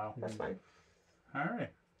 1. Wow. That's one. All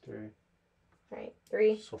right. 3. Alright.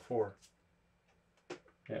 3. So 4.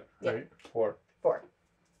 Yeah. Yeah. Right? 4. 4.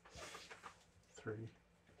 3.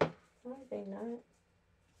 Why are they not?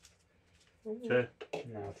 Okay.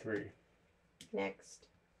 Now 3. Next.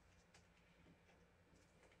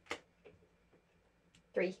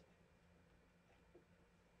 3.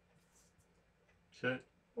 Okay.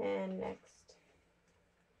 And next.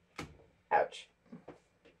 Ouch.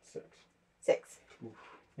 6. 6.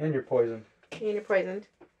 And you're poisoned. And you're poisoned.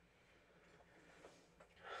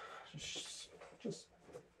 Just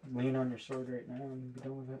lean on your sword right now and be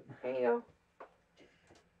done with it. There you go.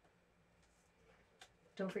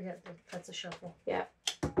 Don't forget that that's a shuffle. Yeah.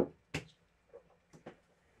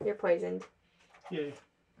 You're poisoned. Yay.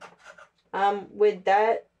 With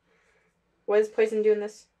that, what is poison doing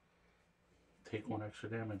this? Take 1 extra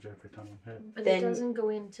damage every time I'm hit. But Then- it doesn't go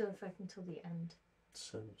into effect until the end.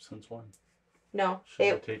 So, since when? No.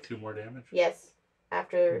 Should I take 2 more damage? Yes.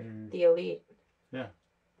 After the elite. Yeah.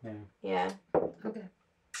 Yeah. Okay.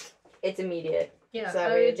 It's immediate. Yeah, So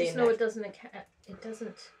that I way just they know not- it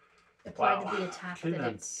doesn't apply Wow. to the attack Okay, that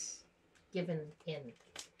then. it's given in.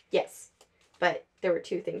 Yes. But there were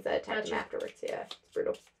 2 things that attacked him Gotcha. afterwards. Yeah. It's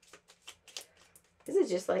brutal. This is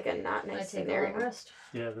just like a not I nice take a scenario. long rest.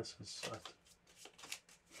 Yeah, this has sucked.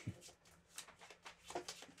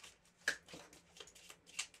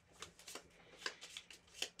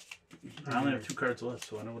 I only have 2 cards left,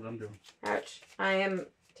 so I know what I'm doing. Ouch. I am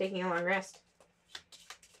taking a long rest.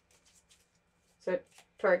 So,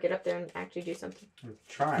 Tor, get up there and actually do something. I'm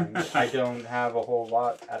trying. I don't have a whole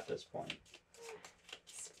lot at this point.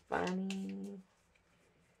 It's funny.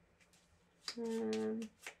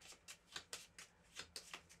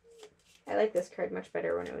 I like this card much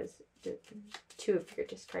better when it was 2 of your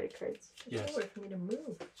discarded cards. There's Yes. nowhere for me to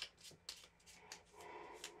move.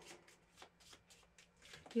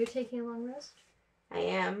 You're taking a long rest? I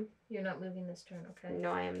am. You're not moving this turn, okay?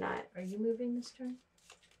 No, I am not. Are you moving this turn?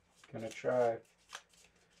 Gonna try.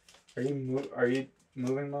 Are you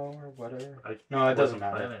moving, Mo, or whatever? I No, it doesn't wasn't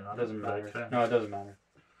matter. planning on It doesn't it, but I matter. can. No, it doesn't matter.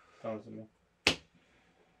 Don't listen to me.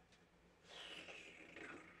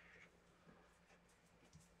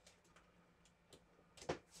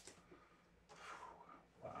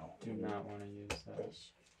 Wow. Do not want to use that.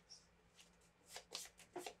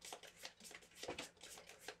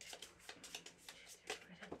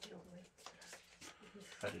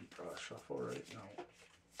 I didn't draw a shuffle right now.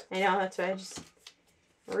 I know, that's why I just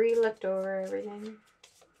re-looked over everything.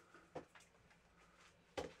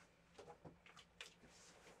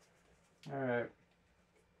 Alright.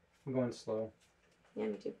 I'm going slow, Yeah,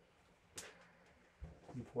 me too.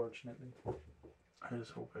 unfortunately. I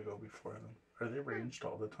just hope I go before them. Are they ranged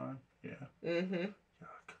all the time? Yeah. Mm-hmm.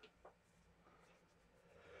 Yuck.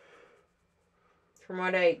 From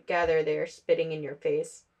what I gather, they're spitting in your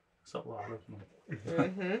face. There's a lot of them.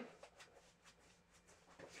 Mm-hmm.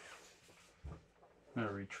 I'm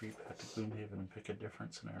gonna retreat back to Gloomhaven and pick a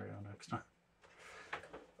different scenario next time.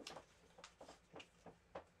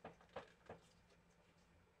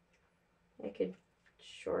 I could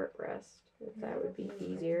short rest if that would be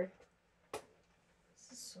easier.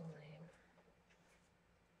 This is so lame.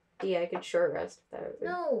 Yeah, I could short rest if that would.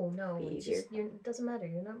 No, Be it's easier. just, it doesn't matter.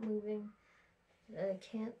 You're not moving. I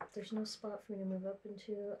can't. There's no spot for me to move up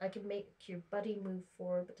into. I can make your buddy move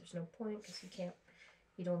forward, but there's no point because he can't.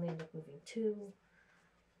 He'd only end up moving 2.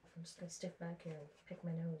 I'm just gonna stick back here and pick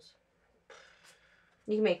my nose.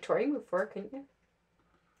 You can make Tori move forward, couldn't you?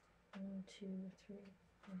 1, 2, 3.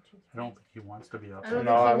 1, 2, 3. I don't think he wants to be up I there. don't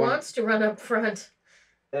No, think I he wouldn't- wants to run up front.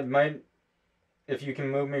 It might... If you can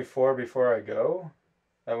move me 4 before I go,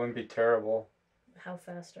 that wouldn't be terrible. How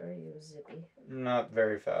fast are you, Zippy? Not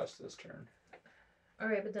very fast this turn.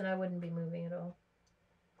 Alright, but then I wouldn't be moving at all.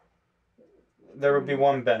 There would be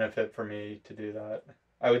one benefit for me to do that.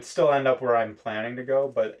 I would still end up where I'm planning to go,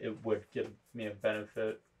 but it would give me a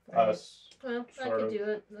benefit. Alright. Us. Well, I sort could of. do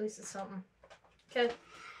it. At least it's something. Okay.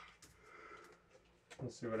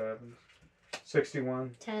 Let's see what happens.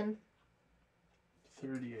 61. 10.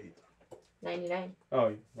 38. 99.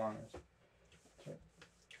 Oh, long rest.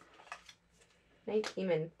 19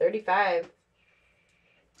 and 35.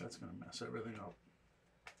 That's gonna mess everything up.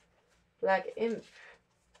 Black Imp.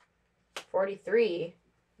 43.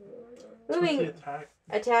 What's with the Moving. attack?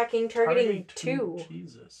 Attacking, targeting 2.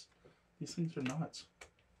 Jesus. These things are nuts.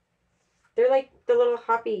 They're like the little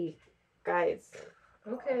hoppy guys.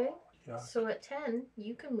 Okay. Yeah. So at 10,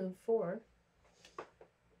 you can move 4.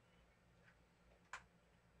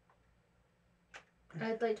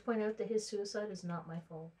 I'd like to point out that his suicide is not my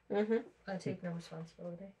fault. Mm-hmm. I take no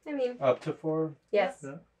responsibility. I mean, Up to 4. yes.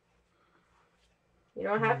 Yeah. You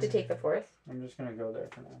don't have to take the 4th. I'm just gonna go there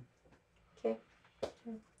for now.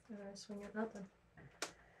 Swing at nothing.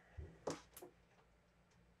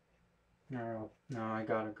 No, I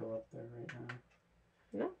gotta go up there right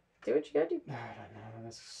now. Do what you gotta do. I don't know.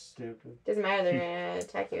 That's stupid. Doesn't matter, they're gonna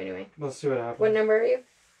attack you anyway. Let's see what happens. What number are you?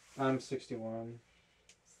 I'm 61.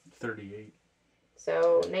 38.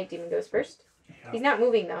 So Night Demon goes first. Yeah. He's not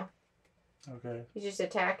moving though. Okay. He's just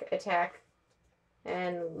attack.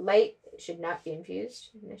 And light should not be infused.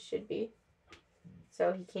 And this should be.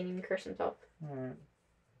 So he can't even curse himself. Alright.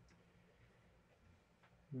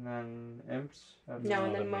 And then imps. No,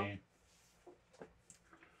 and then Mo. me.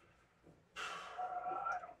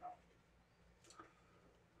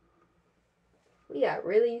 We got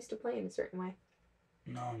really used to playing a certain way.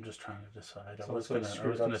 No, I'm just trying to decide. So I was it's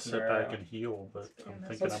like gonna sit scenario. back and heal, but I'm Yeah,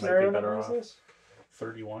 thinking What I might scenario be better number is off. this?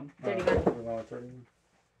 31. 31. We're going with 31.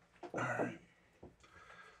 Alright.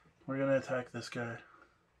 We're gonna attack this guy.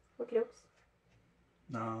 Okie dokes.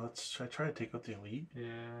 No, should I try to take out the elite?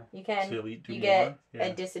 Yeah. You Does can. the elite do You more? get Yeah.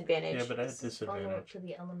 a disadvantage. Yeah, but I have Follow up disadvantage. to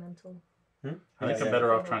the elemental. I think Yeah, I'm yeah.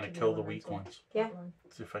 better off Follow trying up to the kill the weak elemental ones. Yeah. outline.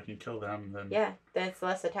 See if I can kill them, then Yeah, that's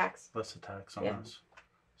less attacks. less attacks on Yeah. us.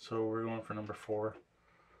 So we're going for number 4.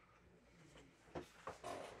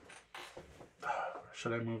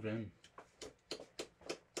 Should I move in?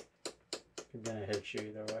 You're gonna hit you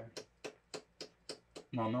either way.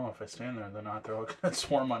 Well, no, if I stand there, they're all gonna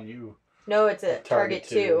swarm on you. No, it's a target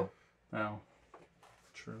 2. No.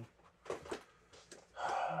 True.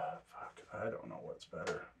 Fuck, I don't know what's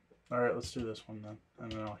better. Alright, let's do this one then.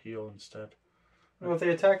 And then I'll heal instead. Well, if they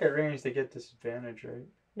attack at range, they get disadvantage, right? If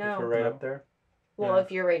we're No. right No. up there. Well, Yeah.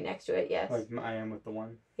 if you're right next to it, yes. Like I am with the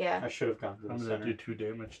one. Yeah. I should have gone to the I'm gonna center. do 2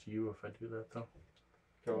 damage to you if I do that though.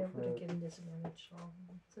 Go Yeah, for would have it. given disadvantage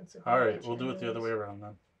since it Alright, hit we'll do you it the other way anyways. around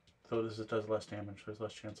then. So does less damage. There's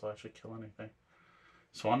less chance I'll actually kill anything.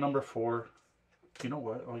 So on number 4, you know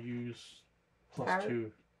what? I'll use Power.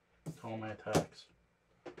 +2 to all my attacks.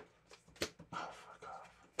 Oh, fuck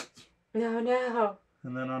off. No.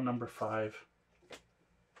 And then on number 5.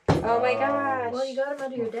 Oh my gosh. Well, you got him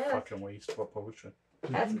out of your what a deck. fucking waste of a potion.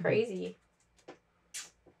 That's crazy.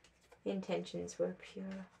 Intentions were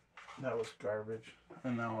pure. That was garbage.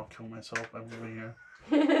 And now I'll kill myself. I'm moving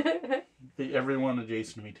here. Everyone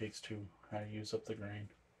adjacent to me takes 2. I use up the grain.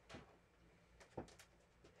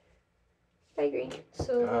 I agree.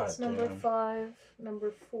 So God that's number damn. 5,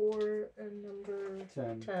 number 4, and number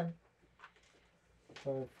 10. 10.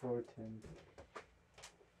 5, 4, 10.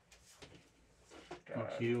 I'll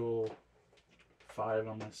heal 5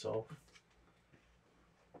 on myself.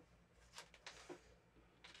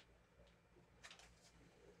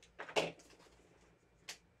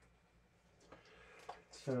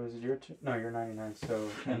 So is it your turn? No, you're 99. So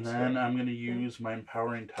And then I'm going to use my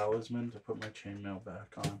empowering talisman to put my chainmail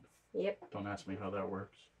back on. Yep. Don't ask me how that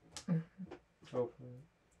works. go for it.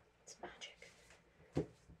 It's magic.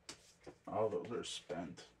 All those are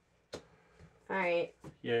spent. Alright.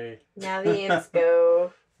 Yay. Now the imps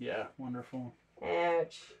go. Yeah, wonderful.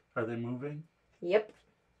 Ouch. Are they moving? Yep.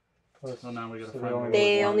 Plus, So now we gotta so find only one.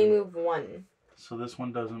 They move only one. move 1. So this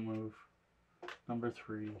one doesn't move. Number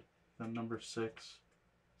 3. Then number 6.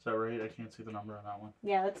 Is that right? I can't see the number on that one.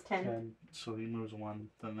 Yeah, that's 10. 10. So he moves 1.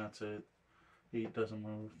 Then that's it. 8 doesn't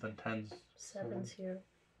move. Then 10's 7's here.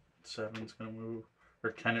 7's gonna move. Or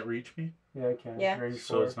can it reach me? Yeah, I can. Yeah. Range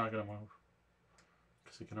So 4. it's not gonna move.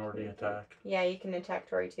 Because it can already attack. Yeah, you can attack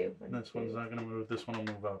Tori too. And this one's not gonna move. This one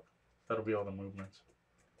will move up. That'll be all the movements.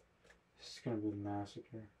 This is gonna be a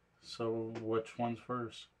massacre. So which one's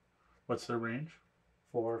first? What's their range?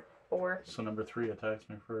 4. 4. So number 3 attacks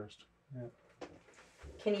me first.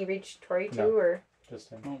 Can you reach Tori too, No. or? Just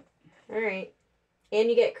him. Alright. And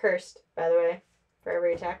you get cursed, by the way, for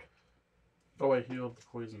every attack. Oh, I healed the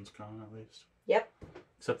poison's gone at least. Yep.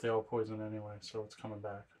 Except they all poison anyway, so it's coming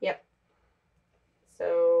back.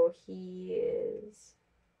 So he is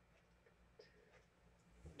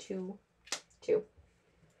 2.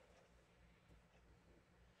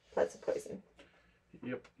 Plus a poison.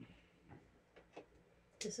 Yep.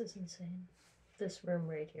 This is insane. This room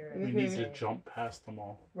right here. Mhm. You need to jump past them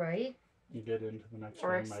all. Right? You get into the next Or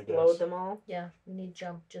room, I explode guess. them all. Yeah, we need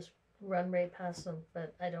jump. Just run right past them,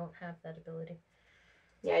 but I don't have that ability.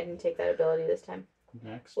 Yeah, I didn't take that ability this time.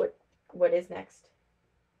 Next. What is next?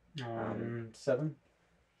 7.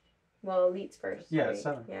 Well, Elite's first. Yeah, right?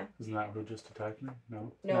 7. Yeah. Isn't that who just attacked me?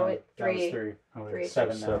 No. No, that was 3. 3. Oh, Three. it's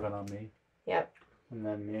 7 now. 7 on me. Yep. And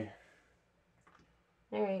then me.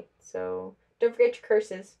 Alright, so don't forget your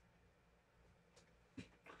curses.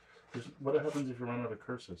 What happens if you run out of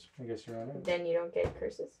curses? I guess you're on it. Then you don't get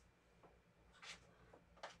curses.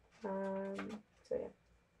 So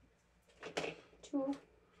yeah. 2.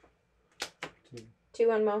 2.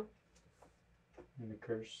 2 on Mo. And a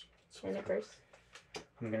curse. And a curse.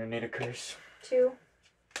 I'm gonna need a curse. 2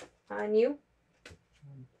 on you.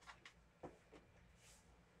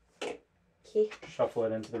 Okay. Shuffle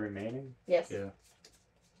it into the remaining. Yes. Yeah.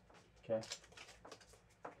 Okay.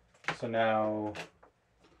 So now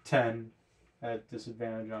 10 at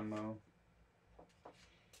disadvantage on Mo.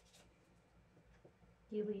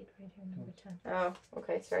 Elite right here, number 10. Oh,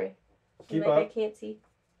 okay, sorry. Keep I up. can't see.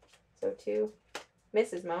 So 2.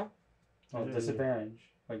 Misses, Mo. Oh, disadvantage.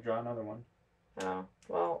 Like, draw another one. Oh,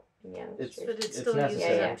 well, yeah. That's true. But it It's still uses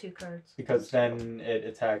necessary. up 2 cards. Because then it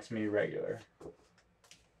attacks me regular.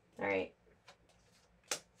 Alright,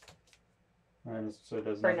 So it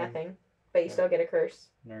does for nothing. But you still get a curse.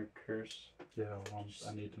 No curse. Yeah, well,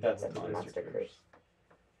 I need to know That's what That's a that is. monster curse.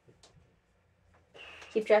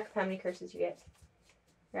 Keep track of how many curses you get.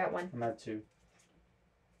 You're at 1. I'm at 2.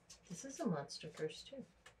 This is a monster curse, too.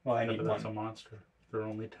 Well, I Yeah, need but that's a one. monster. There are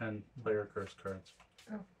only 10 player curse cards.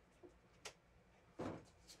 Oh.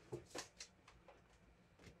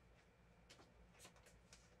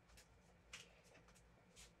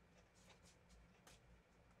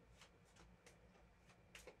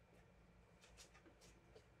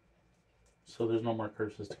 So there's no more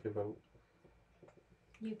curses to give out.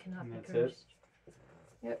 You cannot And be that's it? cursed.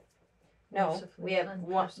 No, Mercifully we have one,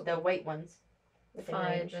 uncursable. the white ones. Within 5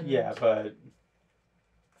 range. and Yeah, but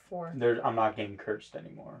 4. I'm not getting cursed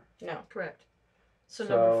anymore. No. Correct. So,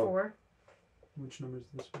 So- number 4, Which number is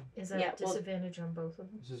this one? is that Yeah, well- disadvantage on both of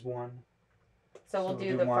them? This is 1. So we'll So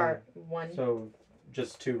do do the one. far 1. So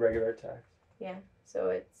just 2 regular attacks. So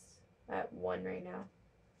it's at 1 right now.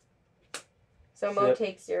 So Mo Yep.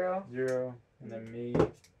 takes 0. 0. And then me,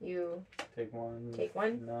 You take 1. take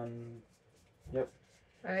 1. None.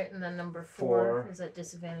 Alright, and then number 4 4. is at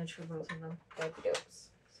disadvantage for both of them. Okey dokes.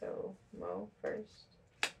 So Mo first.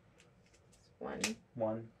 1.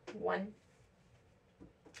 1. 1.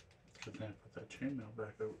 Good thing I put that chainmail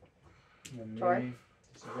back out. And then Tor. me,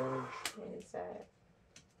 disadvantage. Is at.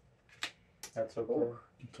 That's okay. Ooh.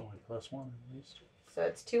 It's only +1 at least. So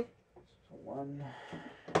it's 2. So 1.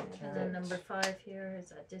 And then number 5 here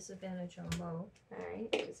is at disadvantage on Mo.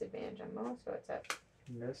 Alright. Disadvantage on Mo. So it's at.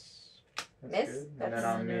 Miss. That's Miss? good. And That's- then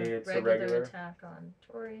on And me, then it's a regular. attack on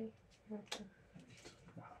Tori.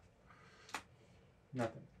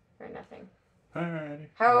 Nothing. For nothing. Alrighty.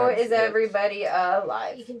 How That's is it. everybody You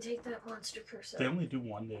alive? can take that monster curse They out. only do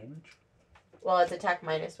 1 damage. Well, it's attack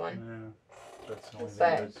 -1. Yeah. That's the only thing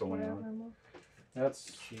But- that's going on. That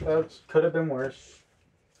Jesus. could have been worse.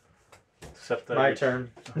 Except that My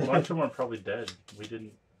turn. a bunch of them are probably dead. We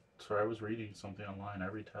didn't. Sorry, I was reading something online. I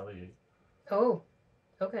retaliate. Oh,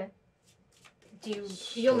 okay. Do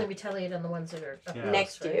you only retaliate on the ones that are up Yeah.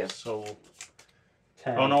 Next to you. So.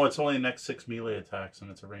 10. Oh no, it's only next 6 melee attacks and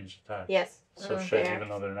it's a ranged attack. Yes. So Oh, shit, fair. even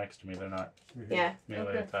though they're next to me, they're not Mhm. Yeah. melee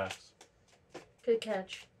Okay. attacks. Good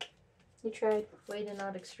catch. You tried. Way to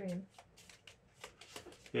not extreme.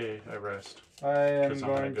 Yay, I rest I am 'Cause I'm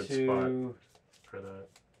in a going good to. for that.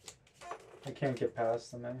 I can't get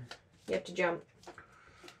past them. You have to jump.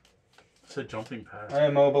 It's a jumping pass. I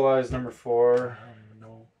immobilize number 4.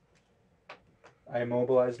 No. I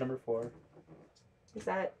immobilize number 4. Is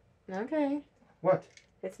that okay? What?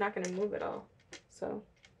 It's not gonna move at all. So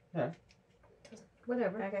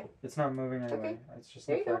Whatever. okay. It's not moving anyway. Okay. It's just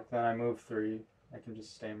There the you go. fact that I move 3. I can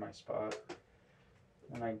just stay in my spot.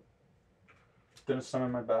 And I'm gonna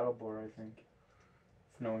summon my battle boar, I think.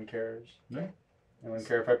 If no one cares. Yeah. No one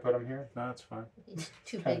care if I put him here? No, it's fine. He's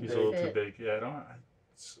too Kinda big He's to a little fit. too big. Yeah, I don't.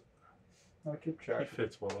 I'll keep He track.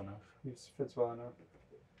 fits well enough. He fits well enough.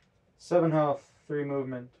 7 health, 3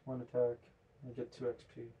 movement, 1 attack. I get 2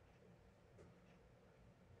 XP.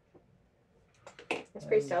 That's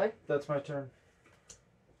pretty stellar. That's my turn.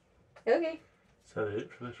 Okay. Is that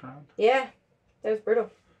it for this round? Yeah. That was brutal.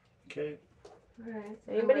 Okay. Alright.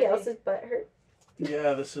 Anybody else's butt hurt?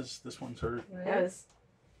 Yeah, this one's hurt, That was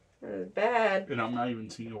bad. and I'm not even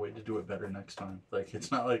seeing a way to do it better next time. Like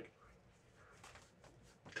it's not like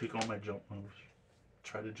take all my jump moves,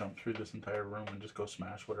 try to jump through this entire room, and just go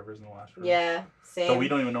smash whatever's in the last room. Yeah. Same. So we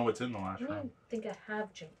don't even know what's in the last I don't room. think I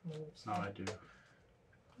have jump moves. No, I do.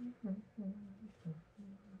 I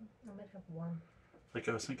might have 1. Like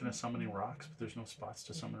I was thinking of summoning rocks, but there's no spots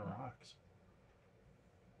to summon rocks.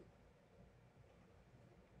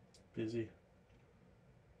 Busy.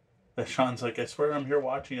 Sean's like, I swear I'm here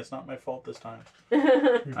watching. It's not my fault this time.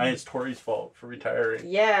 It's Tori's fault for retiring.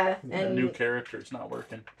 Yeah, The and new character's not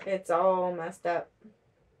working. it's all messed up.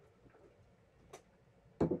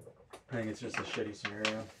 I think it's just a shitty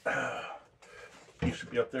scenario. You should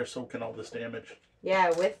be up there soaking all this damage.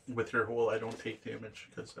 Yeah, With your whole, I don't take damage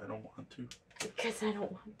because I don't want to. because I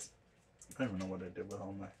don't want. I don't even know what I did with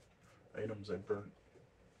all my items I burnt.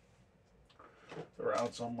 They're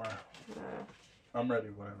out somewhere. I'm ready,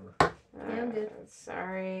 whatever. Yeah, I'm good.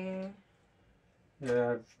 Sorry.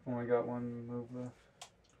 Yeah, I've only got 1 move left.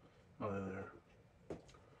 Oh, they're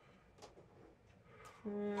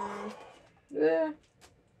there. Yeah.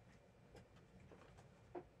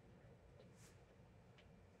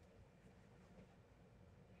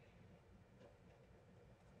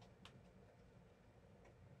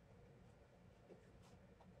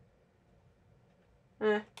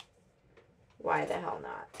 Why the hell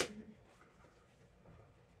not?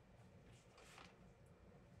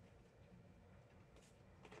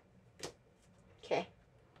 Okay.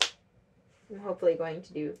 I'm hopefully going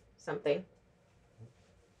to do something.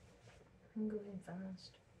 I'm going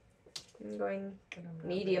fast. I'm going But I'm not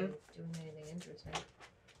medium. really doing anything interesting.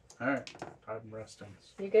 Alright. I'm resting.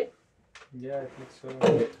 You good? Yeah, I think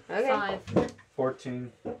so. Okay. 5.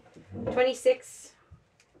 14. 26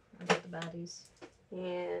 I got the baddies.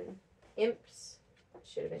 and imps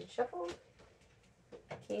should have been shuffled.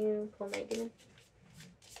 Can you pull Night Demon?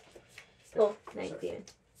 Pull Night Demon.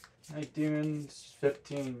 Night Demons,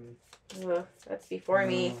 15. Ugh, that's before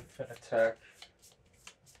me. Move and attack.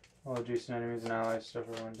 All adjacent enemies and allies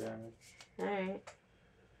suffer 1 damage. Alright.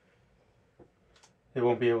 They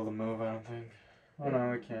won't be able to move, I don't think. Oh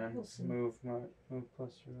no, we can. We'll see. Move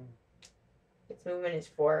plus 0. Its movement is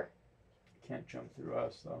 4. Can't jump through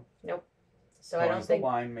us though. So As I long don't as the think.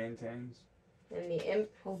 line maintains. And the imp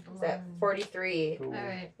Hold the is at line. 43. Cool.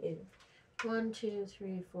 Alright. 1, 2,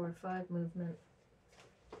 3, 4, 5 movement.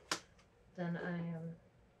 Then I am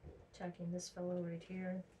attacking this fellow right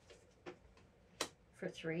here. For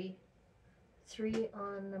 3. 3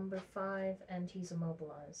 on number 5, and he's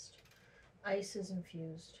immobilized. Ice is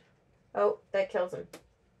infused. Oh, that kills him.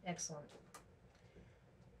 Excellent.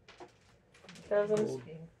 Kills him. Cool.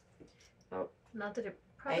 Oh. Not that it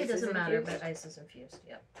probably Ice is doesn't matter, infused? but ice is infused.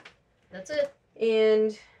 Yep. That's it.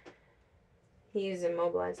 And he's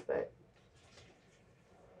immobilized, but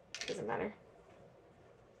doesn't matter.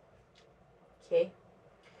 Okay.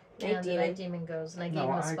 Night And the Demon. Night Demon goes, and I No, gave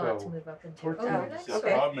him a I spot go. to move up into. 14. Oh, Oh, you're next. The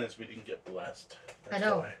okay. problem is we didn't get blessed. I That's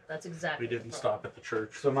know. why. That's exactly. We didn't the stop at the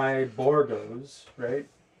church. So my boar goes, right?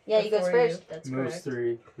 Yeah, he goes Before first. That's Moves correct.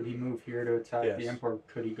 3. Could he move here to attack Yes. the imp, or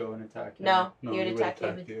could he go and attack him? No, No, he would you attack you.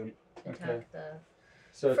 attack you. Attack Okay. the.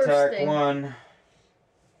 So First attack thing. 1.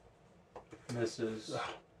 Misses.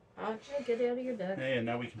 Oh, Yeah, get out of your deck. Hey, and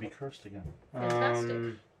now we can be cursed again.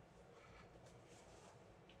 Fantastic.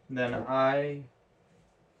 Then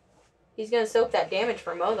he's gonna soak that damage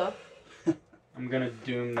for Mo though. I'm gonna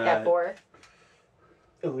doom That that 4.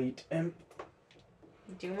 elite imp.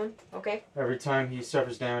 Doom one. Okay. Every time he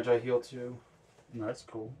suffers damage, I heal 2. That's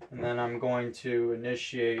cool. And then I'm going to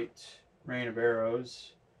initiate Rain of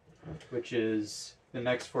Arrows, which is the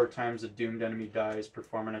next 4 times a doomed enemy dies,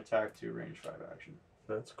 perform an attack to range 5 action.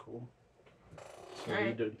 That's cool. So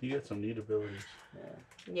Alright. you get some neat abilities.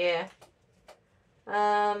 Yeah.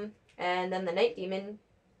 Yeah. And then the Night Demon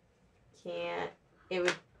can't. It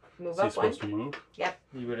would move Is he up 1 supposed to move?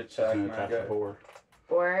 He would He's attack gonna my attack the guy. boar.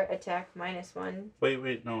 or attack -1.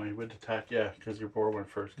 Wait, no, he would attack, yeah, because your boar went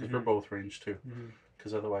first, because we're Mhm. both ranged too. Mhm.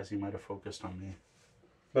 Because otherwise he might have focused on me.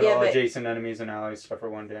 But Yeah, all but- adjacent enemies and allies suffer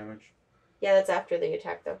 1 damage. Yeah, that's after the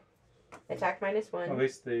attack though. Attack -1, At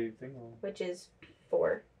least the thing will. which is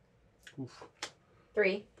 4. Oof.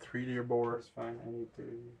 3. 3 to your boar. That's fine. I need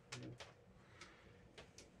to. Yeah.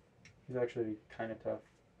 He's actually kind of tough.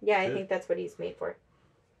 Yeah, I Good. think that's what he's made for.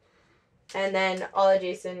 And then all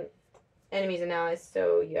adjacent enemies and allies,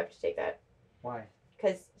 so you have to take that. Why?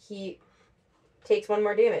 Because he takes 1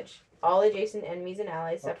 more damage. All adjacent enemies and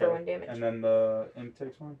allies suffer Okay. 1 damage. And then the imp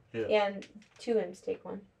takes 1? Yeah, and 2 imps take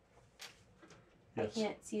 1. Yes. I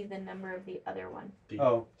can't see the number of the other one.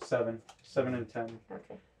 Oh, 7. 7 and 10.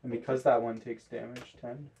 Okay. And because that one takes damage,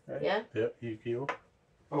 10, right? Yeah? Yep, you heal.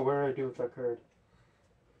 Oh, what do I do with that card?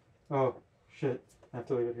 Oh, shit. I have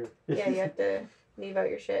to leave it here. Yeah, you have to leave out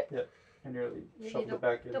your shit. And nearly You shuffle it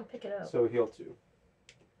back in. Don't pick it up. So heal 2.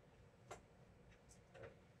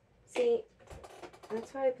 See,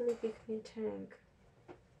 that's why I believe you can be a tank.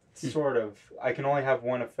 Sort of. I can only have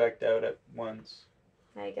 1 effect out at once.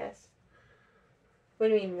 I guess. What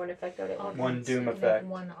do you mean 1 effect out at once? One Augments. doom You can have effect.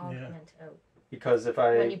 one augment out. Because if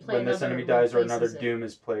When you play when this another, enemy it dies or another replaces it. doom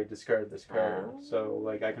is played, discard this card. Oh. So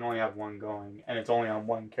like I can only have 1 going, and it's only on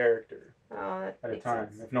 1 character Oh, that at a makes time.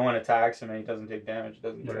 sense. If no one attacks him and he doesn't take damage, it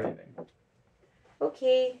doesn't do Right. anything.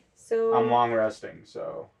 Okay, so I'm long resting,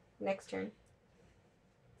 so next turn.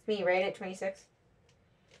 It's me, right, at 26?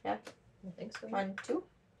 I think so. 1, 2.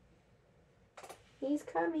 He's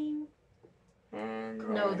coming. And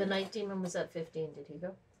No, the Night Demon was at 15. Did he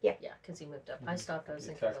go? Yeah. Yeah, because he moved up. I Mhm. stopped. I was He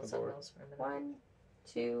thinking attacked about the something board. else for a minute. 1,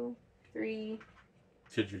 2, 3,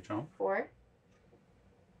 Did you jump? 4.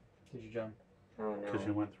 did you jump? Oh Because you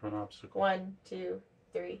no. went through an obstacle. 1, 2,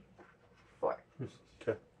 3, 4.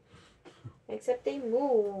 Okay. Except they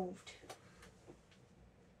moved.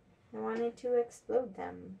 I wanted to explode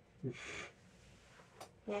them.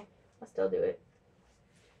 Yeah, I'll still do it.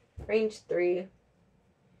 Range 3.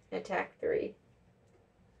 Attack 3.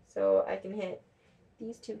 So I can hit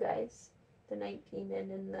these 2 guys The Night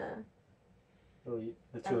Demon and the... Elite.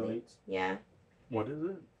 The two Elite. elites. Yeah. What is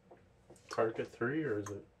it? Target 3 or is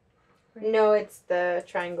it? No, it's the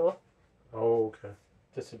triangle. Oh, okay.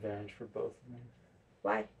 Disadvantage for both of them.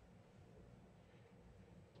 Why?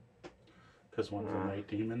 Because one's a night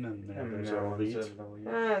demon and the And other's the other an one's elite. an elite.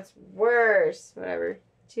 Ah, it's worse. Whatever.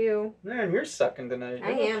 2. Man, you're sucking tonight. I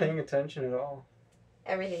You're am. not paying attention at all.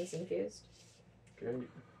 Everything's infused. Great.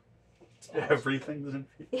 Everything's in.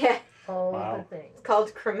 Yeah. All Wow. the things. It's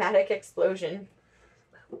called Chromatic Explosion.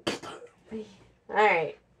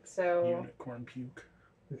 Alright. So, Unicorn puke.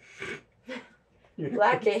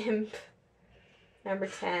 Black Imp. Number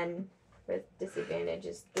 10. With disadvantage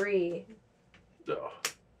is 3. Ugh.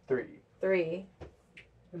 3. 3.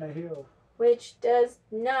 And I heal. Which does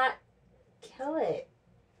not kill it.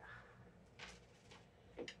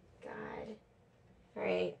 God.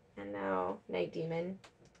 Alright. And now Night Demon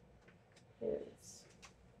is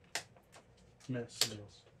Missed.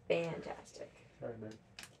 fantastic. Sorry, man.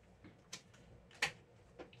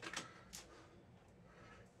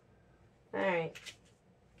 Alright.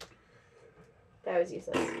 That was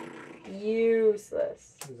useless.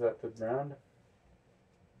 Useless. Is that the round?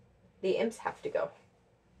 The imps have to go.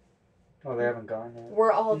 Oh, they haven't gone yet.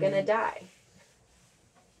 We're all gonna die.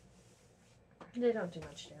 They don't do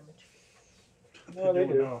much damage. Well, they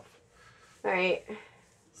do do. enough. Alright.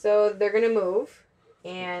 So they're gonna move They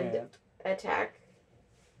and can't. attack.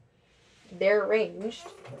 They're ranged.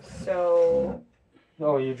 So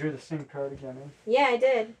Oh, you drew the same card again, eh? yeah, I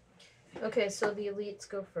did. Okay, so the elites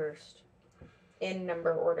go first In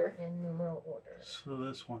number order. in numeral order. So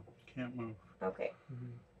this one can't move. Okay.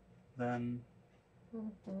 Then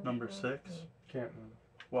number 6 Can't move.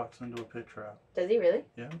 walks into a pit trap. Does he really?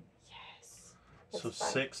 Yeah. Yes. So That's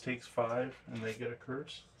fine. 6 takes 5 and they get a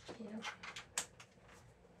curse. Yeah.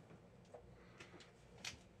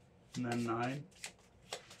 And then 9.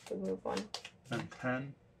 We move 1. Then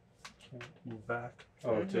 10. Can't. Move back.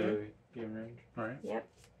 Oh, to game range? Right. Yep.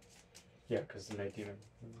 Yeah, because the night demon.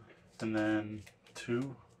 And then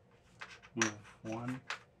 2. Move 1.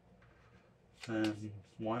 Then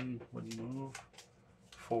 1 would move.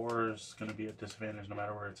 4 is going to be at disadvantage no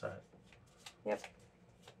matter where it's at.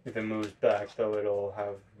 If it moves back, though, it'll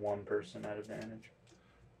have one person at advantage.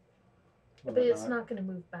 Will But it it's not going to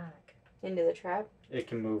move back. Into the trap It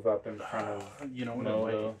can move up in front of You know what Mo,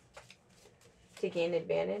 it though, might. to gain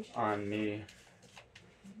advantage. on me.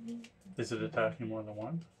 Is it attacking more than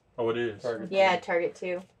one? Oh, it is. Target. Yeah, target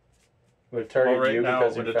 2. Would it target Well, right you now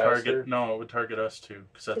because it would you're faster? target. No, it would target us too,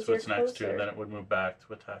 because that's 'Cause what's you're next to. closer. Then it would move back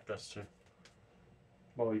to attack us too.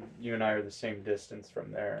 Well, you and I are the same distance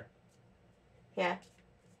from there. Yeah.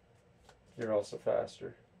 You're also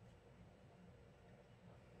faster.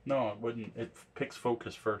 No, it wouldn't. It picks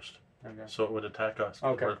focus first, Okay. so it would attack us.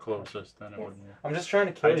 'Cause Okay. we're closest. Then it Yes. would move. I'm just trying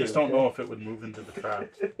to kill I you. just don't okay? know if it would move into the trap.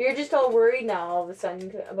 You're just all worried now all of a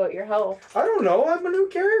sudden about your health. I don't know. I'm a new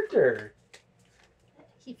character.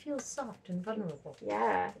 He feels soft and vulnerable.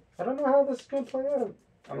 Yeah. I don't know how this is going to play out.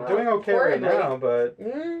 I'm Well, doing okay horribly. right now, but...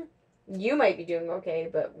 You might be doing okay,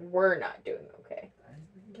 but we're not doing okay.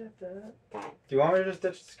 I get that. God. Do you want me to just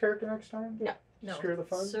ditch this character next time? No, Screw the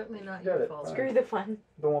fun? certainly not Got your it. fault. Fine. Screw the fun.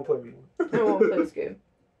 Don't want to play anymore. I won't play this game.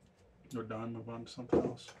 We're done. Move on to something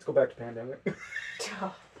else. Let's go back to Pandemic.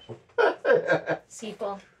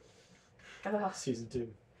 Sequel. Ugh. Season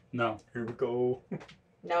 2. No, Here we go.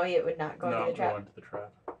 No, it would not go no, into the trap. go into the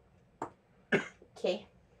trap. Okay,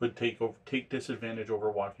 Would take disadvantage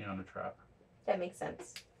over walking on a trap. that makes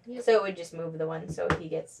sense. Yep. So it would just move the one, so he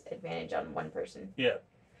gets advantage on one person,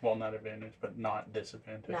 Well, not advantage, but not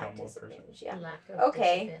disadvantage not on one person. disadvantage. Yeah. Lack of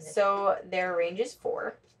Okay, disadvantage. so their range is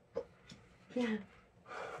 4. Yeah.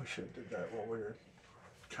 We should have did that while we were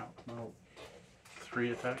counting out.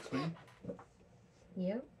 3 attacks, me.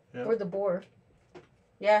 Yeah. Yeah. Or the boar.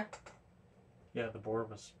 Yeah. Yeah, the boar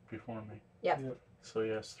was before me. Yep. Yep. So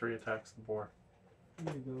yes, 3 attacks the boar.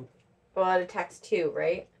 There you go. Well, it attacks 2,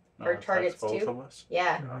 right? No, Or it attacks targets both 2? of us.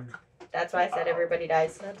 Yeah. Mhm. That's why I said everybody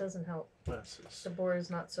dies. That doesn't help. This is The boar is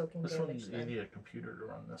not soaking this damage one's then. you need a computer to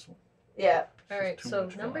run this one. Yeah. This is Alright, too so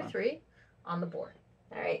much number going on. 3 on the board.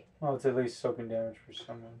 Alright. Well, it's at least soaking damage for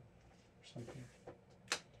someone. Or something.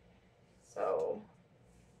 So,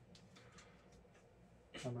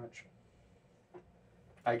 How much?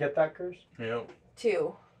 I get that curse? Yep.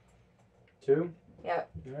 2 2? Yep.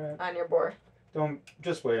 Alright. on your board. Don't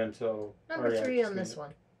just wait until Number yeah, 3 just on do this it.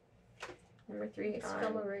 one. Number 3 This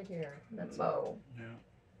fellow on right here. That's Mo. Yeah.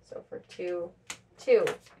 So for 2, 2.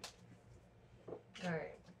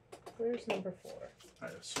 Alright. Where's number 4? I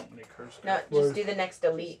have so many curses. No, Where- just do the next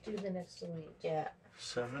elite. Just do the next elite. Yeah.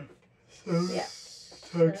 7. Yeah.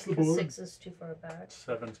 Attacks the board. 6 is too far back.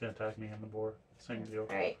 7's gonna attack me in the board. Same deal.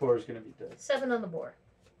 Alright. 4 is gonna be dead. 7 on the board.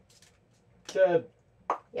 Dead.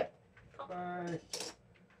 Yep. Bye.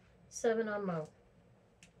 7 on Mo.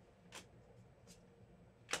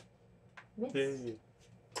 Miss. Yay.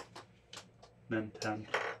 Then 10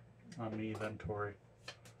 on me, then Tori.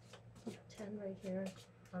 10 right here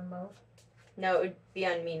on Mo. No, it would be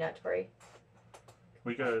on me, not Tori.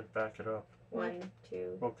 We gotta back it up. 1,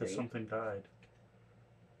 2, Well, because 3. something died.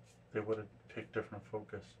 They would have picked different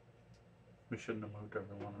focus. We shouldn't have moved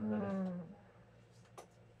everyone already.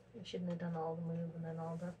 We shouldn't have done all the move and then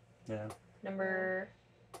all the. Yeah, Number...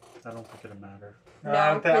 I don't think it'd matter. No, No,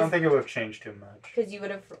 I don't 'cause- think it would have changed too much. Because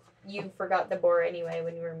you forgot the boar anyway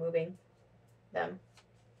when you were moving them.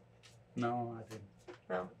 No, I didn't.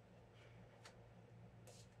 Oh.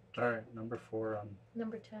 Alright, number 4 on...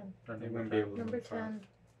 Number 10. or They number wouldn't be 10. able to Number move far. 10.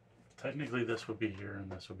 Technically, this would be here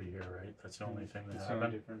and this would be here, right? That's the only thing that That's the only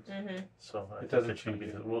happened. difference. Mm-hmm. So I It think doesn't it's gonna be.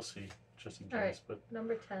 change it. We'll see, just in case. Alright. But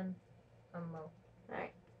Number 10 on Mo.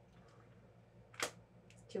 Alright.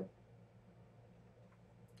 2.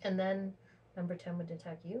 And then number 10 would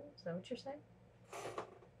attack you? Is that what you're saying?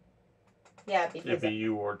 Yeah, it'd because be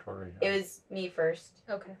you or Tori. it was me first.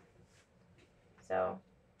 Okay. So,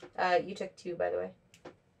 you took 2, by the way.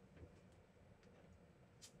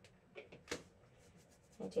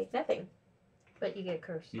 I take nothing. But you get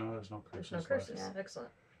cursed. No, there's no There's curses. no left. curses. Yeah. Excellent.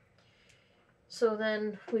 So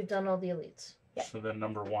then we've done all the elites. Yeah. So then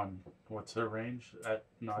number 1, what's their range at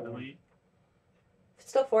not 4. elite?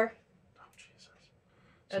 Still 4. Oh Jesus.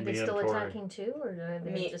 So Are they me and still Tori, attacking too, or are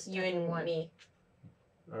they Me, just you attacking and one? me.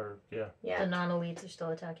 Or yeah, Yeah. The non-elites are still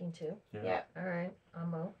attacking too. yeah. Yeah. All right, on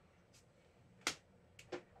Mo.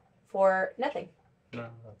 For nothing. No,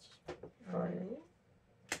 that's All Or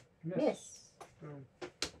right. miss.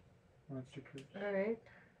 Monster curse. All right.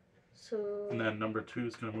 So. and then number 2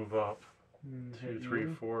 is gonna move up. Hit 2, 3,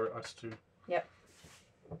 you. 4, us 2.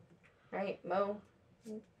 Alright, Mo.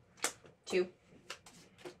 2.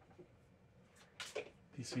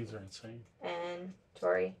 These things are insane. And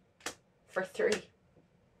Tori. For 3.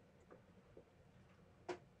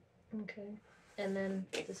 Okay. And then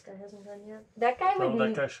this guy hasn't gone yet. That guy Oh, would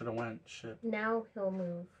that guy should have went. Shit. Now he'll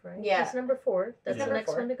move, right? Yeah. That's number 4. That's Yeah. the next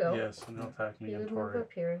Number one to go. Yes, and he'll attack me He and would move Tori.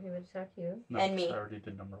 up here. He would attack you. No, And me. I already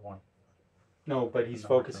did number 1. No, but he's Number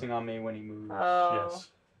focusing on me when he moves. Oh. Yes,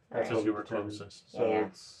 That's because what you we were determined. closest. So Yeah.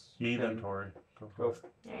 it's Me then him. Tori. Go Go. for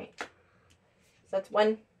it. Alright. So that's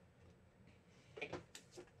 1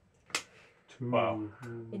 2. Wow.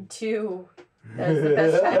 and 2. That's the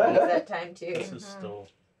best time to use that time too. This is still.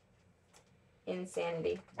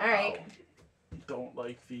 Insanity. Alright. Wow. Don't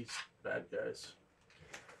like these bad guys.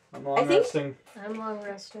 I'm I long think- resting. I'm long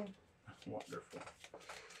resting. Wonderful.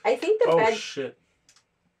 I think the Oh bad shit!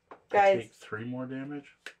 I guys. take 3 more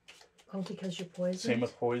damage. Oh, because you're poisoned? Same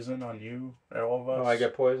with poison on you. All of us. Oh, I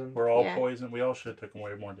get poisoned. We're all Yeah. poisoned. We all should have taken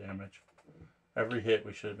way more damage. Every hit,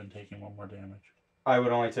 we should have been taking 1 more damage. I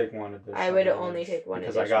would only take 1 additional. I would damage only take 1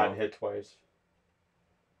 because I got additional. hit twice.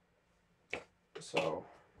 So,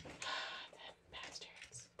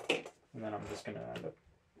 Bastards. and then I'm just gonna end up.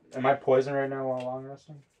 Am I poisoned right now while long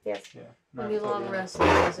resting? Yes. Yeah. When No, you so long yeah. rest, it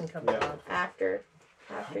doesn't come Yeah. down. After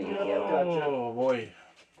you heal. Oh boy.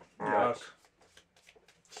 Ouch. Yuck.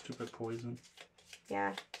 Stupid poison.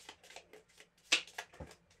 Yeah.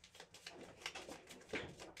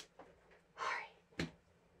 Alright.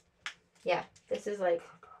 Yeah, this is like,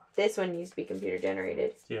 this one needs to be computer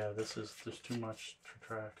generated. Yeah, there's too much to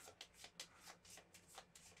track.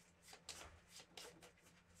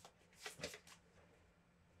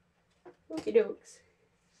 Okie dokes.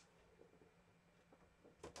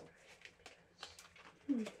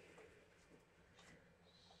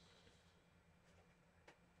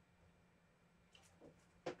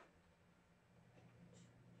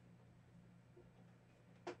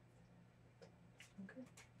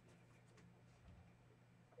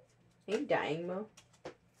 Are you dying, Mo?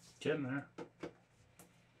 Getting there.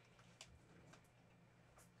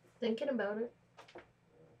 Thinking about it.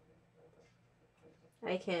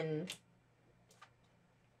 I can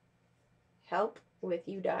help with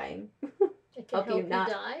you dying. It can Help help you you not-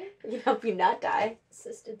 die. I can help you not die.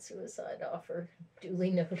 Assisted suicide offer.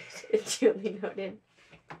 Duly noted. Duly noted.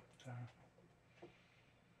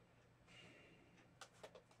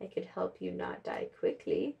 I could help you not die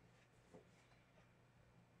quickly.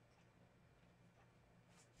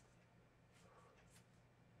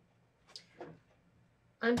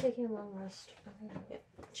 I'm taking a long rest.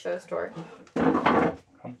 Show store.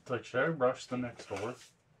 I'm like, should I rush the next door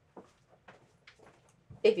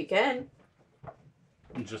If you can.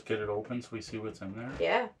 and just get it open so we see what's in there?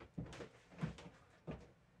 Yeah.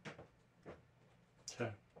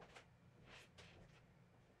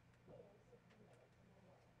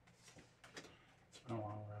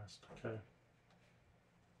 last. Okay.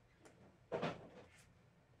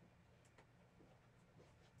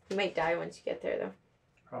 You might die once you get there, though.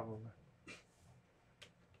 Probably.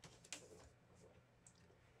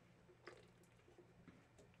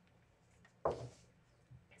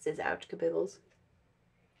 It says ouch, Kabiggles.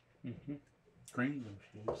 Mm-hmm. Green's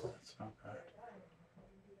infused. That's not bad.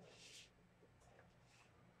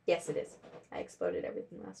 Yes, it is. I exploded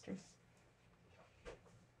everything last turn.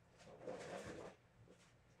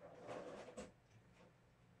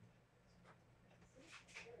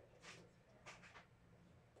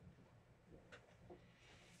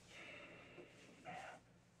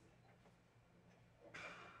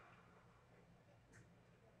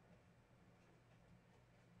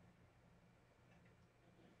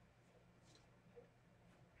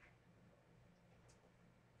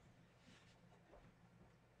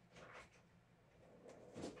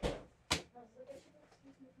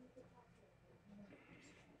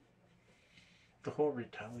 The whole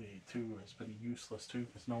retaliate too has been useless too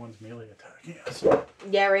because no one's melee attacking us.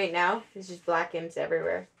 Yeah, right now, there's just black imps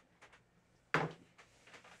everywhere.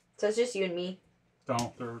 So it's just you and me.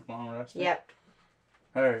 Oh, they're long resting? Yep.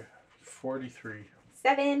 Alright, 43.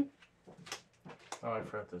 7. Oh, I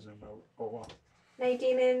forgot to zoom out. Oh, well. Night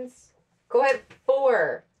demons. Go at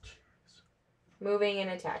 4. Moving and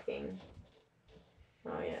attacking.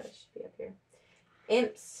 Oh yeah, this should be up here.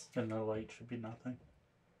 Imps. And the light should be nothing.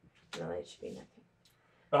 No, that should be nothing.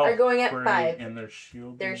 Oh, Are going at great. 5. And their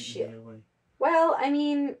shield. Their shield. Melee. Well, I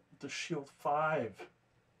mean... The shield 5.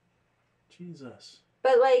 Jesus.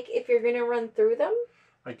 But, like, if you're going to run through them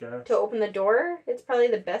I guess. to open the door, it's probably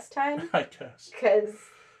the best time. I guess. Because...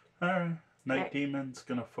 Alright. Night Alright. Demon's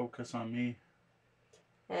gonna focus on me.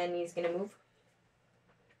 And he's going to move.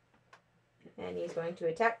 And he's going to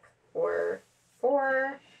attack for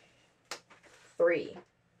 4, 3.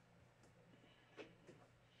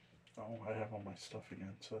 Oh, I have all my stuff again,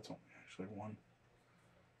 so that's only actually 1.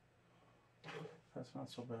 That's not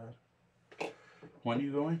so bad. When are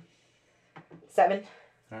you going? 7.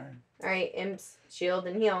 Alright. Alright, imps, shield,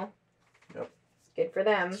 and heal. Yep. Good for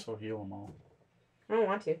them. So heal them all. I don't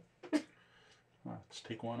want to. Just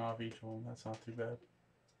take 1 off each one. That's not too bad.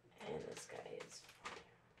 And this guy is...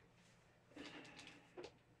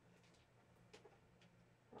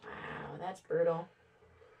 Wow, that's brutal.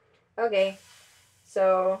 Okay,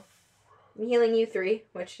 so I'm healing you 3,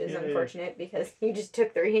 which is Yay. unfortunate because you just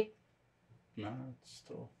took 3. No, it's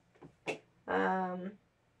still...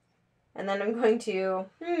 And then I'm going to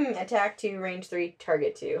attack 2, range 3,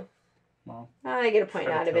 target 2. Well, I get a point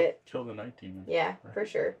try to out of kill- it. Kill the Night Demon. Yeah, Right. for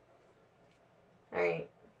sure. Alright.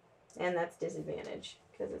 And that's disadvantage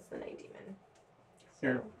because it's the Night Demon. So,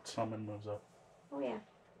 Your summon moves up. oh yeah.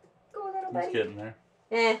 Go little He's buddy. getting there.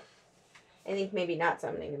 I think maybe not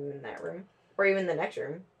summoning him in that room. Or even the next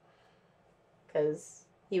room. Because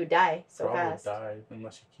he would die so Probably fast. die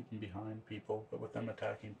unless you keep him behind people, but with them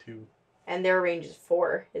attacking 2. And their range is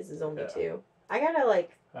 4. His is only Yeah. 2. I don't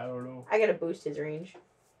know. gotta boost his range.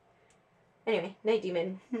 Anyway, Night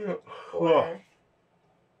Demon. Oh. 4.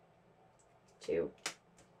 2.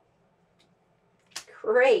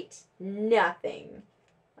 Great. Nothing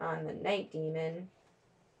on the Night Demon.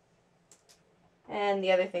 And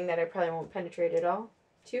the other thing that I probably won't penetrate at all.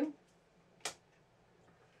 2.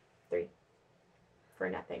 3. For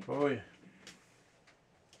nothing. Oh, yeah.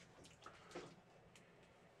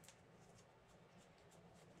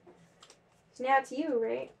 So now it's you,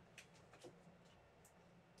 right?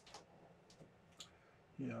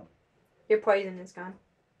 Yeah. Your poison is gone.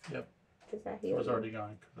 Yep. Does that It heal was you? already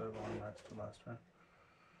gone because I won the last turn.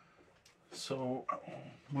 So,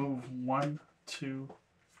 move 1, 2,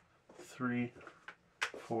 3,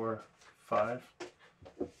 4, 5.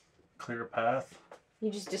 Clear a path. You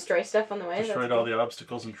just destroy stuff on the way? Destroyed That's all cool. the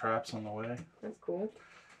obstacles and traps on the way. That's cool.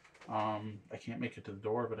 I can't make it to the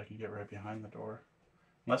door, but I can get right behind the door.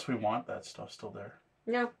 Unless we want that stuff still there.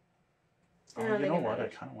 No. I Oh, don't you think know it what? I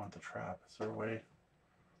matters. kind of want the trap. Is there a way?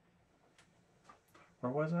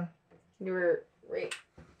 Where was I? You were right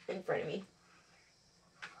in front of me.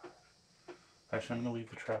 Actually, I'm going to leave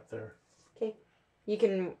the trap there. Okay. You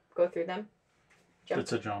can go through them. Jump.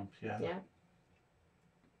 It's a jump, yeah. Yeah.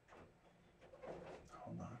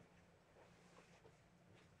 Hold on.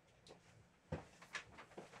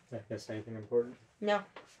 I guess anything important? No.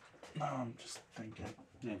 No, I'm just thinking.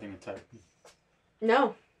 Anything attack?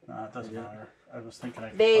 No. Nah, it doesn't matter. I was thinking I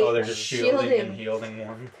could... They- Oh, they're just shielding shielding. and healing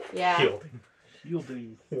one. Yeah. Shielding.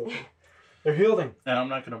 Shielding. They're shielding. And I'm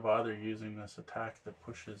not going to bother using this attack that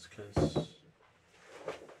pushes because...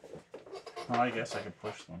 Oh, I guess I could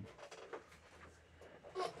push them.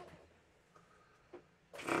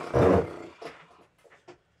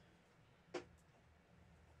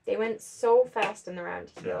 went so fast in the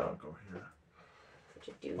round to Yeah, I'll heal. go here. Such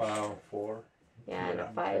a douche. Wow, 4. Yeah, and a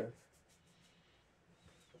Yeah. 5.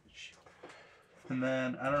 And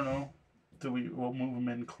then, I don't know, we'll move them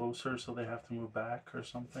in closer so they have to move back or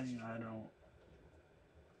something? I don't...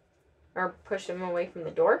 Or push him away from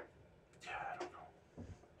the door. Yeah, I don't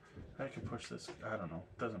know. I can push this. I don't know.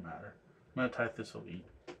 Doesn't matter. I'm going to type this elite.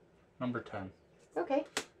 Number 10. Okay.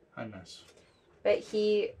 I miss. But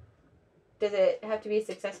he... Does it have to be a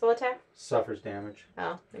successful attack? Suffers damage.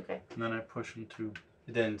 Oh, okay. And then I push him to...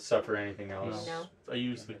 It didn't suffer anything else. No. I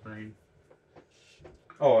use the green.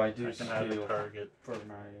 Oh, I do I can add a steal target. for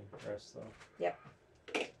my rest, though.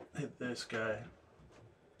 Hit this guy.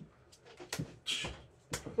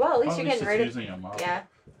 Well, at least Well, you're getting it's rid of... using him up. Yeah.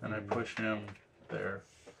 And I push him there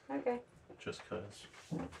Okay. just because.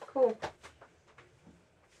 Cool.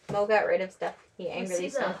 Mo got rid of stuff. He I angrily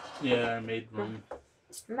see that. said. Yeah, I made room.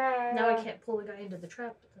 Now I can't pull the guy into the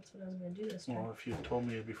trap, but that's what I was going to do this turn. Well, if you told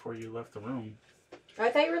me before you left the room. Oh, I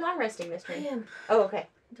thought you were long resting this I turn. am. Oh, okay.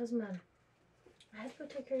 It doesn't matter. I had to go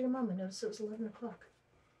take care of your mom. I noticed it was 11 o'clock.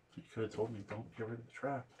 You could have told me, don't get rid of the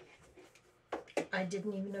trap. I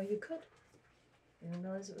didn't even know you could. I didn't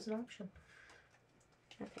realize it was an option.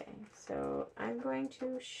 Okay, so I'm going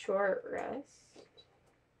to short rest.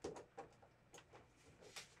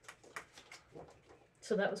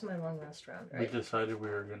 So that was my long rest round, We right? decided we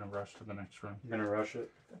were going to rush to the next room. I'm gonna rush it.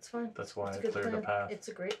 That's fine. That's why It's a I good cleared plan. the path. It's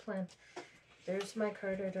a great plan. There's my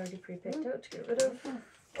card I'd already pre-picked out to get rid of.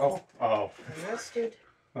 Oh. I rested.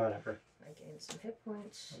 Whatever. I gained some hit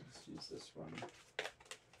points. I'll just use this one.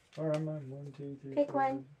 Where am I? 1, 2, 3. Pick 4.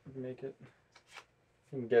 one. Make it.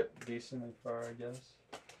 Can get decently far, I guess.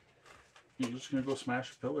 You're just going to go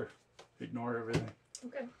smash a pillar. Ignore everything.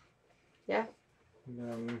 Okay.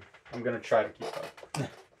 I'm gonna try to keep up.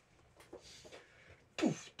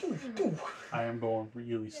 I am going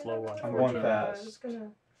really slow on I'm going I fast. was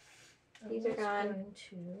gonna. These are gone. Going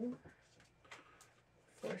to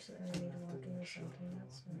force an enemy to walk into something.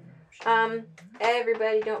 That's not an option.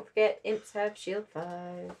 Everybody, don't forget, imps have shield 5.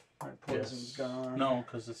 My poison's gone. No,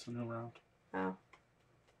 because it's a new round. Oh.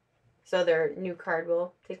 So their new card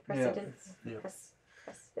will take Yeah. precedence. Yeah.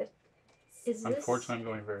 Precedence. Is this Unfortunately, I'm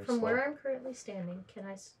going very from slow. where I'm currently standing? Can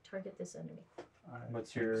I target this enemy? I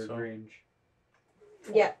What's think your so. range?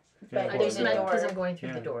 Yeah, Yeah, but I well, just the meant door. because I'm going through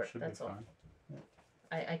yeah, the door. it should That's be all. fine.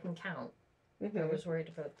 I can count. I Mhm. was worried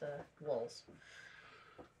about the walls.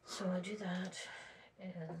 So I do that.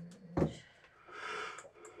 And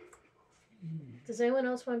does anyone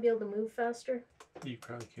else want to be able to move faster? You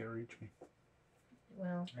probably can't reach me.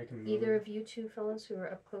 Well, I can move. either of you two fellows who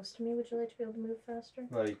are up close to me, would you like to be able to move faster?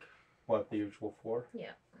 Like, what, the usual 4?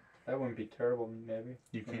 Yeah. That wouldn't be terrible, maybe.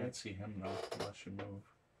 You Okay. can't see him, though, unless you move.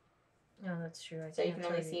 No, that's true. I So you can't can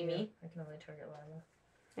only target see you. me? I can only target Lila.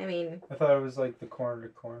 I mean, I thought it was like the corner to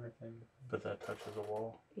corner thing. But that touches a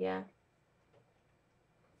wall. yeah.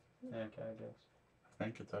 Yeah, okay, I guess. I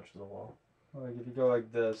think it touches a wall. Like, if you go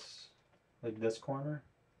like this corner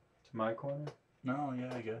to my corner, No,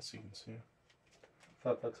 yeah, I guess you can see. I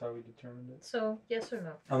thought that's how we determined it. So, yes or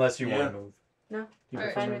no? Unless you Yeah. want to move. No. Do you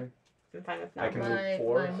Alright. prefer Fine with- moving? I'm fine with I that. can one. move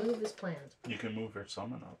 4. My move is planned. You can move your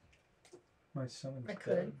summon up. My summon's I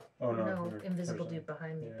could. dead. Oh no. No, you're- invisible there's dude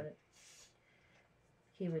behind me, yeah. but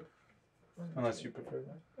he would. Unless you prefer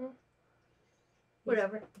that.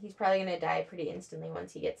 Whatever. He's probably gonna die pretty instantly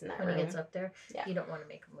once he gets in that When room. he gets up there, Yeah. you don't want to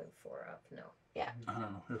make him move 4 up. No. I don't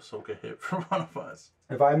know. He'll soak a hit from one of us.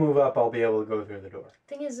 If I move up, I'll be able to go through the door.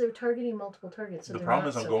 Thing is, they're targeting multiple targets. So The they're problem not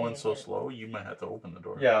is I'm soaking going a so hit. slow, you might have to open the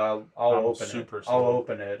door. Yeah, I'll I'm open super it. slow. I'll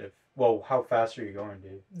open it if. Well, how fast are you going,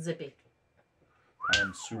 dude? Zippy. I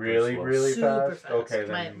am super Really, slow. really Super fast? fast. Okay, then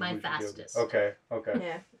My we should be able to- fastest. Okay, okay.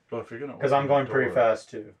 Yeah. Well, if you're gonna Because open I'm going the pretty door- fast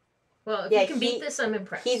too. Well, if Yeah, you can beat this, I'm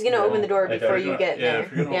impressed. He's gonna Yeah. open the door I before don't- you get Yeah, there.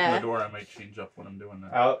 if you're gonna yeah. open the door, I might change up when I'm doing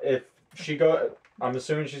that. I'm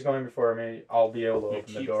assuming she's going before me. I'll be able to You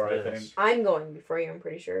open the keep door. I this. think. I'm going before you, I'm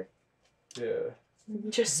pretty sure. Yeah.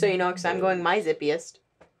 Just so you know, because I'm going my zippiest.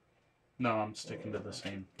 No, I'm sticking to the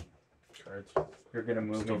same cards. You're gonna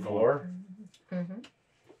move Still me going. 4. Mm-hmm.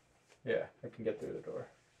 Yeah, I can get through the door.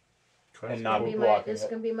 Cards And not go. be blocking This is it.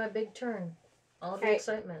 gonna be my big turn. All the Alright.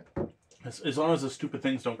 excitement. As long as the stupid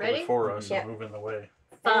things don't go Ready? before us Yeah. and move in the way.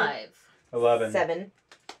 5. 11. 7.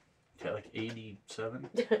 Yeah, like 87,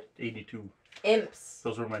 82. Imps.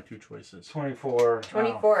 Those were my two choices. 24.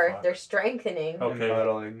 24. fuck. They're strengthening. Oh. And Okay.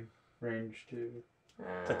 muddling. Range 2.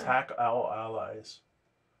 Attack all allies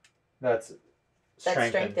That's strengthen.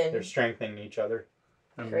 strengthen. They're strengthening each other.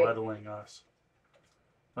 and Great. muddling us.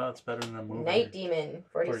 Oh, that's better than a moving. Night Demon.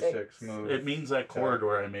 46. Move. It means that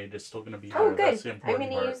corridor I made is still going to be there. Oh, good. That's the I'm important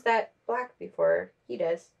going to part. use that black before he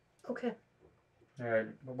does. Okay. Alright.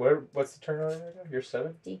 What's the turn order right now? You're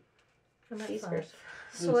 7? I'm at These 5. first.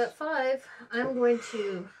 So Nice. at 5, I'm going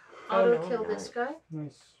to Oh, no, auto kill I'm this guy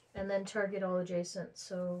Nice. and then target all adjacent.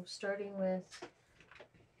 So starting with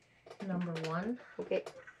number 1. Okay.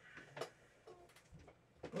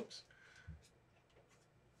 Oops.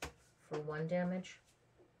 For 1 damage.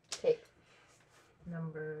 Okay.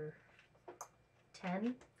 Number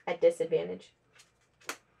 10 At disadvantage.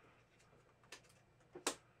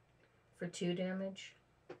 for 2 damage.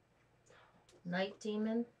 Night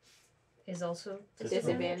Demon is also Disadvantage.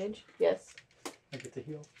 Disadvantage. Yes. I get to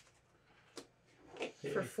heal.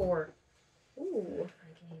 for 4. Ooh.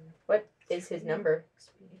 I gain What is his number?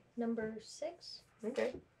 XP. Number 6.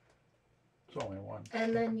 Okay. It's only 1.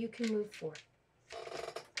 And then you can move 4.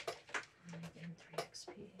 And I gain 3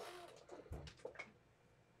 XP.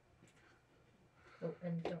 Oh,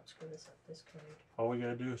 and don't screw this up. This card All we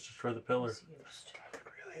gotta do is destroy the pillar. is used.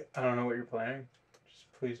 I don't know what you're planning. Just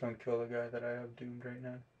please don't kill the guy that I have doomed right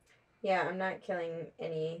now. Yeah, I'm not killing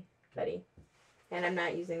anybody. And I'm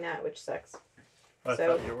not using that, which sucks. I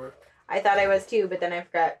So- thought you were. I thought I was too, but then I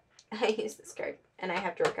forgot I used this card. And I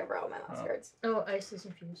have to recover all my last Oh. cards Oh, ice is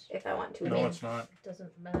infused. if I want to No, again. it's not. It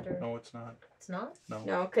doesn't matter. No, it's not. It's not? No.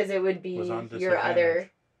 No, because it would be Was on your other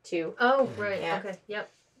disadvantage. 2. Oh, Mhm. right. Yeah. Okay.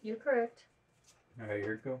 Yep. You're correct. Alright,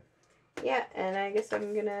 here we go. Yeah, and I guess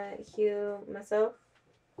I'm gonna heal myself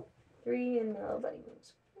 3 and my little buddy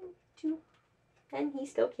moves 2. And he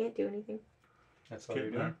still can't do anything. That's all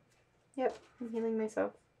Getting you're doing. Yep, I'm healing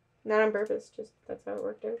myself. Not on purpose, just that's how it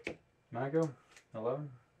worked out. My go.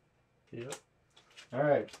 11. Yep.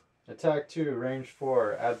 Alright. Attack 2, range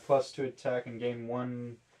 4. Add plus to attack and gain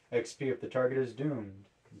 1 XP if the target is doomed.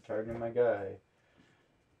 I'm targeting my guy.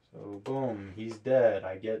 So boom, he's dead.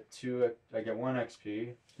 I get 1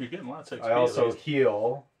 XP. You're getting lots of XP. I also at least.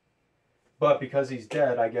 heal. But because he's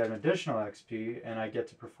dead, I get an additional XP and I get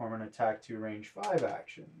to perform an attack 2 range 5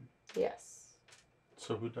 action. Yes.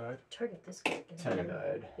 So who died? Target this guy. Get 10 him.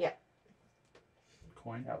 died.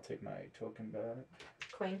 Coin. I'll take my token back.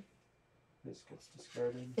 Coin. This gets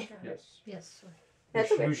discarded. Yes. Yes. Sorry. That's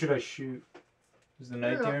who, okay. who should I shoot? Is the I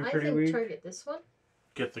night don't know. demon I pretty think weak? target this one.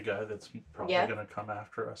 Get the guy that's probably Yeah. gonna come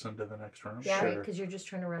after us into the next room. Yeah. Right, Sure. because you're just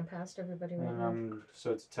trying to run past everybody right now.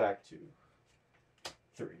 So it's attack 2.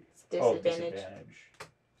 3. It's Oh, disadvantage. disadvantage.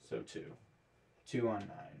 So 2. 2 on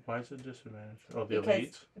 9. Why is it disadvantage? Oh, the Because-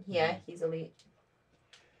 elite. Yeah, he's elite.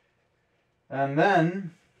 And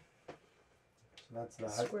then, so that's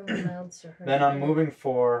that. Squirmy mouths to hurt. Then I'm moving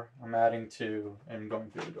 4. I'm adding 2 and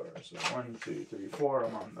going through the door. So 1, 2, 3, 4.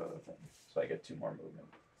 I'm on the thing. So I get 2 more movement.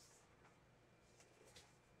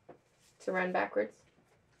 To run backwards.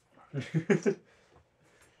 Who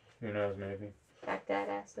knows, maybe. Back that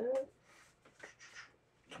ass up.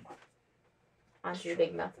 Come on. Onto your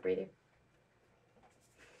big mouth breather.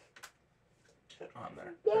 Get on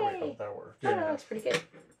there. There we go. Yay. That worked. Oh, that's pretty good.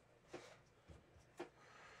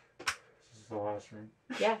 This is the last room.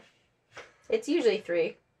 Yeah. It's usually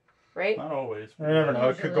 3, right? Not always. I never know.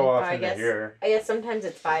 It could go Usually, off I into guess. here. I guess sometimes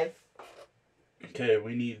it's 5. Okay,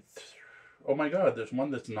 we need. Oh my god, there's one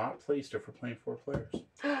that's not placed if we're playing 4 players.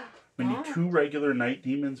 We need Ah. 2 regular night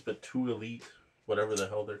demons, but 2 elite, whatever the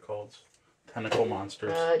hell they're called. Tentacle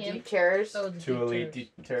monsters. Yeah. Deep terrors. Oh, the 2 deep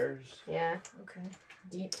elite terrors. terrors. Yeah. Okay.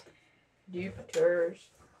 Deep terrors.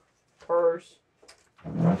 Terrors.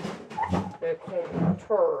 They call me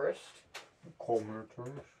tourist. Colmer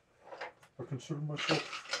terrors. I consider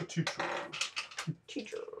myself a teacher.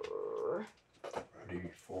 Teacher. Ready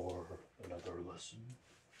for another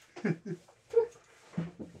lesson.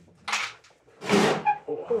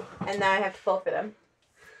 Oh, And now I have to pull for them.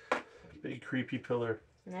 big creepy pillar.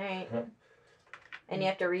 Alright. Yep. And you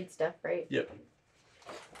have to read stuff, right? Get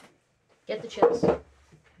the chest.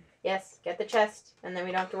 Yes, get the chest, and then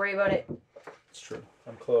we don't have to worry about it It's true.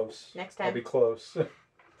 I'm close. next I'll time. be close.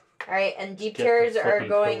 Alright, and deep Get the terrors are flippin'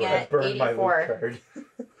 going pillar. I at burned my loot 84.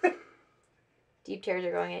 card. Deep terrors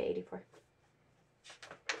are going at 84.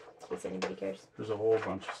 In case anybody cares. There's a whole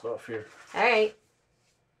bunch of stuff here. Alright.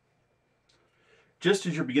 Just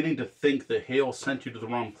as you're beginning to think the hail sent you to the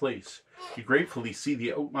wrong place, you gratefully see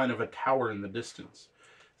the outline of a tower in the distance.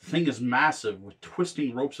 The thing is massive, with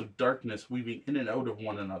twisting ropes of darkness weaving in and out of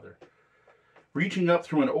one another, reaching up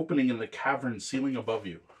through an opening in the cavern ceiling above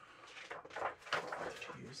you. Did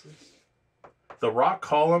you use this? The rock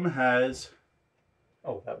column has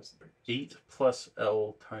Oh, that was the previous. 8 plus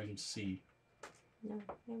L times C. No, it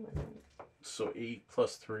wasn't. So 8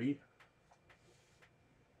 plus 3.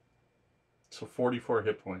 So 44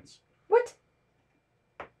 hit points. What?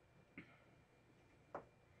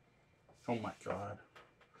 Oh my god.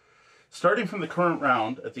 Starting from the current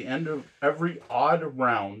round, at the end of every odd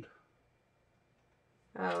round.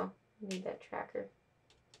 Oh, need that tracker.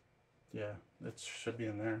 Yeah, it should be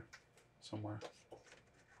in there somewhere.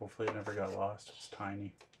 Hopefully it never got lost. It's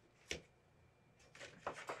tiny.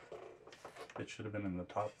 It should have been in the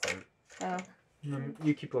top part. Oh.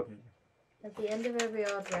 You keep looking. At the end of every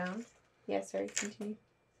odd round, Yeah, sorry, continue.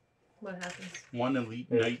 what happens? One elite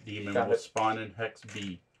Yeah, night demon got will it. spawn in Hex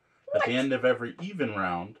B. At the end of every even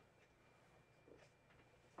round,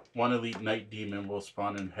 one elite night demon will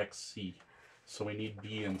spawn in Hex C. So we need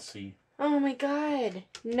B and C. Oh my god.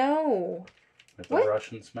 No. We have to What?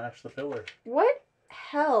 rush and smash the pillar. What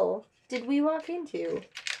hell did we walk into?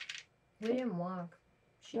 We didn't walk.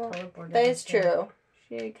 She Well, teleported. That is instead. true.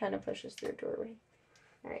 She kind of pushes through a doorway.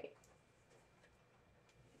 Alright.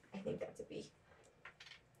 I think that's a B.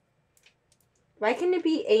 Why couldn't it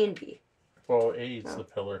be A and B? Well, A is Oh. the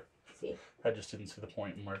pillar. C. I just didn't see the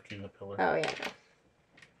point in marking the pillar. Oh, yeah. No.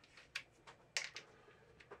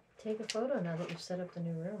 Take a photo now that you've set up the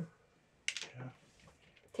new room.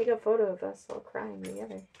 Take a photo of us all crying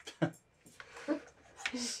together.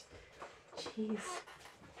 Jeez.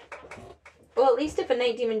 Well, at least if a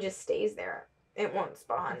night demon just stays there, it won't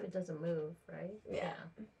spawn. If it doesn't move, right? Yeah.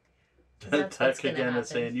 That's what's Tech gonna again happen. is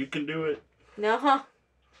saying you can do it. No. I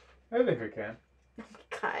think we can.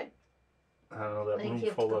 God. I don't know, that I think room you have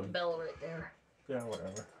to full put of. the bell right there. Yeah,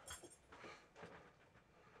 whatever.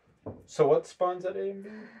 So what spawns at A and B?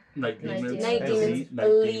 Night Night demons. demons. Night demons. Elite night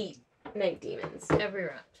Elite night demons. Every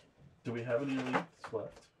round. Do we have any elites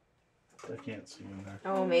left? I can't see in there.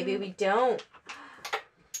 Oh, maybe we don't.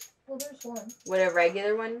 Well, there's one. Would a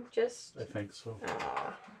regular one just? I think so.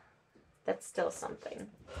 Oh, that's still something.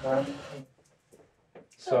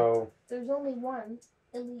 So There's only one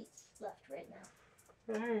elite left right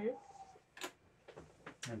now. Alright.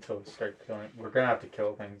 until we start killing, we're gonna have to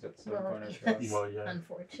kill things at some Well, point. I yes. guess. Well, yeah.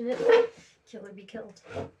 Unfortunately, kill or be killed.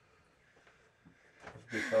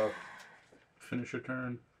 Be tough. Finish your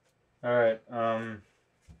turn. All right.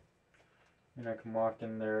 And I can walk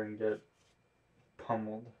in there and get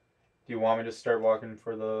pummeled. Do you want me to start walking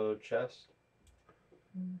for the chest?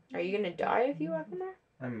 Are you gonna die if you walk in there?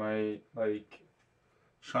 I might like.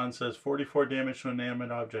 Sean says 44 damage to an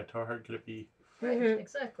inanimate object. How hard could it be? Right, Mhm.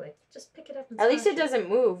 exactly. Just pick it up and At least smash it doesn't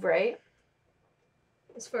move, right?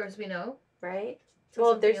 As far as we know. Right? Till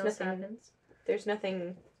Well, something there's else nothing- happens. There's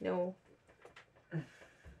nothing. No.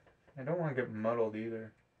 I don't want to get muddled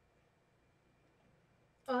either.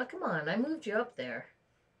 Oh, come on. I moved you up there.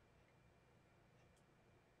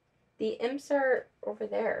 The imps are over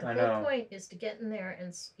there. I The whole know. point is to get in there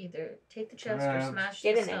and either take the chest Yeah. or smash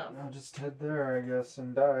Get the in there. stuff. I'll just head there, I guess,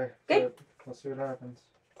 and die. Good. But we'll see what happens.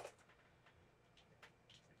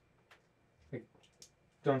 I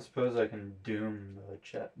don't suppose I can doom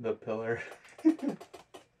the pillar. I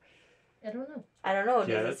don't know. I don't know. Does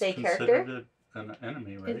Yeah, it it's say considered character? an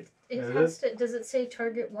enemy, right? It Is has to. Does it say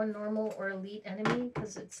target one normal or elite enemy?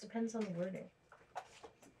 Because it depends on the wording.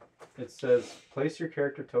 It says place your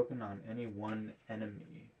character token on any one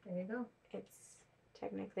enemy. There you go. It's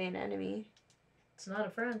technically an enemy. It's not a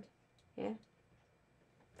friend.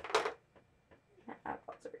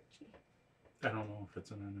 Apples are itchy. I don't know if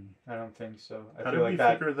it's an enemy. I don't think so. I How feel did like we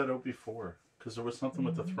that. figure that out before? Because there was something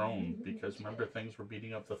with the throne. Because remember, things were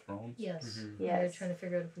beating up the thrones. Yes. Mhm. We were Yes. trying to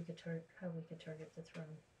figure out if we could how we could target the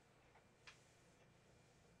throne.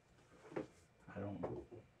 I don't know.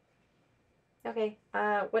 Okay.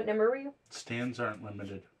 What number were you? Stands aren't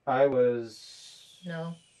limited. I was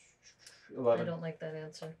No, 11. I don't like that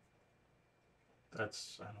answer.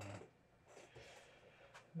 That's I don't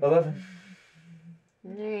know. 11.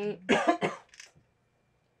 Alright.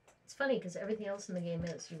 It's funny because everything else in the game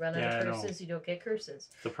is you run out Yeah, I of know. curses, you don't get curses.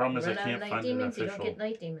 The problem You is I run out of can't night find an demons, you don't official. get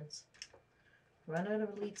night demons. Run out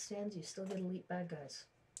of elite stands, you still get elite bad guys.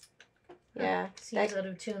 Yeah. Seems out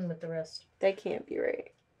of tune with the rest. That can't be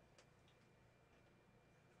right.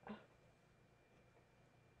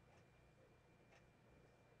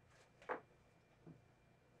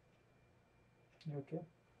 You okay?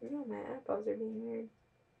 No, my eyeballs are being weird.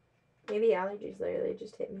 Maybe allergies literally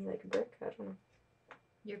just hit me like a brick. I don't know.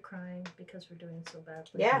 You're crying because we're doing so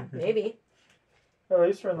badly. Yeah, maybe. At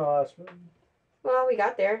least we're in the last room. Well, we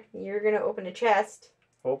got there. You're gonna open a chest.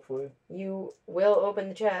 Hopefully. You will open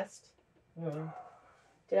the chest. Yeah.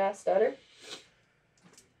 Did I stutter?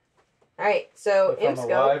 Alright, so If I'm imps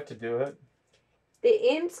go. alive to do it.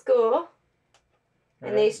 The imps go,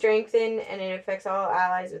 and they Alright. strengthen, and it affects all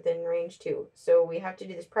allies within range 2. So we have to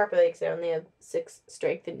do this properly because I only have 6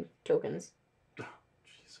 strengthened tokens.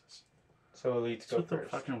 Jesus. So elites What's go with the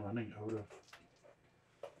first. fucking running out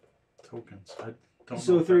of tokens? Don't know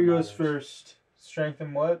So if 3 that goes matters. first.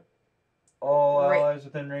 Strengthen what? All Right. allies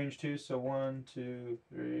within range 2. So 1, 2,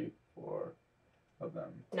 3, 4 of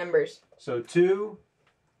them. Numbers. So 2,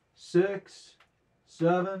 6,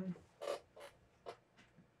 7,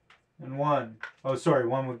 and 1. Oh, sorry.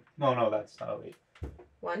 1 would. No, that's not elite.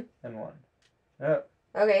 1. And 1. Yep.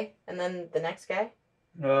 Okay, and then the next guy.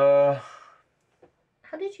 How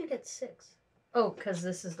did you get 6? Oh, because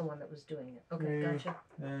this is the one that was doing it. Okay, Mm. gotcha.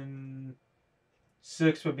 And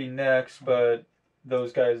 6 would be next, but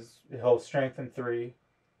those guys he'll strengthen 3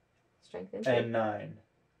 Strengthen. and 9.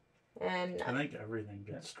 And I think everything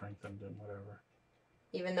gets strengthened and whatever.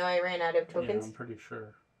 even though I ran out of Yeah, tokens. I'm pretty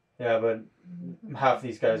sure. Yeah, but half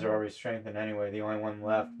these guys are already strengthened anyway. The only one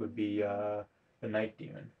left would be the Night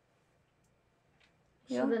Demon.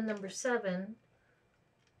 Yeah. So then number 7,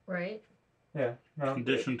 right? Yeah. No.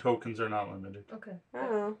 Condition tokens are not limited. Okay.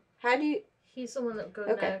 Oh. How do you. He's the one that goes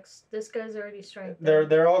Okay. next. This guy's already strengthened.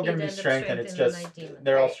 They're all He'd going to be end up strengthened. It's strengthening just the Night Demon.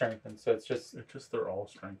 they're all Right. strengthened. So it's just It's just they're all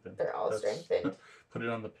strengthened. They're all That's- strengthened. Put it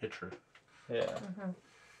on the picture. yeah. Mhm.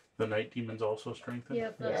 The Night Demon's also strengthened.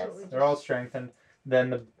 Yep, that's Yes. what we just... They're all strengthened. Then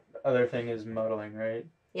the other thing is muddling, right?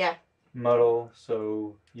 Yeah. Muddle.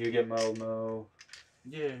 So you get muddle. No.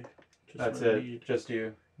 Yeah. Just That's what I it. need. Just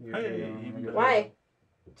you. Hey, even better. Why?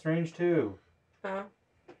 It's range 2. Oh.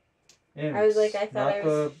 Imps, I was like, I thought not I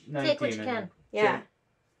was- the Night Take what you Demon. can. Yeah.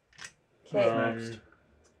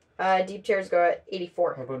 Okay. Deep chairs go at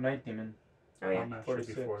 84. What about Night Demon? Oh, yeah. I'm actually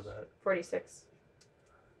 46. before that. 46.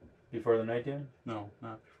 Before the Night Demon? No,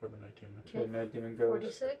 not before the Night Demon. Okay, Night Demon goes.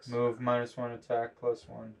 46? Move -1 attack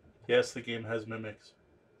 +1. Yes, the game has mimics.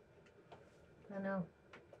 I know.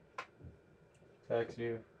 Attacks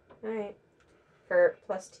you Alright. For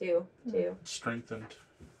 +2, too. Strengthened,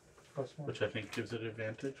 +1. which I think gives it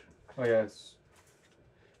advantage. Oh yeah, it's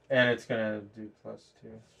gonna do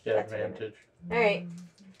 +2. Yeah, That's what I meant. advantage. Alright.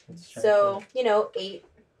 It's So, 8.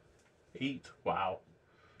 8. Wow.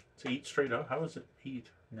 It's 8 straight up. How is it 8?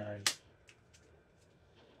 9.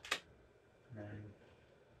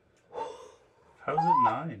 How is it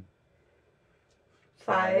 9?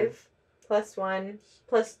 5. +1.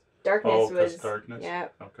 Plus darkness Oh, was. plus darkness? Yeah.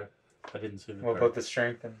 Okay. I didn't see the What card. about the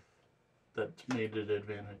strengthen? That made it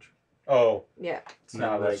advantage. Oh, Yeah. it's And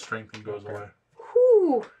not then the like strength goes okay. away.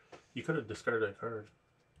 Whew. You could have discarded a card.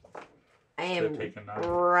 I Instead of am taking 9.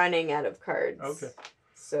 running out of cards. Okay.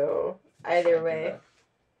 So, either way.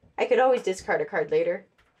 I could always discard a card later.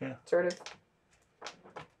 Yeah. Sort of.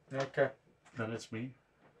 Okay. Then it's me.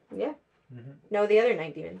 Yeah. Mhm. No, the other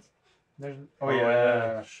Night Demons. There's. Oh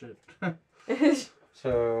yeah. Shit.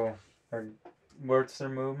 So, what's their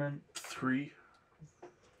movement? 3.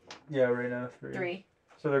 Yeah, right now 3. 3.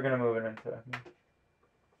 So they're gonna move it into.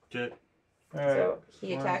 Get. Alright. So,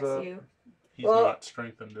 he One's attacks up. you. He's Well- not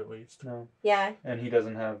strengthened at least. No, Yeah. and he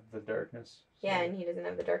doesn't have the darkness. so- Yeah, and he doesn't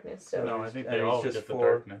have the darkness, so. No, I think and they he's all just get the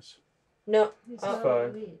 4. darkness. No. He's Oh. not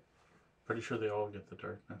 5. elite. Pretty sure they all get the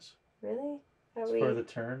darkness. Really? How It's we... for the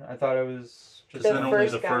turn. I thought it was just. Because The then only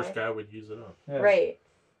first the guy. first guy would use it up. Yeah. Right.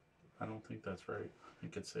 I don't think that's right. I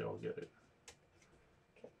think it's they all get it.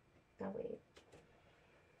 Oh, wait.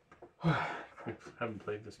 We haven't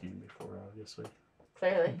played this game before, obviously.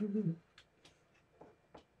 Clearly.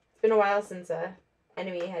 It's been a while since a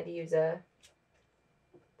enemy had to use a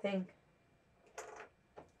thing.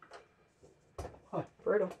 Huh.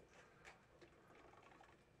 Brutal.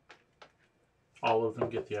 All of them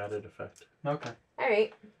get the added effect. Okay.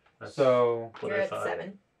 Alright. That's So, what You're I at thought.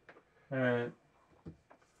 7. alright.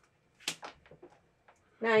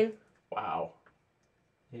 9. Wow.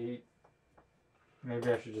 8.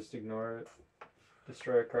 Maybe I should just ignore it.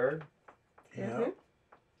 Destroy a card? Yeah. Mhm.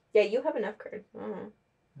 Yeah, you have enough cards. Oh.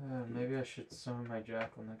 Maybe I should summon my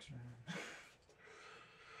jackal next round.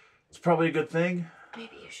 It's probably a good thing.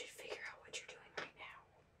 Maybe you should figure out what you're doing right now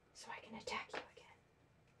so I can attack you again.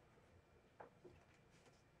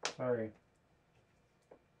 Sorry.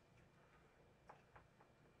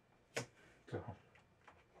 Go.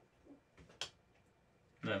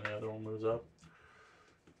 Then the other one moves up.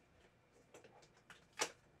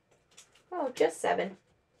 Oh, just 7.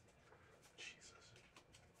 Jesus.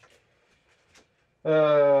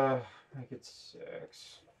 Make it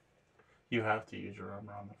 6. You have to use your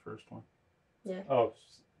armor on the first one. Oh,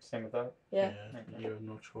 same with that? Yeah. You have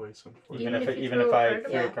no choice, unfortunately. Even if you even throw if a I card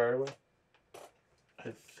threw away? a card away?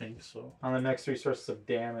 I think so. On the next 3 sources of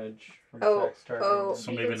damage from Oh, attacks targeting. oh.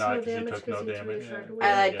 So He maybe gets not no because you damage took no 'cause he threw damage. a card Yeah. away.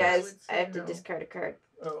 I like, Yeah. guys. would I have say to no. discard a card.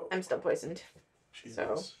 Oh. I'm still poisoned.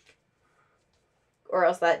 Jesus. Or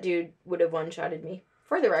else that dude would have one-shotted me.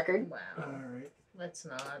 For the record. Wow. Alright. Let's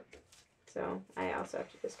not. So, I also have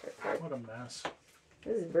to discard a card. What a mess.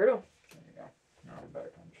 This is brutal. There you go. No, I'm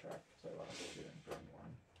back on track because I lost two in turn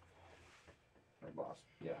one. Or lost,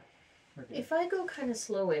 yeah. Okay. If I go kind of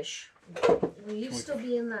slowish, will you still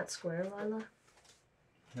be in that square, Lila?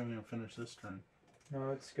 I haven't even finished this turn. No,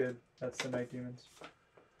 it's good. That's the Night Demons.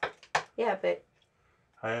 Yeah, but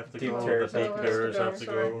I have to Deep go. Terrors The Deep have to Terrors go, have to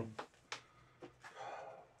sorry. go.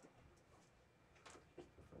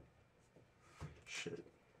 Shit.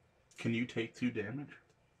 Can you take 2 damage?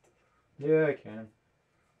 Yeah, I can.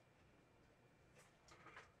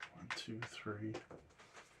 1, 2, 3.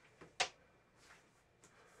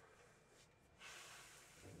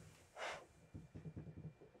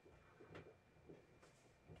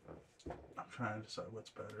 I'm trying to decide what's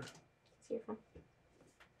better. see your phone.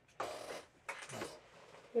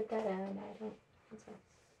 Give that a no, I don't. That's fine.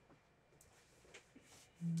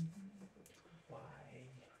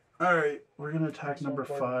 Why? Alright, we're gonna attack So number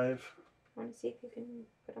important. 5. I want to see if you can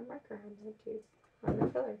put a marker on there too. On the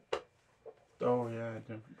pillar. Oh yeah, I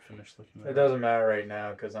didn't finish looking at It doesn't matter right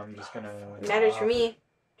now because I'm just gonna. It matters for me.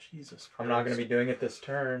 Jesus Christ. I'm not gonna be doing it this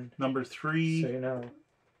turn. Number 3, So you know.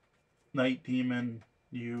 Night Demon,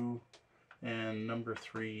 you, and number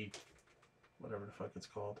 3, whatever the fuck it's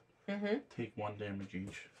called, Mm-hmm. take 1 damage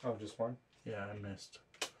each. Oh, just one. Yeah, I missed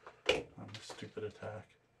on the stupid attack.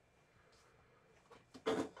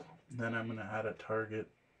 Then I'm gonna add a target,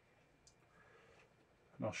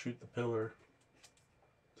 and I'll shoot the pillar.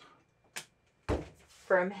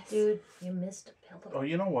 For a miss. Dude, you missed a pillow. Oh,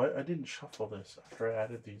 you know what? I didn't shuffle this after I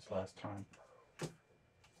added these last time.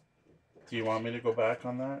 Do you want me to go back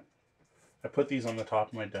on that? I put these on the top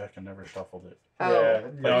of my deck and never shuffled it. Oh. Yeah.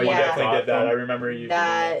 No, you Yeah. definitely did that. I remember you.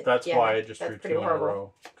 That- That's yeah, why I just that's drew pretty 2 in a horrible.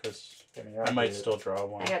 row, because I might still draw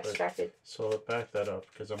one. I got but- distracted. So back that up,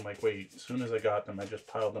 because I'm like, wait, as soon as I got them, I just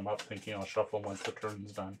piled them up thinking I'll shuffle once the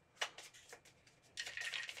turn's done.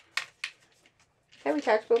 Have we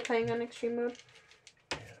talked about playing on extreme mode?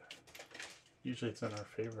 Yeah. Usually it's in our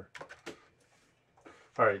favor.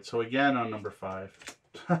 Alright, so again on number 5.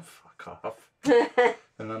 Fuck off.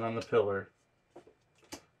 And then on the pillar.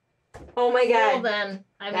 Oh my Well god. then,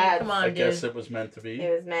 I mean, That's- come on, I dude. guess it was meant to be.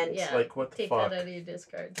 It was meant. Yeah. Like, what the Take fuck? that out of your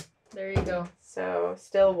discard. There you go. So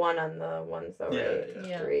still 1 on the ones though, Yeah, right? yeah.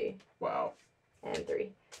 Yeah. 3 Wow. and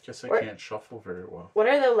 3. Guess I Or- can't shuffle very well. What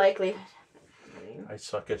are the likelihood? I mean, I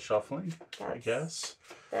suck at shuffling, I that's- guess.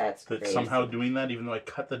 That's That crazy. somehow doing that, even though I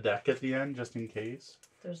cut the deck at the end just in case.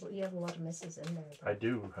 You have a lot of misses in there. Though. I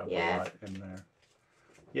do have Yeah. a lot in there.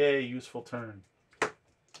 Yay, useful turn.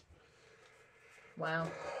 Wow.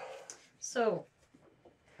 So,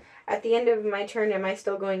 At the end of my turn, am I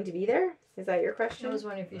still going to be there? Is that your I question? was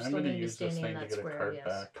wondering if you're I'm still going to going to be use this standing thing in to that get a square. card Yes.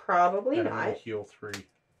 back. Probably And I'm going not. to heal 3.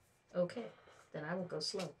 Okay. Then I will go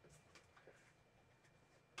slow.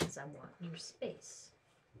 Because I want your space.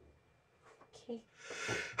 Okay.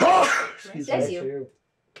 Excuse That's me. you.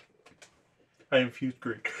 I infused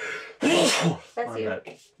Greek. That's on you. that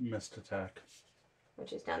missed attack.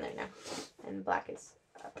 Which is down there now. And black is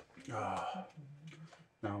up. Ah.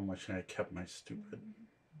 Now I'm wishing I kept my stupid.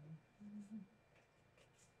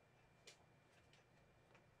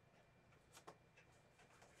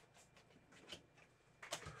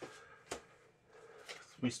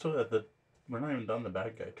 We still have the. We're not even done the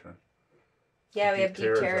bad guy turn. Yeah, we have deep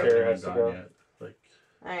terror. Terror Terror has hasn't to done go. yet. Like,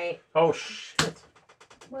 Alright. oh shit!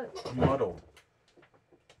 What? Muddled.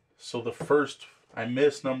 So the first, I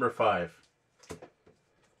missed number 5.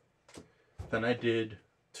 Then I did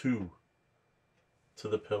 2 to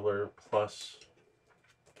the pillar plus.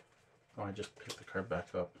 Oh, I just picked the card back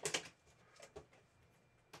up.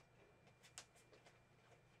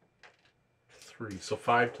 3, so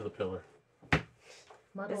 5 to the pillar.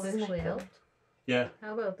 Muddle This is actually my helped. Yeah,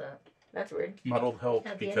 How about that? That's weird. muddled helped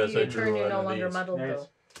At the end because of I your turn, drew you're out no of longer these, muddled, Nice. though.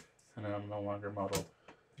 and I'm no longer muddled.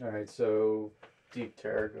 Alright, so Deep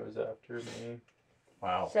Terror goes after me.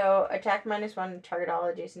 Wow. So attack -1, target all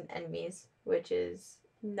adjacent enemies, which is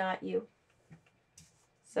not you.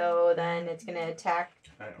 So then it's gonna attack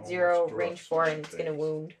I almost 0, threw range up 4, some and it's gonna space.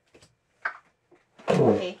 wound.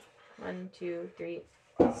 Okay. 1, 2, 3.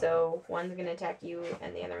 So one's gonna attack you,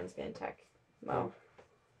 and the other one's gonna attack Mo.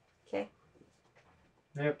 Okay.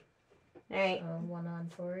 Yep. Alright. One on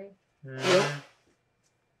Tori. Yep.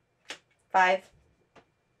 5.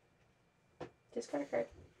 Discard a card.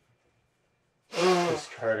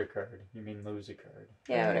 Discard a card. You mean lose a card.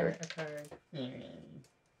 Yeah, whatever. A card.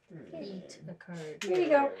 Eat a card. Here you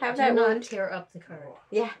go. Have Do that not wound. tear up the card.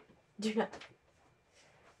 Yeah. Do not.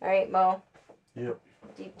 Alright, Mo. Yep.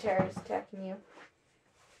 Deep Terror is attacking you.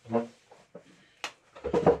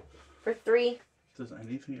 For 3. Does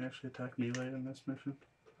anything actually attack melee in this mission?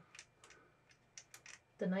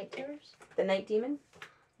 The Night Terrors? The Night Demon.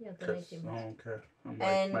 Yeah, the 'Cause- 19 oh, okay. My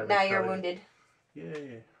And now you're retaliate. wounded.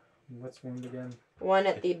 Yay. What's wound again? 1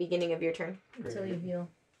 at the beginning of your turn until you heal.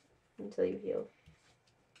 until you heal.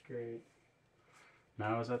 Great.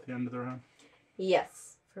 Now is that the end of the round?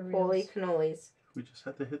 Yes. For real. Holy cannolis. We just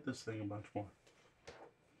had to hit this thing a bunch more.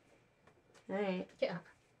 Alright. Yeah.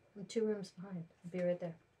 I'm 2 rooms behind. I'll be right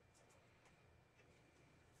there.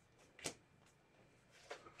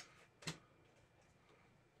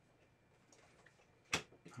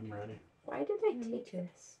 I'm ready. Why did I Me take too.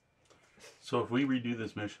 this? So if we redo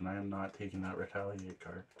this mission, I am not taking that retaliate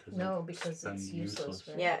card. No, because it's been useless,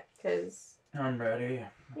 right? Yeah, because... I'm ready.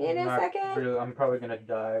 In a I'm not second. I'm probably gonna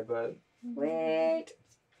die, but Wait.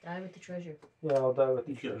 Die with the treasure. yeah, I'll die with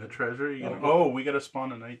the You getting the treasure. treasure? You Yeah. gonna... Oh, we got to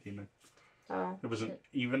spawn a night demon. Oh. It was an Shit.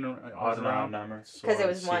 even or It was odd an round. odd number. so Because it on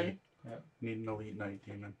was C. 1. Need an elite night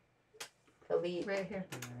demon. Elite. Right here.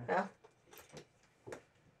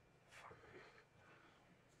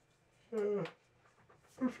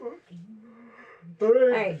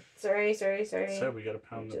 Alright. Sorry. Said we got to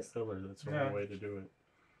pound Just- the pillar. That's the Yeah. only way to do it.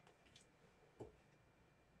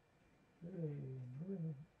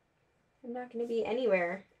 I'm not going to be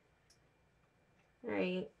anywhere.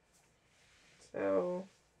 Alright. So...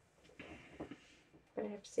 But I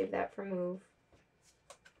have to save that for move.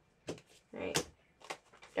 Alright.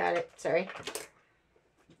 Got it. Sorry.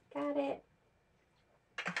 Got it.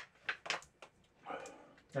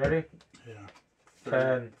 Ready? Yeah.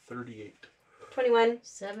 10. 38. 21.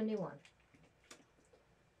 71.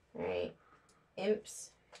 Alright.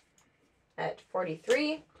 Imps at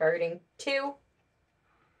 43. Targeting 2.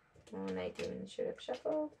 Oh, Night Demon should have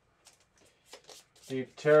shuffled.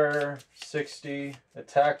 Deep terror, 60.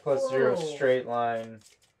 Attack plus 0 Whoa. straight line.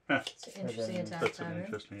 It's an interesting then attack That's an pattern.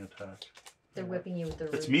 interesting attack. They're whipping you with their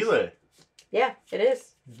It's roots. melee. Yeah, it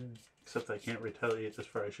is. Except I can't retaliate this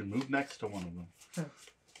far. I should move next to one of them.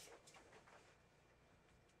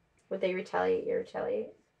 Would they retaliate? You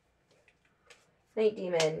retaliate. Night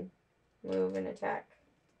Demon. Move and attack.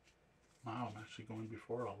 Wow, I'm actually going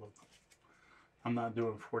before all of them. I'm not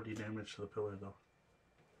doing 40 damage to the pillar though.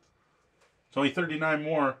 It's only 39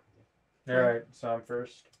 more. Alright, so I'm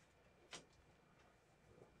first.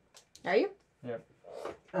 Are you?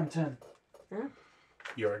 I'm 10.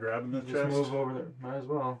 You are grabbing the Just chest. move over there. Might as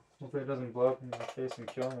well. Hopefully it doesn't blow up in my face and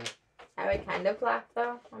kill me. I would kind of block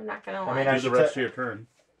though. I'm not gonna lie. I mean, Do I the should rest of your turn.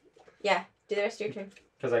 Yeah, do the rest of your turn.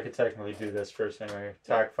 Because I could technically do this first anyway.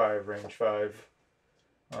 Attack 5, range 5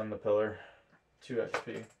 on the pillar. 2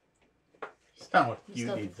 XP. It's not what You you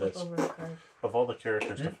still have need to flip this. over a card. Of all the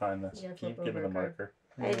characters to find this, Yeah, can you flip give me over the a card.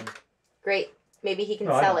 marker? I- Great. Maybe he can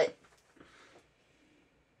No, I sell know. it.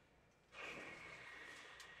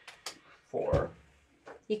 4.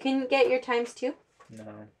 You can get your times 2? No.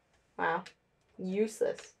 Wow.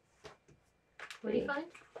 Useless. What do you find?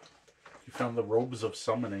 You found the robes of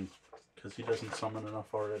summoning. Because he doesn't summon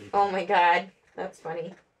enough already. Oh my god. That's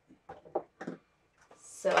funny.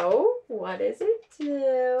 So, what does it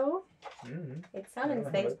do? It summons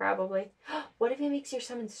Yeah, things, but- probably. What if it makes your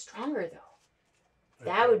summons stronger, though?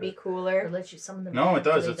 That would be Or cooler. let you summon them? No, it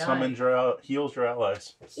until does. they It die? summons your heals your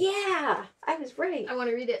allies. Yeah! I was right. I want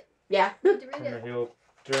to read it. Yeah. I need to read Perform a it. heal.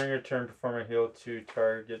 During your turn, perform a heal to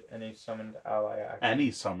target any summoned ally action.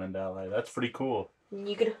 Any summoned ally. That's pretty cool.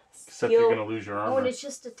 You could Except heal. you're going to lose your Oh, armor. and it's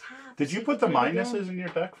just a tap. Did so you put the can do it again. minuses in your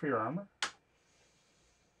deck for your armor?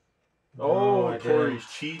 No, I Tori's didn't.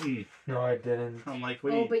 cheating. No, I didn't. I'm like, Oh,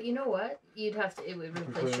 wait. but you know what? You'd have to. It would replace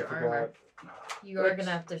Completely your forgot. armor. You are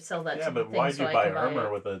gonna have to sell that Yeah, to the but thing why'd so you I buy can buy armor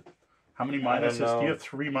it. with a... How many I don't minuses? Do know. you have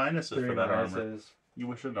 3 minuses 3 for that armor? minuses.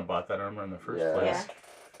 You shouldn't have bought that armor in the first Yeah. place.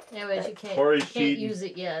 Yeah. Anyways, you can't. Tori's You can't cheating. use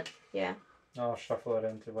it yet. Yeah. I'll shuffle it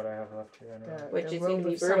into what I have left here anyway. The, Which the is gonna robe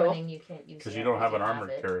be of brutal. summoning you can't use. Because yet, you don't but have an armored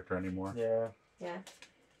it. character anymore. Yeah. Yeah.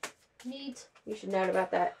 Neat. You should note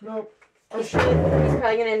about that. Nope. He's probably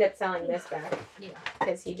going to end up selling this back. Yeah.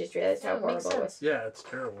 Because he just realized how Yeah, it makes horrible it was. sense. Yeah, it's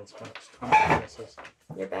terrible. It's got a ton of minuses.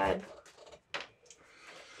 You're bad.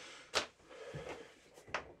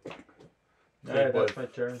 Alright, Played that's my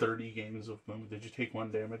turn. 30 games of Gloom. Did you take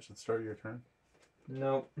 1 damage at the start of your turn?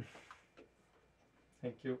 Nope.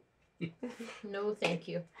 Thank you. No, thank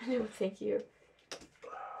you. No, thank you.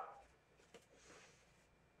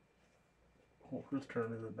 Oh, whose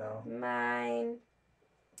turn is it now? Mine.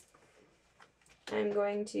 I'm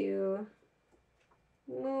going to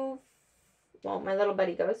move. Well, my little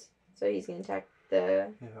buddy goes. So he's going to attack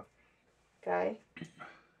the Yeah. guy.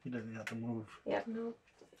 He doesn't have to move Yep. No.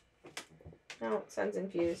 Oh, sun's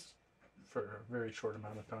infused. for a very short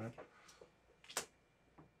amount of time.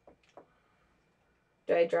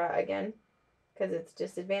 Do I draw again? Because it's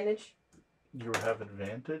disadvantage? You would have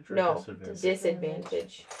advantage or No, disadvantage?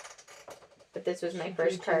 disadvantage. But this was my She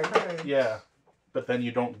first drew two card. cards. Yeah, but then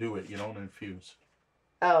you don't do it. You don't infuse.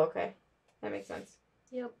 Oh, okay. That makes sense.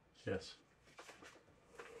 Yep. Yes.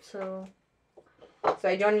 So So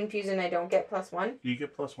I don't infuse and I don't get +1? You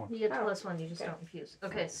get +1. you get Oh, +1. You just okay. don't infuse.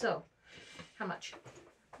 Okay. So how much?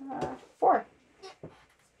 4.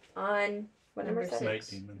 On what number is that? Night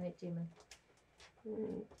Demon. Night Demon.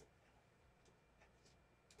 Mm,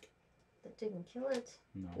 That didn't kill it.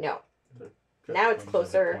 No. Got Now it's tons of hit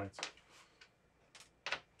closer. points.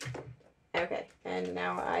 Okay, and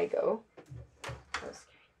now I go. That was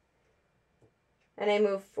scary. And I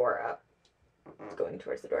move 4 up, going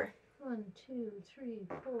towards the door. 1, 2, 3,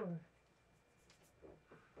 4.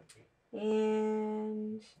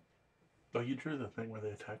 And Oh, you drew the thing where they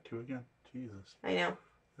attack 2 again. Jesus. I know.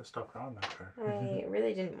 Let's stop drawing that card. I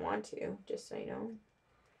really didn't want to, just so you know.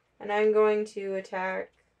 And I'm going to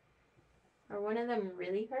attack. Are one of them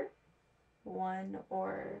really hurt? 1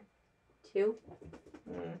 or 2?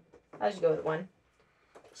 I'll just go with 1.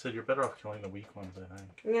 So you're better off killing the weak ones, I think.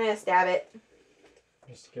 I'm gonna stab it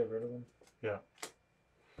Just to get rid of them.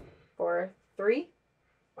 for 3.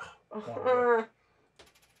 Oh,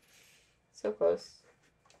 So close.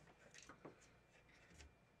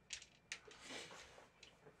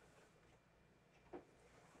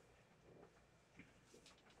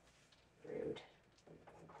 Rude.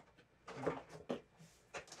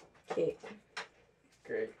 Okay,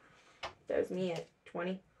 Great. that was me at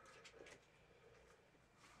 20.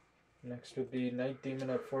 Next would be Night Demon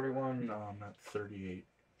at 41. No, I'm at 38.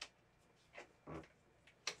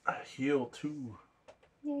 I heal 2.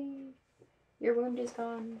 Yay. Your wound is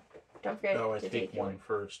gone. Don't forget No, I to take your 1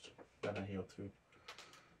 first, then I heal 2.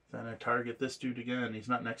 Then I target this dude again. He's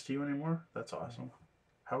not next to you anymore? That's awesome.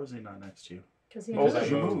 How is he not next to you? Because he Oh, Because moved.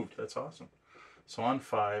 I you moved. moved. That's awesome. So on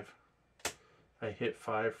 5, I hit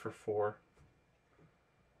 5 for 4.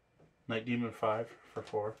 Night Demon 5 for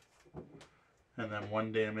 4. And then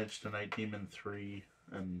 1 damage to Night Demon 3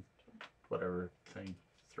 and whatever thing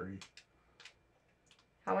 3.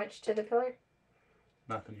 How much to the pillar?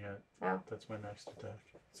 Nothing yet. Oh. That's my next attack.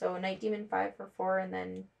 So Night Demon 5 for 4 and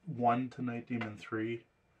then 1 to Night Demon 3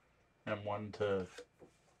 and 1 to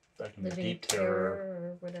Living Deep terror Terror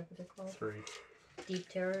or whatever they're called. 3. Deep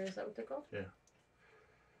terror, is that what they're called?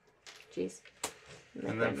 jeez.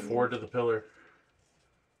 And then 4 to the pillar.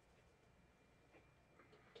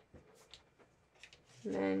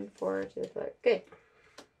 And then 4 to the pillar. Good.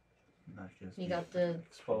 And that gives You me got the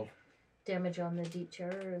 12. damage on the deep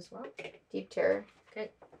terror as well. Deep terror.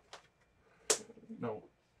 No,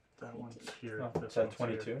 that one's here. Oh, This it's at one's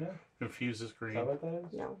 22 here. now? Confuses Is green. that what that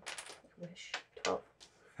is? No. I wish. 12.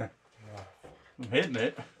 I'm hitting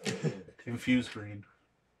it. Confuse green.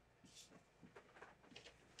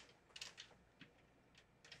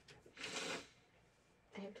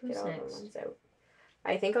 I have to Who's get all the next? ones out.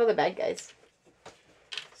 I think all the bad guys.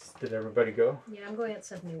 Did everybody go? Yeah, I'm going at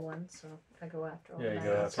 71, so I go after all Yeah, the you bad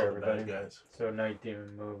go guys. That's all the everybody. bad guys. So Night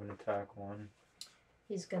Demon move and attack 1.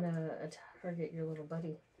 He's gonna target your little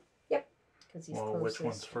buddy. Yep. Because he's Well, closest. which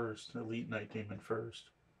one's first? Elite Night Demon first.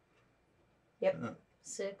 Yep.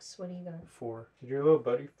 6. What do you got? 4. Did your little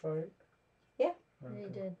buddy fight? Yeah. Yeah, Okay. he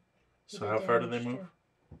did. He So did how far do they damage, move?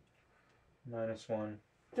 too. -1.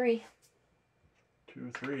 3.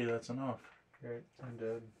 2, 3. That's enough. Great. I'm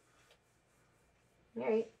dead.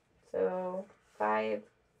 Alright. So 5,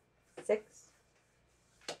 6.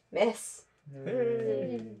 Miss.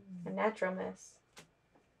 Hey. A natural miss.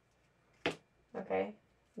 Okay.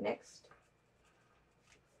 Next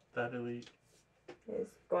That elite. is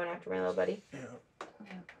going after my little buddy. Yeah.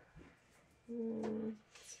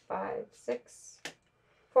 5, 6,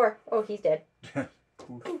 4. Oh, he's dead.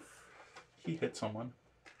 Oof. He hit someone.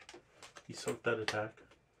 He soaked that attack.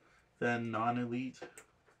 Then non-elite.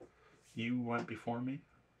 You went before me.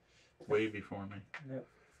 Way before me. Yep.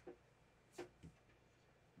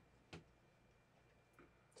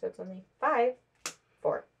 So it's only 5,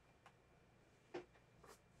 4.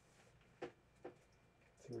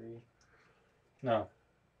 3. No.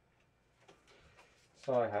 That's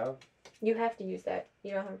all I have. You have to use that.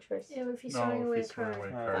 You don't have a choice. Yeah, if he's No, throwing if away a he's throwing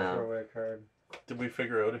card. away a I card. throw away a card. Did we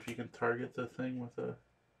figure out if you can target the thing with a...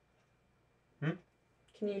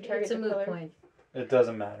 Can you target It's a the moot pillar? point. It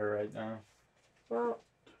doesn't matter right now. Well,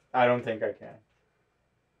 I don't think I can.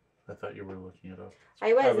 I thought you were looking it up.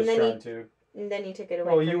 I was, I was and trying then to. and then you took it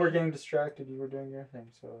away. Oh, from you were me. getting distracted. You were doing your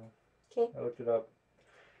thing, so 'Kay. I looked it up.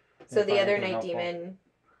 So Didn't the find other anything night helpful. demon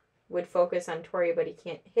would focus on Tori, but he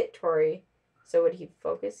can't hit Tori. So would he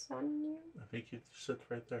focus on you? I think he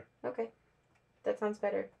sits right there. Okay, that sounds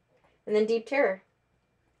better. And then deep terror.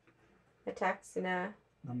 attacks in a...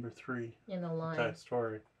 Number 3. In a line. Attack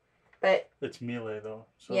story. But It's melee though.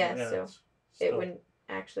 So Yeah, so it's it still- wouldn't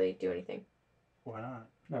actually do anything. Why not?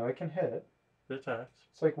 No, it can hit. It attacks.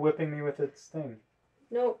 It's like whipping me with its thing.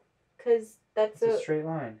 No, because that's It's a straight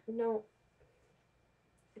line. No.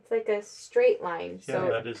 It's like a straight line. Yeah, So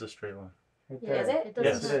that is a straight line. Right Yeah, there. Is it? It doesn't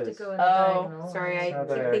Yes. have It to is. go in the Oh, diagonal. sorry, I It's not keep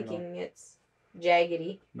diagonal. thinking it's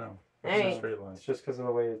jaggedy. No, All it's a right. straight line. It's just because of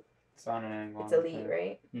the way it's on an angle. It's on the elite, thing.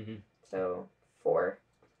 right? Mm-hmm. So 4.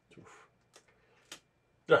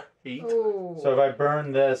 8. Oh. So if I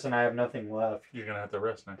burn this and I have nothing left, You're gonna have to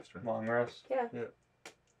rest next turn. long rest.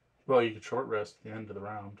 Well, you could short rest at the end of the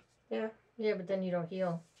round. Yeah, but then you don't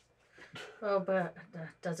heal. Oh, but that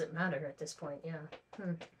doesn't matter at this point, yeah.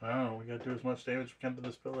 I don't know. We gotta do as much damage as we can to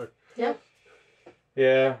this pillar.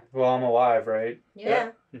 Yeah. Well, I'm alive, right?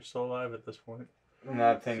 Yeah. You're still alive at this point. And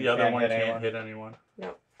that thing The other can't one hit can't anyone. hit anyone.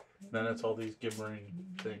 No. Then it's all these gibbering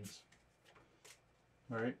things.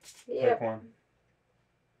 Right? Yep. Pick one.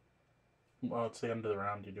 Well, it's the end of the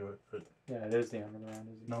round you do it, but Yeah, it is the end of the round,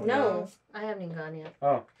 isn't it? no. No. I haven't even gone yet.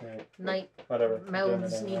 Oh, right. Night Whatever. I'm doing it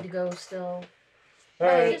mouths anyway. need to go still. All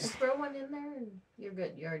right. Just throw one in there and you're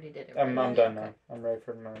good. You already did it. I'm right? done Okay. now. I'm ready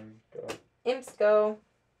for mine. Go. Imps go.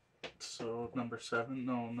 So number 7,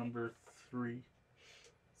 no, number 3.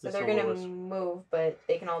 So is they're the going to lowest. move, but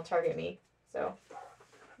they can all target me. So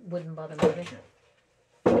Wouldn't bother moving.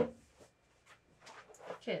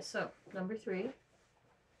 Okay, so number 3.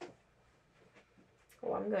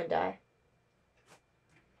 oh, I'm going to die.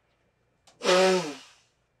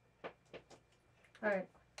 Alright.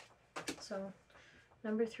 So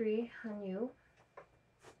number 3 on you.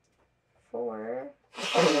 4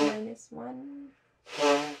 -1.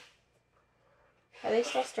 Are they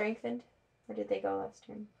still strengthened? Or did they go last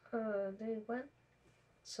turn? They went.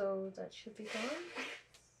 So that should be gone.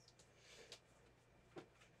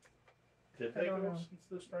 Did I they don't go know. since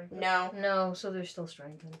the strength? No. No, so they're still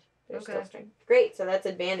strengthened. They're Okay. still strengthened. Great, so that's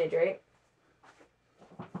advantage, right?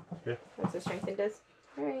 Yeah. That's what strengthened does.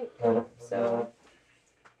 Alright. So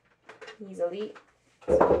he's elite.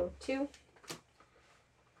 So 2.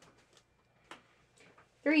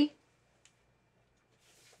 3.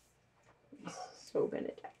 So gonna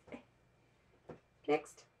die.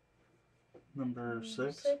 Next. Number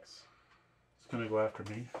 6. 6. It's gonna go after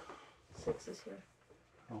me. 6 is here.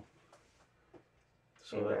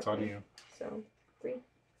 So Okay, that's on roughly. you. So 3.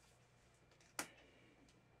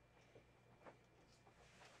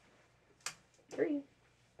 3.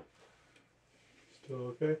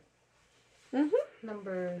 Still okay?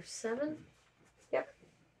 Number 7. Yep.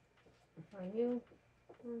 On you.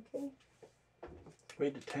 Okay. Way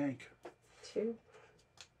to tank. 2.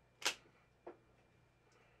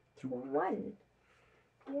 1.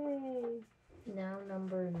 Yay. Now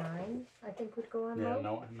number 9, I think would go on Yeah, low.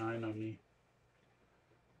 no, 9 on me.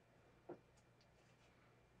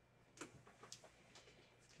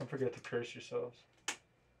 Don't forget to curse yourselves.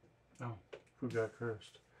 Who got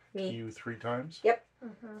cursed? Me. You 3 times?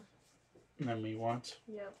 Uh-huh. And then me once?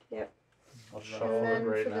 Yep. I'll shuffle And it then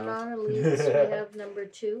right for the now. non-elites, we have number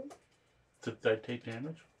 2. Did I take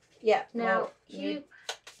damage? Yeah. Now, Well,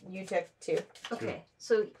 you took 2. okay,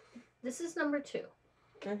 so this is number 2.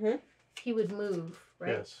 Mm-hmm. He would move,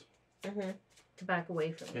 right? Yes. Mm-hmm. To back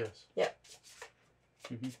away from you. Yes.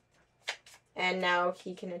 And now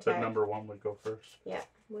he can But attack. number 1 would go first.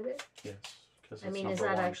 Would it? Yes. Because I mean, is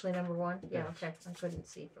that actually number 1? Yeah, Yes. okay. I couldn't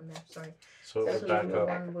see from there. Sorry. So it So would So back number up.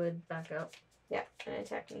 1 would back up. Yeah, and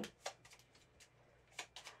attack me.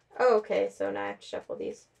 Oh, okay. So now I have to shuffle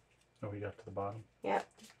these. Oh, we got to the bottom. And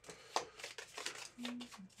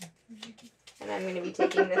I'm going to be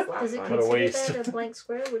taking this Does last it one. What a consider waste. that a blank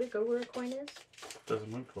square? Would it go where a coin is? Doesn't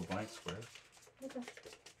move to a blank square. Okay.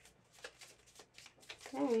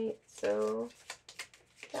 Alright, so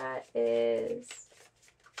that is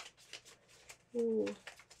 2.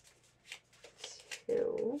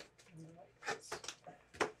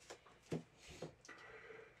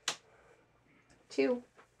 2.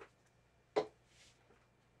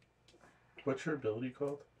 What's your ability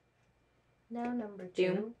called? Now number 2.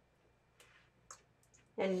 Doom.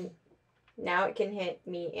 And now it can hit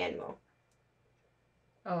me and Mo.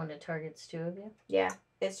 Oh, and it targets 2 of you? Yeah,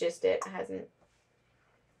 it's just it hasn't.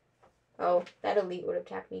 Oh, that elite would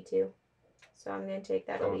attack me too. So I'm going to take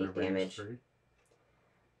that Oh, elite they're range damage. 3?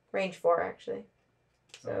 Range 4, actually.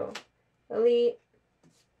 So, elite.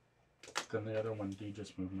 Then the other one, D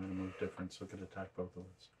just moved and it'll move different, so it could attack both of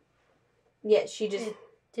us. Yeah, she just. It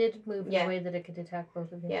did move in Yeah. a way that it could attack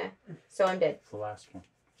both of you. Yeah. So I'm dead. The last one.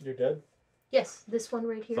 You're dead? Yes, this one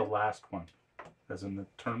right here. The last one. As in the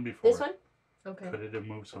turn before. This one? Okay. Could it have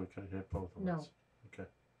moved so it could have hit both of No. us? Okay.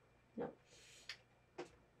 No.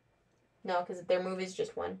 No, because their move is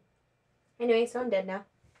just 1. Anyway, so I'm dead now.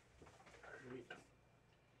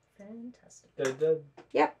 Fantastic. Dead.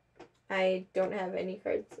 Yep. I don't have any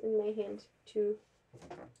cards in my hand to...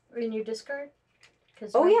 Or in your discard?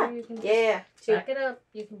 Because Oh, yeah. you can Yeah, 2. back it up.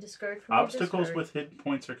 You can discard from Obstacles your discard. with hit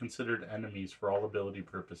points are considered enemies for all ability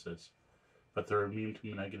purposes, but they're immune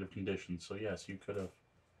to negative conditions. So yes, you could have,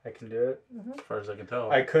 I can do it. Mm-hmm. as far as I can tell.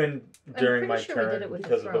 I couldn't during pretty my sure we did turn it with the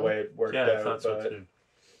because of the throw. way it worked Yeah, out. I thought so but too.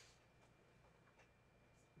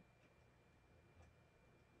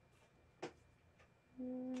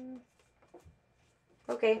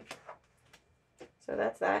 Okay. So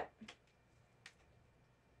that's that.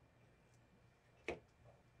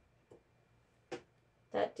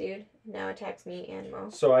 That dude now attacks me and Mo.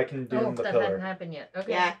 So I can doom Oh, the that pillar. hadn't happened yet.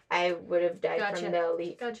 Okay. Yeah, I would have died Gotcha. from the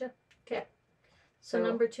leap. Gotcha. Okay. So- So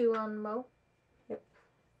number 2 on Mo.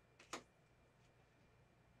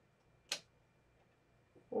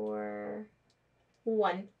 Or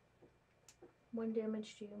 1. 1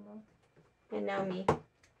 damage to you, Mo. And now me.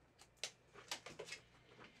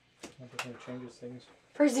 That definitely changes things.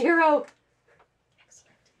 For 0!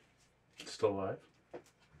 Excellent. Still alive?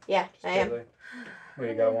 Yeah, Just I am. barely. Well,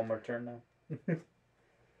 you got one more turn now.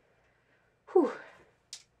 Whew.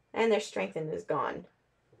 And their strengthen is gone.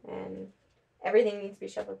 And everything needs to be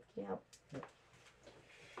shuffled. Can you help?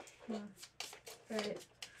 Alright.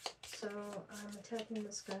 So I'm attacking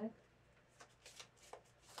this guy.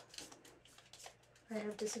 I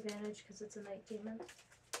have disadvantage because it's a night demon.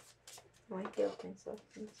 Oh, I failed myself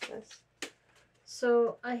in this.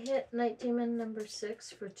 So I hit night demon number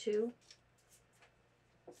 6 for 2.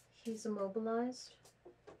 He's immobilized.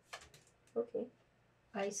 Okay.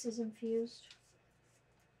 Ice is infused.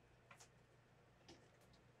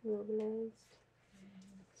 Mobilized.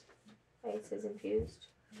 Ice is infused.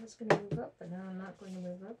 I was going to move up, but now I'm not going to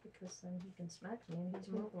move up because then he can smack me and he's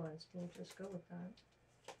immobilized. We'll just go with that.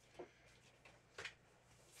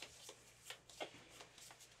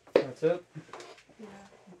 That's it. Yeah.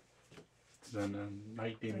 Then a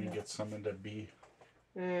night demon gets summoned at B.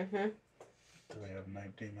 Mm-hmm. Do they have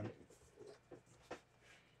night demon?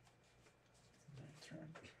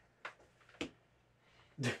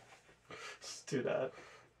 Let's do that.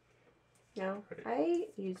 No, I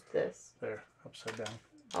used this There, upside down.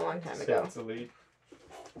 a long time Say ago. it's elite.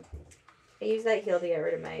 I used that heal to get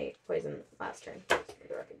rid of my poison last turn.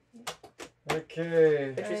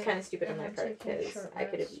 Okay. Which was kind of stupid on And my I'm part taking a because short I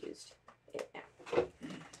could have rest. used it now.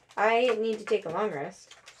 I need to take a long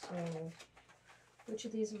rest. So which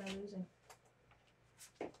of these am I losing?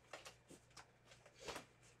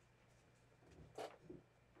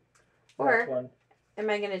 Or That one. am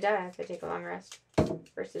I going to die if I take a long rest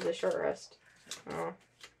versus a short rest? Oh.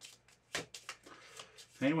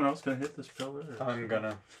 Anyone else gonna hit this pillar? Or I'm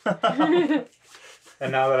gonna.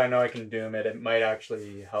 And now that I know I can doom it, it might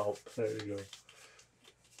actually help. There you go.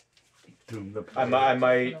 Doom the I pillar.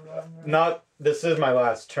 might not. This is my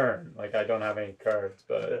last turn. Like I don't have any cards,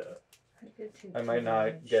 but I might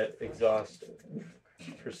not get exhausted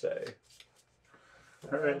per se.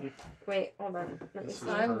 Alrighty. Wait, hold on. Let me This see.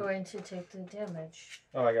 is- I'm going to take the damage.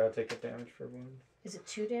 Oh, I gotta take a damage for wound. Is it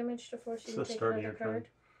 2 damage to force you It's the to take start of another your turn.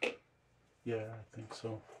 card? Yeah, I think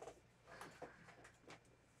so.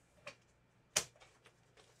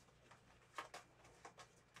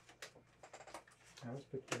 That was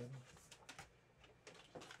big deal.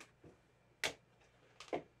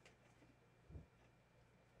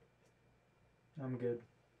 I'm good.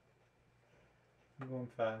 I'm going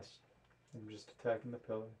fast. I'm just attacking the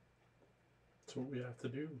pillar. That's what we have to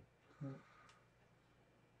do.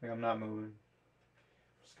 Like I'm not moving.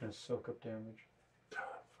 Just gonna soak up damage.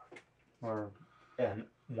 Or and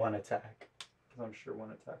one attack. Because I'm sure one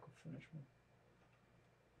attack will finish me.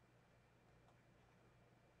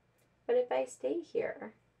 But if I stay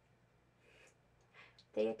here,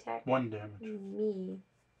 they attack 1 damage. me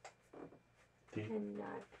D. and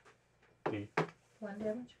not. D. 1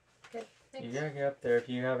 damage? Okay, thanks. You gotta get up there if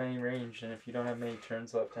you have any range and if you don't have many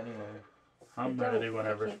turns left anyway. I'm I don't. ready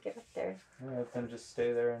whenever. I can't get up there. Alright, then just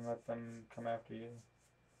stay there and let them come after you.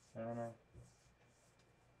 I don't know.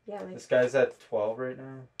 Yeah, like This guy's at 12 right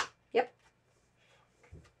now.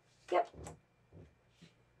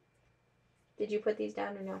 Did you put these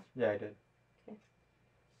down or no? Yeah, I did. Okay.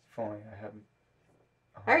 If only I hadn't.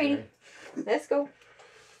 Alrighty. Let's go.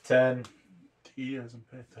 10. D hasn't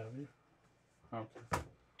picked, have you? Okay.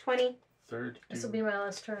 20. Third. This will be my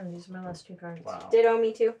last turn. These are my last 2 cards. Wow. Ditto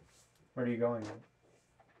me too. Where are you going?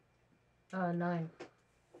 9.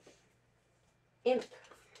 Imp.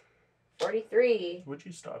 43. Would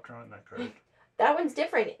you stop drawing that card? That one's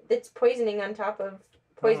different. It's poisoning on top of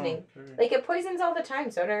Poisoning. Oh, okay. Like, it poisons all the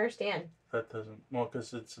time, so I don't understand. That doesn't. Well,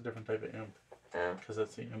 because it's a different type of imp. Oh. Because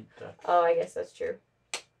that's the imp deck. Oh, I guess that's true.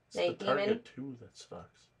 It's Night the Demon. target 2 that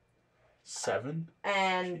sucks. 7?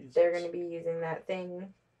 And they're Jesus. going to be using that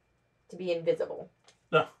thing to be invisible.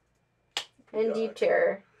 No. And God. Deep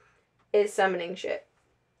Terror is summoning shit.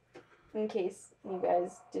 In case you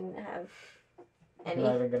guys didn't have I'm any.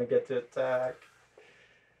 not even gonna get to attack.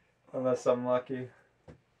 Unless I'm lucky.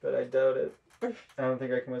 But I doubt it. I don't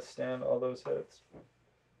think I can withstand all those hits.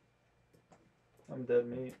 I'm dead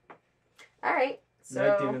meat. Alright, so.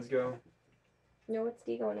 Night demons go. No, what's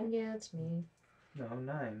D going in? Yeah, it's me. No,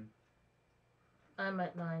 9. I'm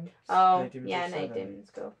at 9. Oh, Night demons yeah, are Night 7. Demons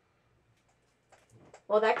go.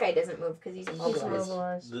 Well, that guy doesn't move because he's He's immobilized.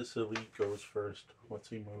 immobilized. This elite goes first. What's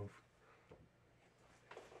he move?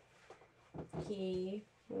 He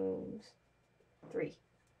moves 3,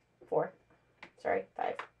 4. Sorry,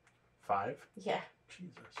 5. 5? Yeah,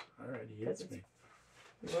 Jesus. Alright, he hits me.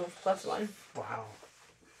 move +1. Wow.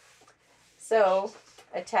 So,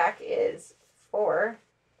 attack is 4,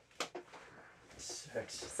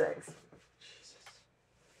 6. 6. Jesus.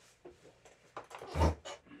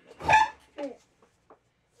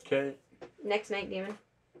 Okay. Next Night Demon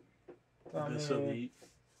This Tommy. elite.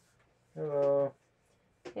 Hello.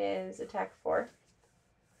 is attack 4,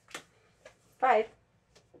 5.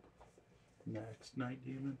 Next night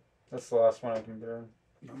demon. That's the last one I can burn.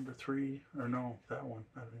 Number 3. Or no, that one.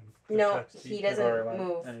 I didn't. No, Attacks he deep. doesn't Already went,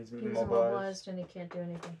 move. And he's He's immobilized. immobilized and he can't do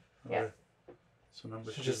anything. Yeah. Okay. So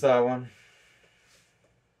number So 2. just that one.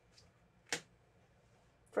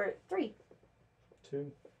 For 3.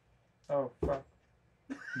 2. Oh, fuck.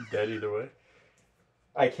 Dead either way.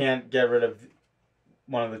 I can't get rid of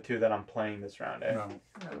one of the 2 that I'm playing this round, eh? No.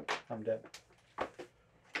 No. I'm dead.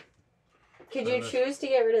 Could you choose to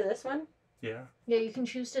get rid of this one? Yeah. Yeah, you can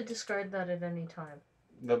choose to discard that at any time.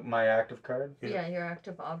 My active card? Yeah. Yeah, your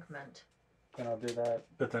active augment. Then I'll do that.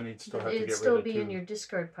 But then he'd still have to It'd get still rid of be 2. in your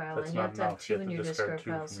discard pile, That's and you not have to have enough. You 2 have in to your discard discard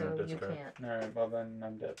 2 pile, from so your you discard. can't. Alright, well then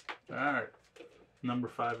I'm dead. Alright. Number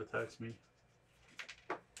 5 attacks me.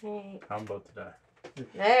 Alright. I'm about to die.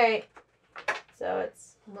 Alright. So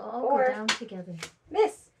it's We'll all 4. go down together.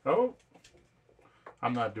 miss. Oh!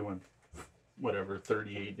 I'm not doing whatever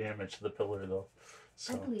 38 damage to the pillar though. I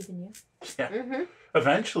So believe in you. yeah. Mm-hmm.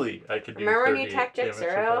 Eventually I could do Remember when you 38 attacked damage to the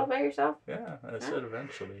Jixer all pillar. by yourself? Yeah, I said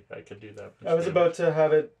eventually I could do that. I was about to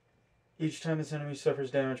have it. Each time this enemy suffers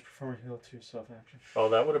damage, perform a heal 2 self-action. Oh,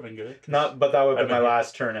 that would have been good. Not, but that would have I've been my been-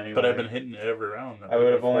 last turn anyway. But I've been hitting it every round. I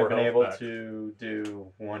would have only 4 been health able back. to do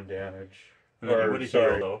 1 damage. And then or, you would have sorry.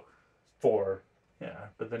 healed though. 4. Yeah,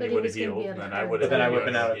 but then But you he would have was gonna be healed, out and of then I cards. would But have. then I would have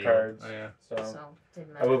been out of cards. Oh, yeah. So So, didn't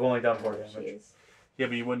I matter. would have only done 4 Oh, damage. jeez. Yeah,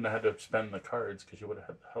 but you wouldn't have had to spend the cards because you would have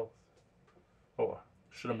had the health. Oh,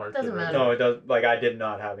 should have marked Doesn't it. right matter. No, it does. Like I did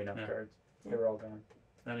not have enough Yeah. cards. They were all gone.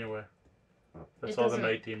 Anyway, that's It all the doesn't-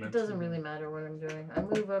 night demons. It doesn't really matter what I'm doing. I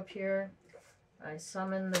move up here. I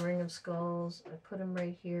summon the Ring of Skulls. I put him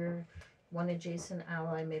right here. One adjacent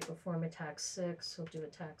ally may perform attack 6. He'll do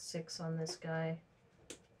attack 6 on this guy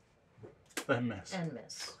I miss. and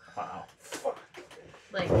miss. Wow.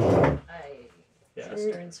 Like, I Yeah. just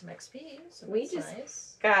earned some XP, so We that's just-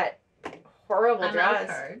 nice. Got horrible I'm out draws. of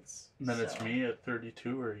cards. And then it's so- me at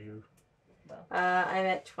 32, or you? I'm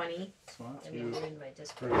at 20. So that's I mean, you. you're in my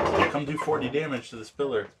Discord. Come do 40 damage to this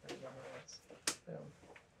pillar. Boom.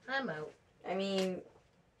 I'm out. I mean,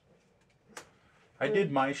 I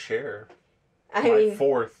did my share. I my mean,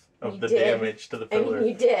 4th of you the did. damage to the I pillar. mean,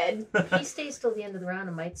 you did. If he stays till the end of the round,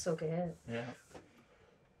 I might soak a hit. Yeah.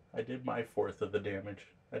 I did my 4th of the damage.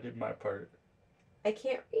 I did my part. I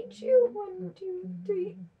can't reach you. 1, 2,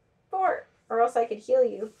 3, 4. Or else I could heal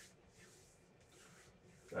you.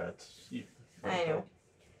 That's you. I know.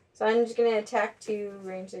 So I'm just gonna attack 2,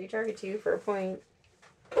 range that you target 2 for a point.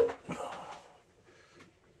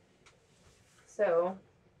 So,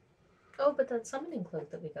 Oh, but that summoning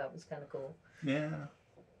cloak that we got was kind of cool. Yeah.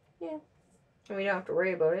 and we don't have to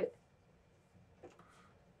worry about it.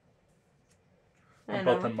 I I'm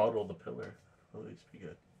don't about know. to muddle the pillar. At least be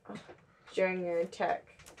good. During your attack,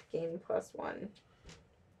 gain +1.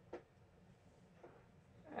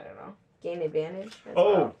 I don't know. Gain advantage. as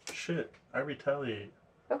Oh, well. shit. I retaliate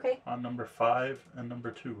Okay. on number 5 and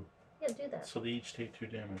number 2. Yeah, do that. So they each take 2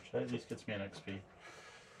 damage. That at least gets me an XP.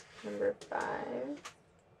 Number 5.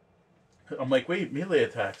 I'm like, wait, melee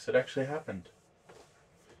attacks. It actually happened.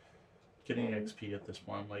 Getting Mm. XP at this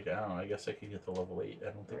point, I'm like, I don't know. I guess I could get to level 8.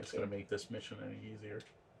 I don't think it's going to make this mission any easier.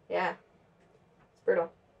 Yeah. It's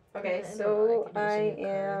brutal. Okay, Yeah, I so know, I I could use a new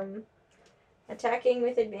card. am attacking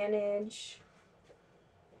with advantage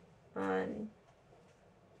on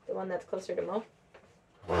the one that's closer to Mo.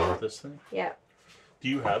 This thing? Yeah. Do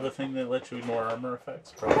you have a thing that lets you ignore armor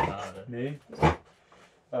effects? Probably not. Me? Because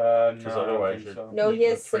No, otherwise I you're... don't think so. No, he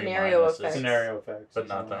has the 3 scenario minuses, effects. Scenario effects. But is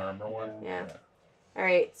not the all. armor one? Yeah.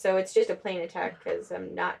 Alright, so it's just a plain attack because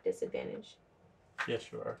I'm not disadvantaged.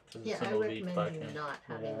 Yes, you are. 'Cause Yeah, it's an I elite recommend you backhand. not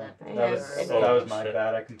having Yeah. that. I That have was, advantage. that was my Shit.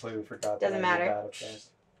 bad. I completely forgot. Doesn't that I matter. did that effect.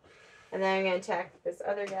 And then I'm going to attack this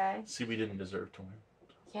other guy. See, we didn't deserve to win.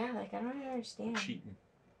 Yeah, like, I don't even understand. Cheating.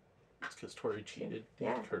 It's because Tori cheated.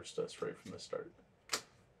 Yeah. He cursed us right from the start.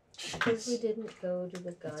 Because we didn't go to the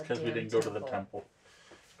It's goddamn because we didn't go to the temple.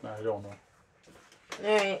 No, I don't know.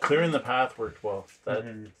 Alright. Clearing the path worked well. That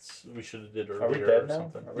Mhm. we should have did we earlier dead or now?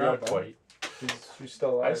 something. Are we all Not done? quite. She's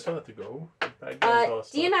still alive. I still have to go. Bad guys all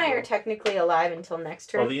still D and have I to are go. technically alive until next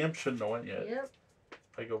turn. Well, the imp shouldn't have went yet. Yep,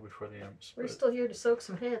 I go before the imps. we're but still here to soak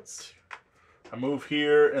some hits. I move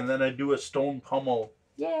here, and then I do a stone pummel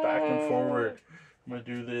Yay! back and forward. I'm going to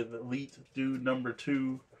do the elite dude number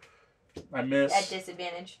 2. I miss. At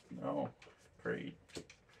disadvantage. No. Great.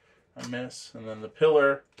 I miss. And then the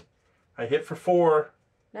pillar, I hit for 4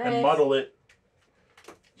 Nice. and muddle it.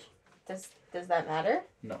 Does that matter?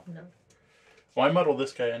 No. No. Well, I muddle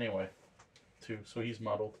this guy anyway, too, so he's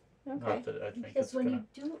muddled. Okay. Not that I think Because it's when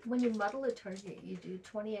gonna... when you muddle a target, you do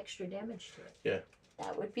 20 extra damage to it.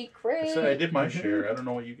 That would be I great. said I did my share. I don't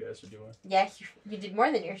know what you guys are doing. Yeah, you did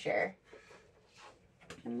more than your share.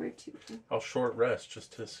 Number 2. I'll short rest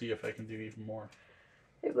just to see if I can do even more.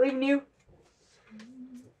 I believe in you.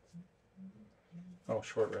 Oh,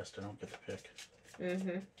 short rest. I don't get to pick.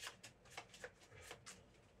 Mm-hmm.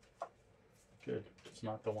 Good. It's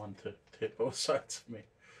not the one to hit both sides of me.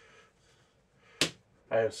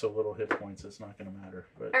 I have so little hit points, it's not going to matter.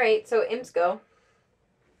 But Alright, so imps go.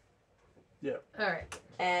 Alright,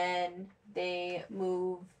 And they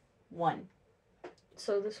move 1.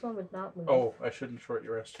 so this one would not move. oh, I shouldn't short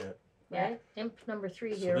your rest yet. Right? Imp number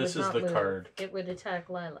 3 So here this would is not the move. card. It would attack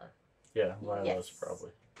Lila. Yeah, Lila's Yes. probably.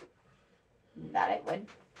 That it would.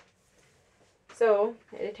 So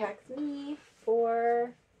it attacks me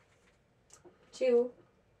for 2.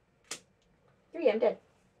 3, I'm dead.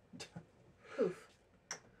 Poof.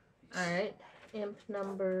 Alright, imp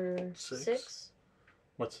number 6. 6.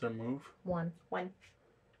 What's their move? 1.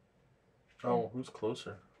 Oh, who's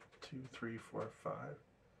closer? 2, 3, 4, 5.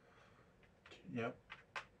 Yep.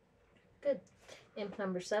 Imp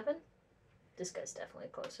number 7. This guy's definitely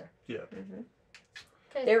closer. Mm-hmm.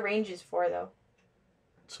 Okay. Their range is 4, though.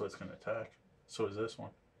 So it's going to attack. So is this one.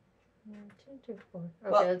 1, 2, 3, 4. Okay,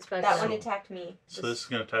 Well, it's back That down. one attacked me. So this is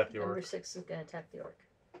going to attack the Number orc. 6 is going to attack the orc.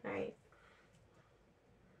 Alright.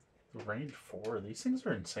 The range 4. These things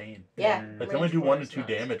are insane. Yeah. Mm. Like they only Range do 4 1 to is 2 nuts.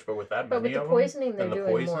 damage, but with that But many with the of them, poisoning, they're and the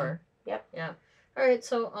doing poison? more. Yep. Yeah. Alright,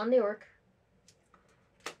 so on the orc.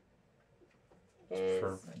 Is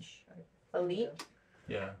For- elite.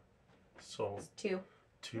 Yeah. So 2.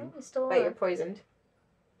 2. Oh, he's still But you're alive. poisoned.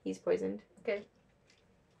 He's poisoned. Okay.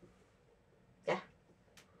 Yeah.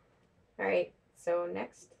 Alright, so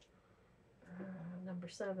next. Number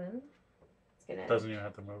 7 It's gonna. Doesn't even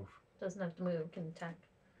have to move. doesn't have to move, can attack.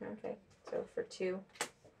 Okay, so for 2.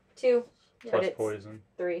 2, Yeah, Plus it's- poison.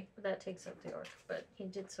 3. that takes up the orc, but he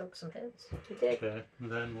did soak some hits. He did. Okay.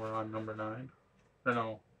 And then we're on number 9. Or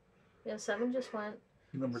no. Yeah, 7 just went.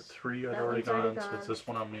 Number 3 I'd That already one's already gone, so it's gone. this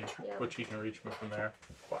one on me. Yep. Which he can reach me from there.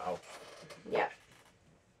 Wow. Yeah.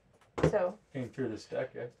 So Came through this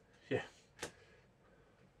deck, eh?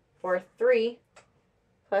 for 3,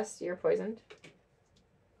 plus you're poisoned.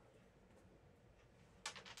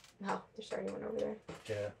 Oh, there's already one over there.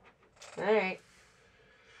 Yeah. Alright.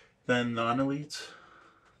 Then non-elites.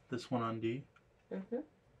 This one on D. Mm-hmm.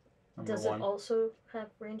 Number Does 1. it also have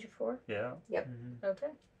range of 4? Yeah. Mm-hmm. Okay,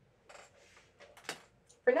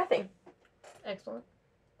 For nothing. excellent.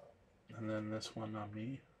 And then this one on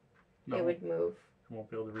me. No, It would move. I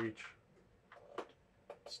won't be able to reach.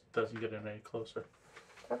 Doesn't get any closer.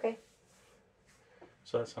 Okay.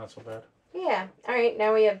 So that's not so bad. Yeah. Alright,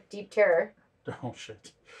 now we have Deep Terror. Oh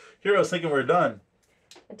shit. Here I was thinking we're done.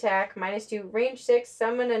 Attack, -2, range 6,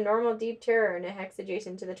 summon a normal Deep Terror and a hex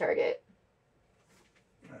adjacent to the target.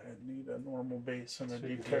 I need a normal base and a So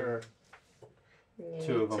deep you terror. You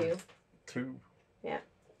 2 of need them. 2.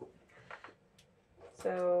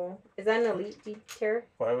 So, is that an elite Deep Terror?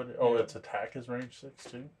 Why would it? Oh, Yeah. its attack is range 6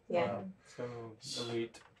 too? Yeah. Wow. So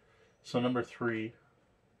elite So number 3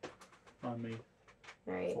 on me.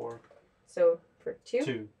 Alright. 4, So, for 2,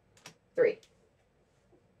 2. 3.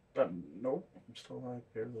 Nope. I'm still alive,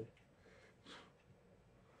 barely.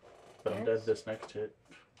 But I'm Yes. dead this next hit.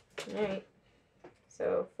 Alright.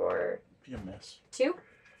 So, for Be a miss. 2,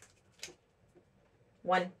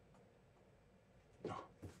 1.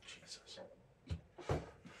 Jesus.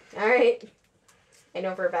 Alright. I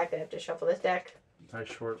know for a fact that I have to shuffle this deck. Nice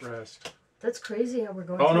short rest. That's crazy how we're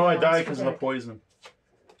going. Oh through no, I the died monster because of the deck. poison.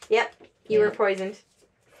 Yep. You were poisoned.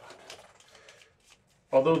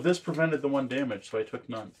 Although this prevented the 1 damage, so I took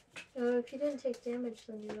none. If you didn't take damage,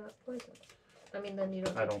 then you're not poisoned. I mean, then you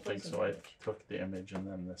don't. I take don't think poison so. I damage. took damage and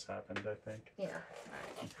then this happened, I think. Yeah.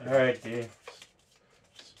 Alright, D.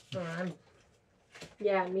 So I'm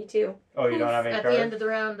Yeah, me too. Oh, you don't have any at cards? the end of the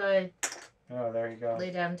round. I Oh, there you go.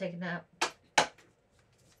 lay down and take a nap.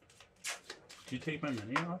 Did you take my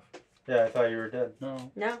mini off? Yeah, I thought you were dead.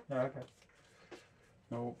 No. No. Oh, okay.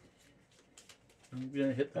 Nope. I'm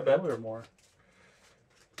gonna hit the Not bad. pillar more.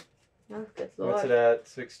 Oh, good lord. What's it at?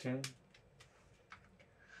 16?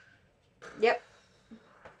 Yep.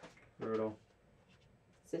 Brutal.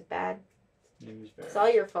 This is bad. Use It's all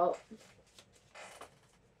your fault.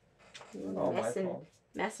 Oh, my fault.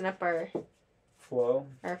 Messing up our Flow.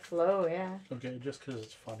 flow, yeah. Okay, just because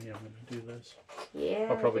it's funny, I'm gonna do this. Yeah.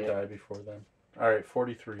 I'll probably do it. die before then. Alright,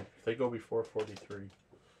 43. If they go before 43.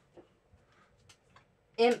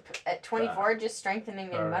 Imp at 24, just strengthening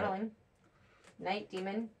and Alright. muddling. Night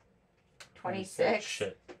Demon, 26.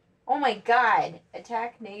 Shit. Oh my god.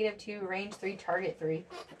 Attack -2, range 3, target 3.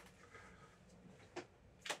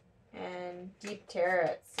 And Deep Terror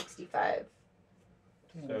at 65.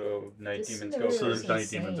 So, Night This Demons scenario go So first. the night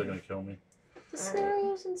demons are insane. gonna kill me. The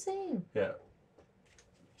scenario's insane. I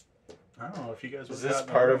don't know if you guys Is would've this gotten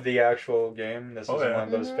part that. of the actual game? This Oh, is yeah. one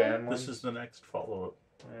of those Mhm. fan ones? This is the next follow-up.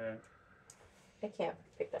 Yeah. I can't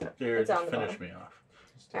pick that up. There, It's on the finish bottom. me off.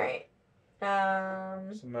 Alright. So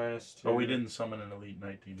 -2. Oh, we didn't summon an elite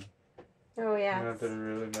night demon. Oh yeah. Not that it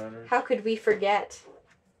really matters. How could we forget?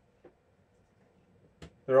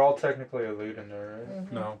 They're all technically elite in there, right?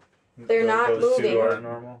 Mhm. No. They're not Those two moving. are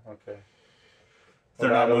normal? Okay. They're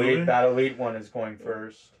Well, not moving? That elite one is going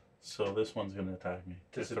first. So this one's gonna attack me.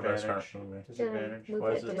 If the rest Disadvantage. aren't moving. Disadvantage. Move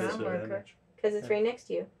Why it is it to the round marker. disadvantage? Because it's right next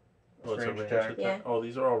to you. Oh, it's a Ranged ranged attack. attack. Yeah. Oh,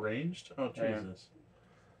 these are all ranged? Oh, Yeah. Jesus.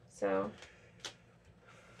 So,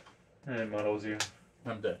 And it muddles you.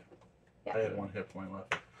 I'm dead. yeah. I had 1 hit point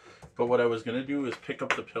left. But what I was gonna do is pick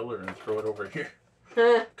up the pillar and throw it over here.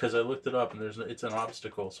 That Because I looked it up and it's an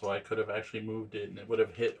obstacle, so I could have actually moved it and it would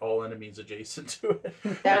have hit all enemies adjacent to it. It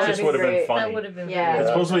would just be would have been great. funny. That would have been Yeah. It's very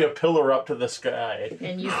supposed to be a pillar up to the sky.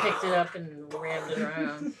 And you picked it up and rammed it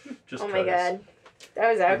around. Just Oh my 'cause. god. That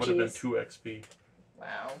was It would have been ouchies. 2 XP.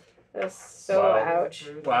 Wow. That was so Wow. ouch.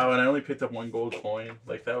 Wow, and I only picked up 1 gold coin.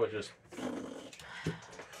 Like, that was just...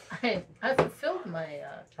 I fulfilled my.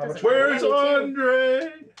 How much- doesn't matter. Where's me too.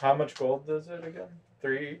 Andre? How much gold does it again?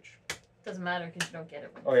 3 each? Doesn't matter because you don't get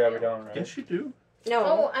it. When Oh you yeah, we fail. don't, right? Yes, you do. No.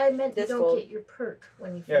 Oh, I meant you This don't gold. get your perk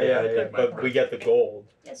when you Yeah, fail. Yeah, I yeah, did yeah. my But part. we get the gold.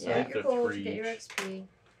 Yes, you Yeah. get your The gold, 3 you get your each. XP.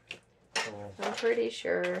 Oh, I'm pretty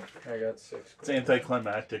sure. I got 6 It's gold.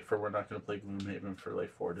 anticlimactic for we're not going to play Gloomhaven for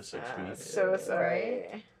like 4 to 6 weeks. So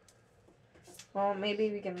sorry. Well,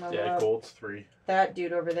 maybe we can level Yeah, up gold's 3. that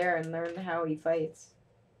dude over there and learn how he fights.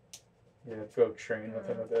 Yeah, go train with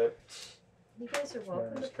him a bit. You guys are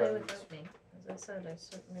welcome Nice to play cards. without me. As I said, I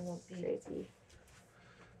certainly won't be. Crazy.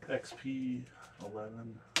 XP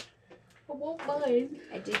 11. I won't mind,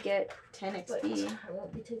 I did get 10 but XP. I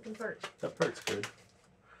won't be taking part. That part's good.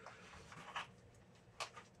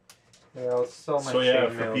 Yeah, I'll sell my So yeah,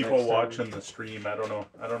 chainmail for people next time. watching the stream, I don't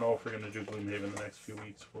know if we're gonna do Gloomhaven the next few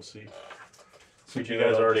weeks. We'll see. Since We you do,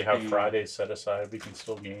 guys it'll already just have be- Fridays set aside, we can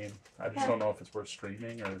still game. I just Yeah. don't know if it's worth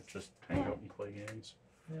streaming or just hang out and play games.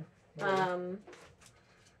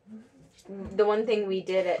 The one thing we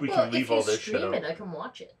did at We Well, can leave if you all this shit stream out. it, I can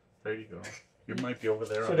watch it. There you go. You might be over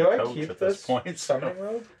there So on do the I couch keep at this this point. So. Summoning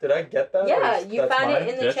Road? Did I get that? Yeah, Or is- you that's found it mine?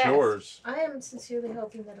 in the That's chest. yours. I am sincerely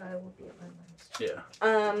hoping that I will be at my mom's.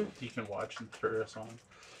 Yeah. You can watch and turn us on.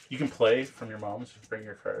 You can play from your mom's. Just bring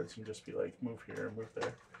your cards and just be like, move here, move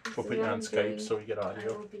there. We'll put you on Skype so we get I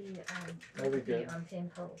audio. will be, That'll be good. on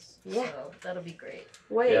Pain Pulse. Yeah. So that'll be great.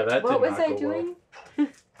 Wait, Yeah, that what did was not I go doing?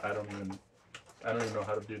 I don't even know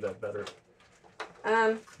how to do that better.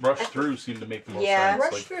 Um, Rush I- through seemed to make the most Yeah. sense.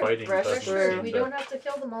 Rush Like through. fighting Rush doesn't through. seem We to- don't have to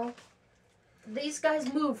kill them all. These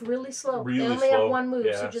guys move really slow. Really they only slow. have one move,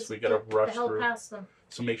 Yeah, so so just we gotta get rush the hell through. past them.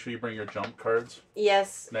 So make sure you bring your jump cards.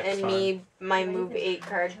 yes, Next and time. me, my Did I move even 8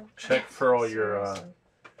 card. Check for all your Seriously.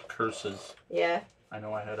 curses. Yeah. I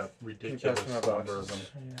know I had a You ridiculous got some number of boxes.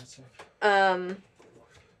 them. Yeah, it's okay.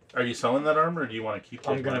 Are you selling that armor, or do you want to keep?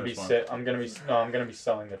 I'm those gonna be minus one? I'm gonna be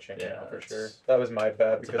selling the chainmail Yeah, for it's- sure. That was my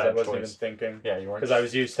bad it's a because bad I wasn't choice. even thinking. Yeah, you weren't. Because I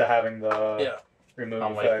was used to having the Yeah. remove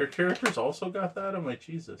I'm like, your effect. characters also got that? I'm like,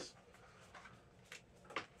 Jesus.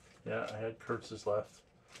 Yeah, I had curses left.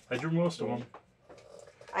 I drew most of them.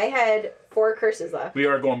 I had 4 curses left. We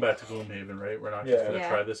are going back to Gloomhaven, right? We're not just going to Yeah.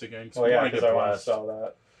 try this again. Well, yeah, because I want to sell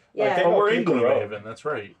that. Yeah. think Oh, we're I'll in keep the road. Gloomhaven. That's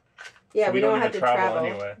right. Yeah, So we don't even have to travel.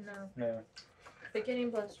 anyway. No. Yeah. But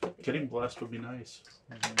getting blessed would be Getting blessed would be nice.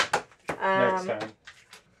 Next time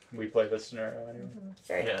we play this scenario anyway.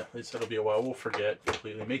 Sorry. Yeah, they said it'll be a while. We'll forget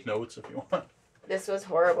completely. Make notes if you want. This was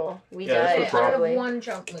horrible. We Yeah, died this was I have horribly. 1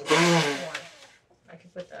 jump move. 1. I can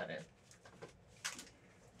put that in.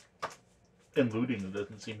 And looting it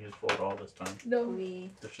doesn't seem useful at all this time. No.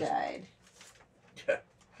 We It's just- died Yeah.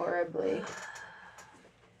 horribly.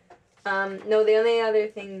 No, the only other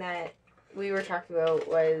thing that we were talking about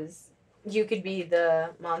was you could be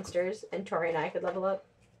the monsters and Tori and I could level up.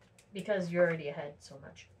 Because you're already ahead so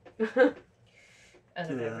much. Out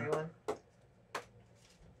of Yeah. everyone.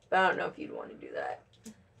 But I don't know if you'd want to do that.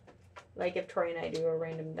 Like if Tori and I do a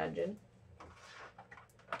random dungeon.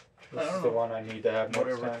 This I is don't the know. one I need to have next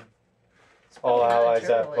Whatever. time. It's All probably not a allies have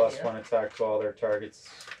terrible +1 idea. attack to all their targets.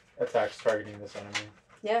 Attacks targeting this enemy.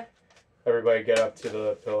 Yeah. Everybody get up to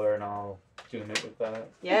the pillar and I'll doom it with that.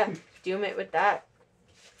 Yeah, doom it with that.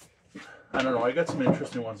 I don't know. I got some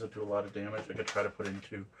interesting ones that do a lot of damage. I could try to put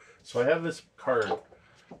into. So I have this card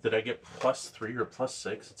that I get +3 or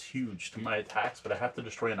 +6. It's huge to my attacks, but I have to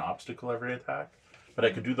destroy an obstacle every attack. But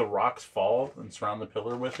I could do the rocks fall and surround the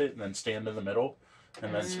pillar with it, and then stand in the middle,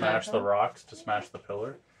 and then smash the rocks to smash the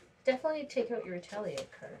pillar. Definitely take out your retaliate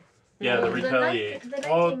card. Yeah, the night- retaliate. The night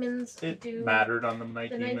Well, demons it do. mattered on the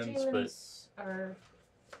night The night demons, demons are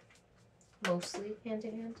mostly hand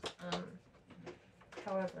to hand.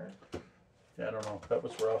 However, but yeah, I don't know. That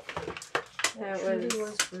was rough. That truly was-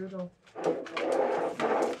 was brutal.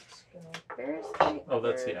 Where's the Oh,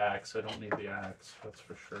 that's the other- axe. I don't need the axe. That's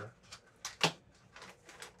for sure.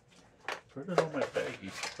 Where did all my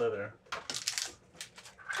baggies? They're there.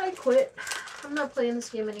 I quit. I'm not playing this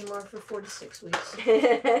game anymore for 4 to 6 weeks.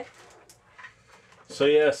 So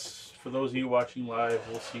yes, for those of you watching live,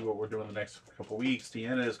 we'll see what we're doing the next couple weeks.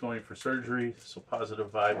 Deanna is going for surgery, so positive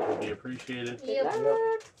vibes will be appreciated. Yep.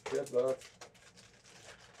 Good luck.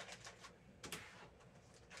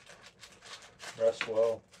 Rest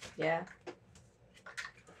well. Yeah.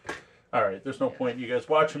 All right, there's no point in you guys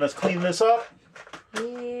watching us clean this up.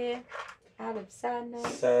 Yeah. Out of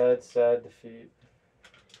sadness. Sad defeat.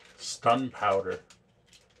 Stun powder.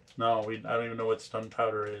 No, I don't even know what stun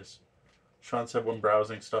powder is. Sean said when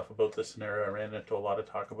browsing stuff about this scenario, I ran into a lot of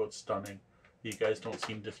talk about stunning. You guys don't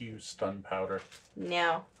seem to use stun powder.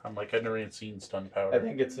 No. I'm like, I've never even seen stun I powder.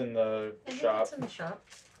 think it's in the I think shop. it's in the shop.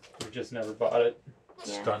 We just never bought it.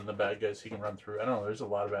 Yeah. Stun the bad guys so you can run through. I don't know, there's a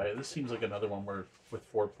lot of bad guys. This seems like another one where with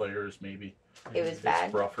 4 players maybe. It was It's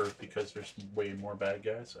bad. rougher because there's way more bad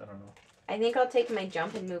guys. I don't know. I think I'll take my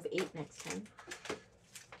jump and move 8 next time.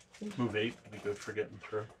 Move 8 would be good for getting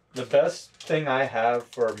through. The best thing I have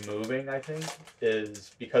for moving, I think,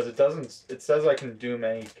 is because it says I can doom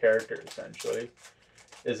any character essentially,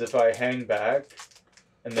 is if I hang back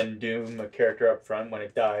and then doom a character up front, when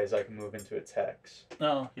it dies, I can move into its hex.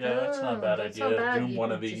 Oh, yeah, that's not a bad that's idea. not bad. Doom You one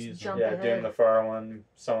can of just these. jump Yeah, ahead. doom the far one,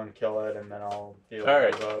 someone kill it, and then I'll be able All to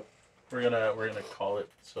right. move up. We're gonna call it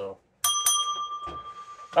so.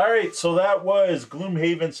 All right, so that was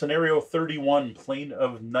Gloomhaven scenario 31, Plane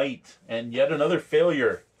of Night, and yet another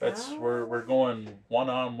failure. That's Oh. we're going one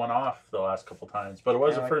on, one off the last couple times, but it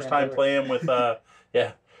was Yeah, the I first can't time do it. playing with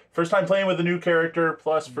first time playing with a new character,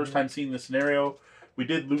 plus first time seeing the scenario. We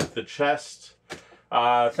did loot the chest.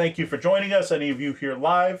 Thank you for joining us, any of you here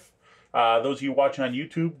live. Those of you watching on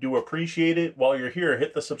YouTube, do appreciate it. While you're here,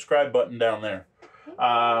 hit the subscribe button down there.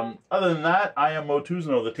 Other than that, I am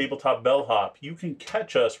Motuzno, the Tabletop Bellhop. You can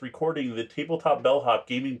catch us recording the Tabletop Bellhop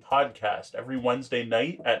Gaming Podcast every Wednesday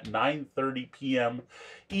night at 9:30 p.m.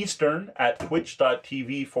 Eastern at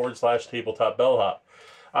twitch.tv/Tabletop Bellhop.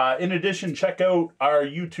 In addition, check out our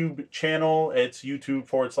YouTube channel. It's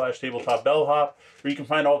YouTube/Tabletop Bellhop, where you can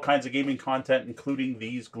find all kinds of gaming content, including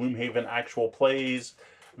these Gloomhaven actual plays,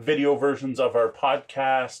 video versions of our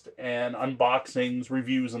podcast, and unboxings,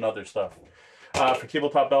 reviews, and other stuff. For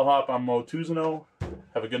Tabletop Bellhop, I'm Mo Tuzano.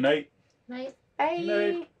 Have a good night. Night. Bye.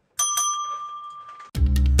 Night.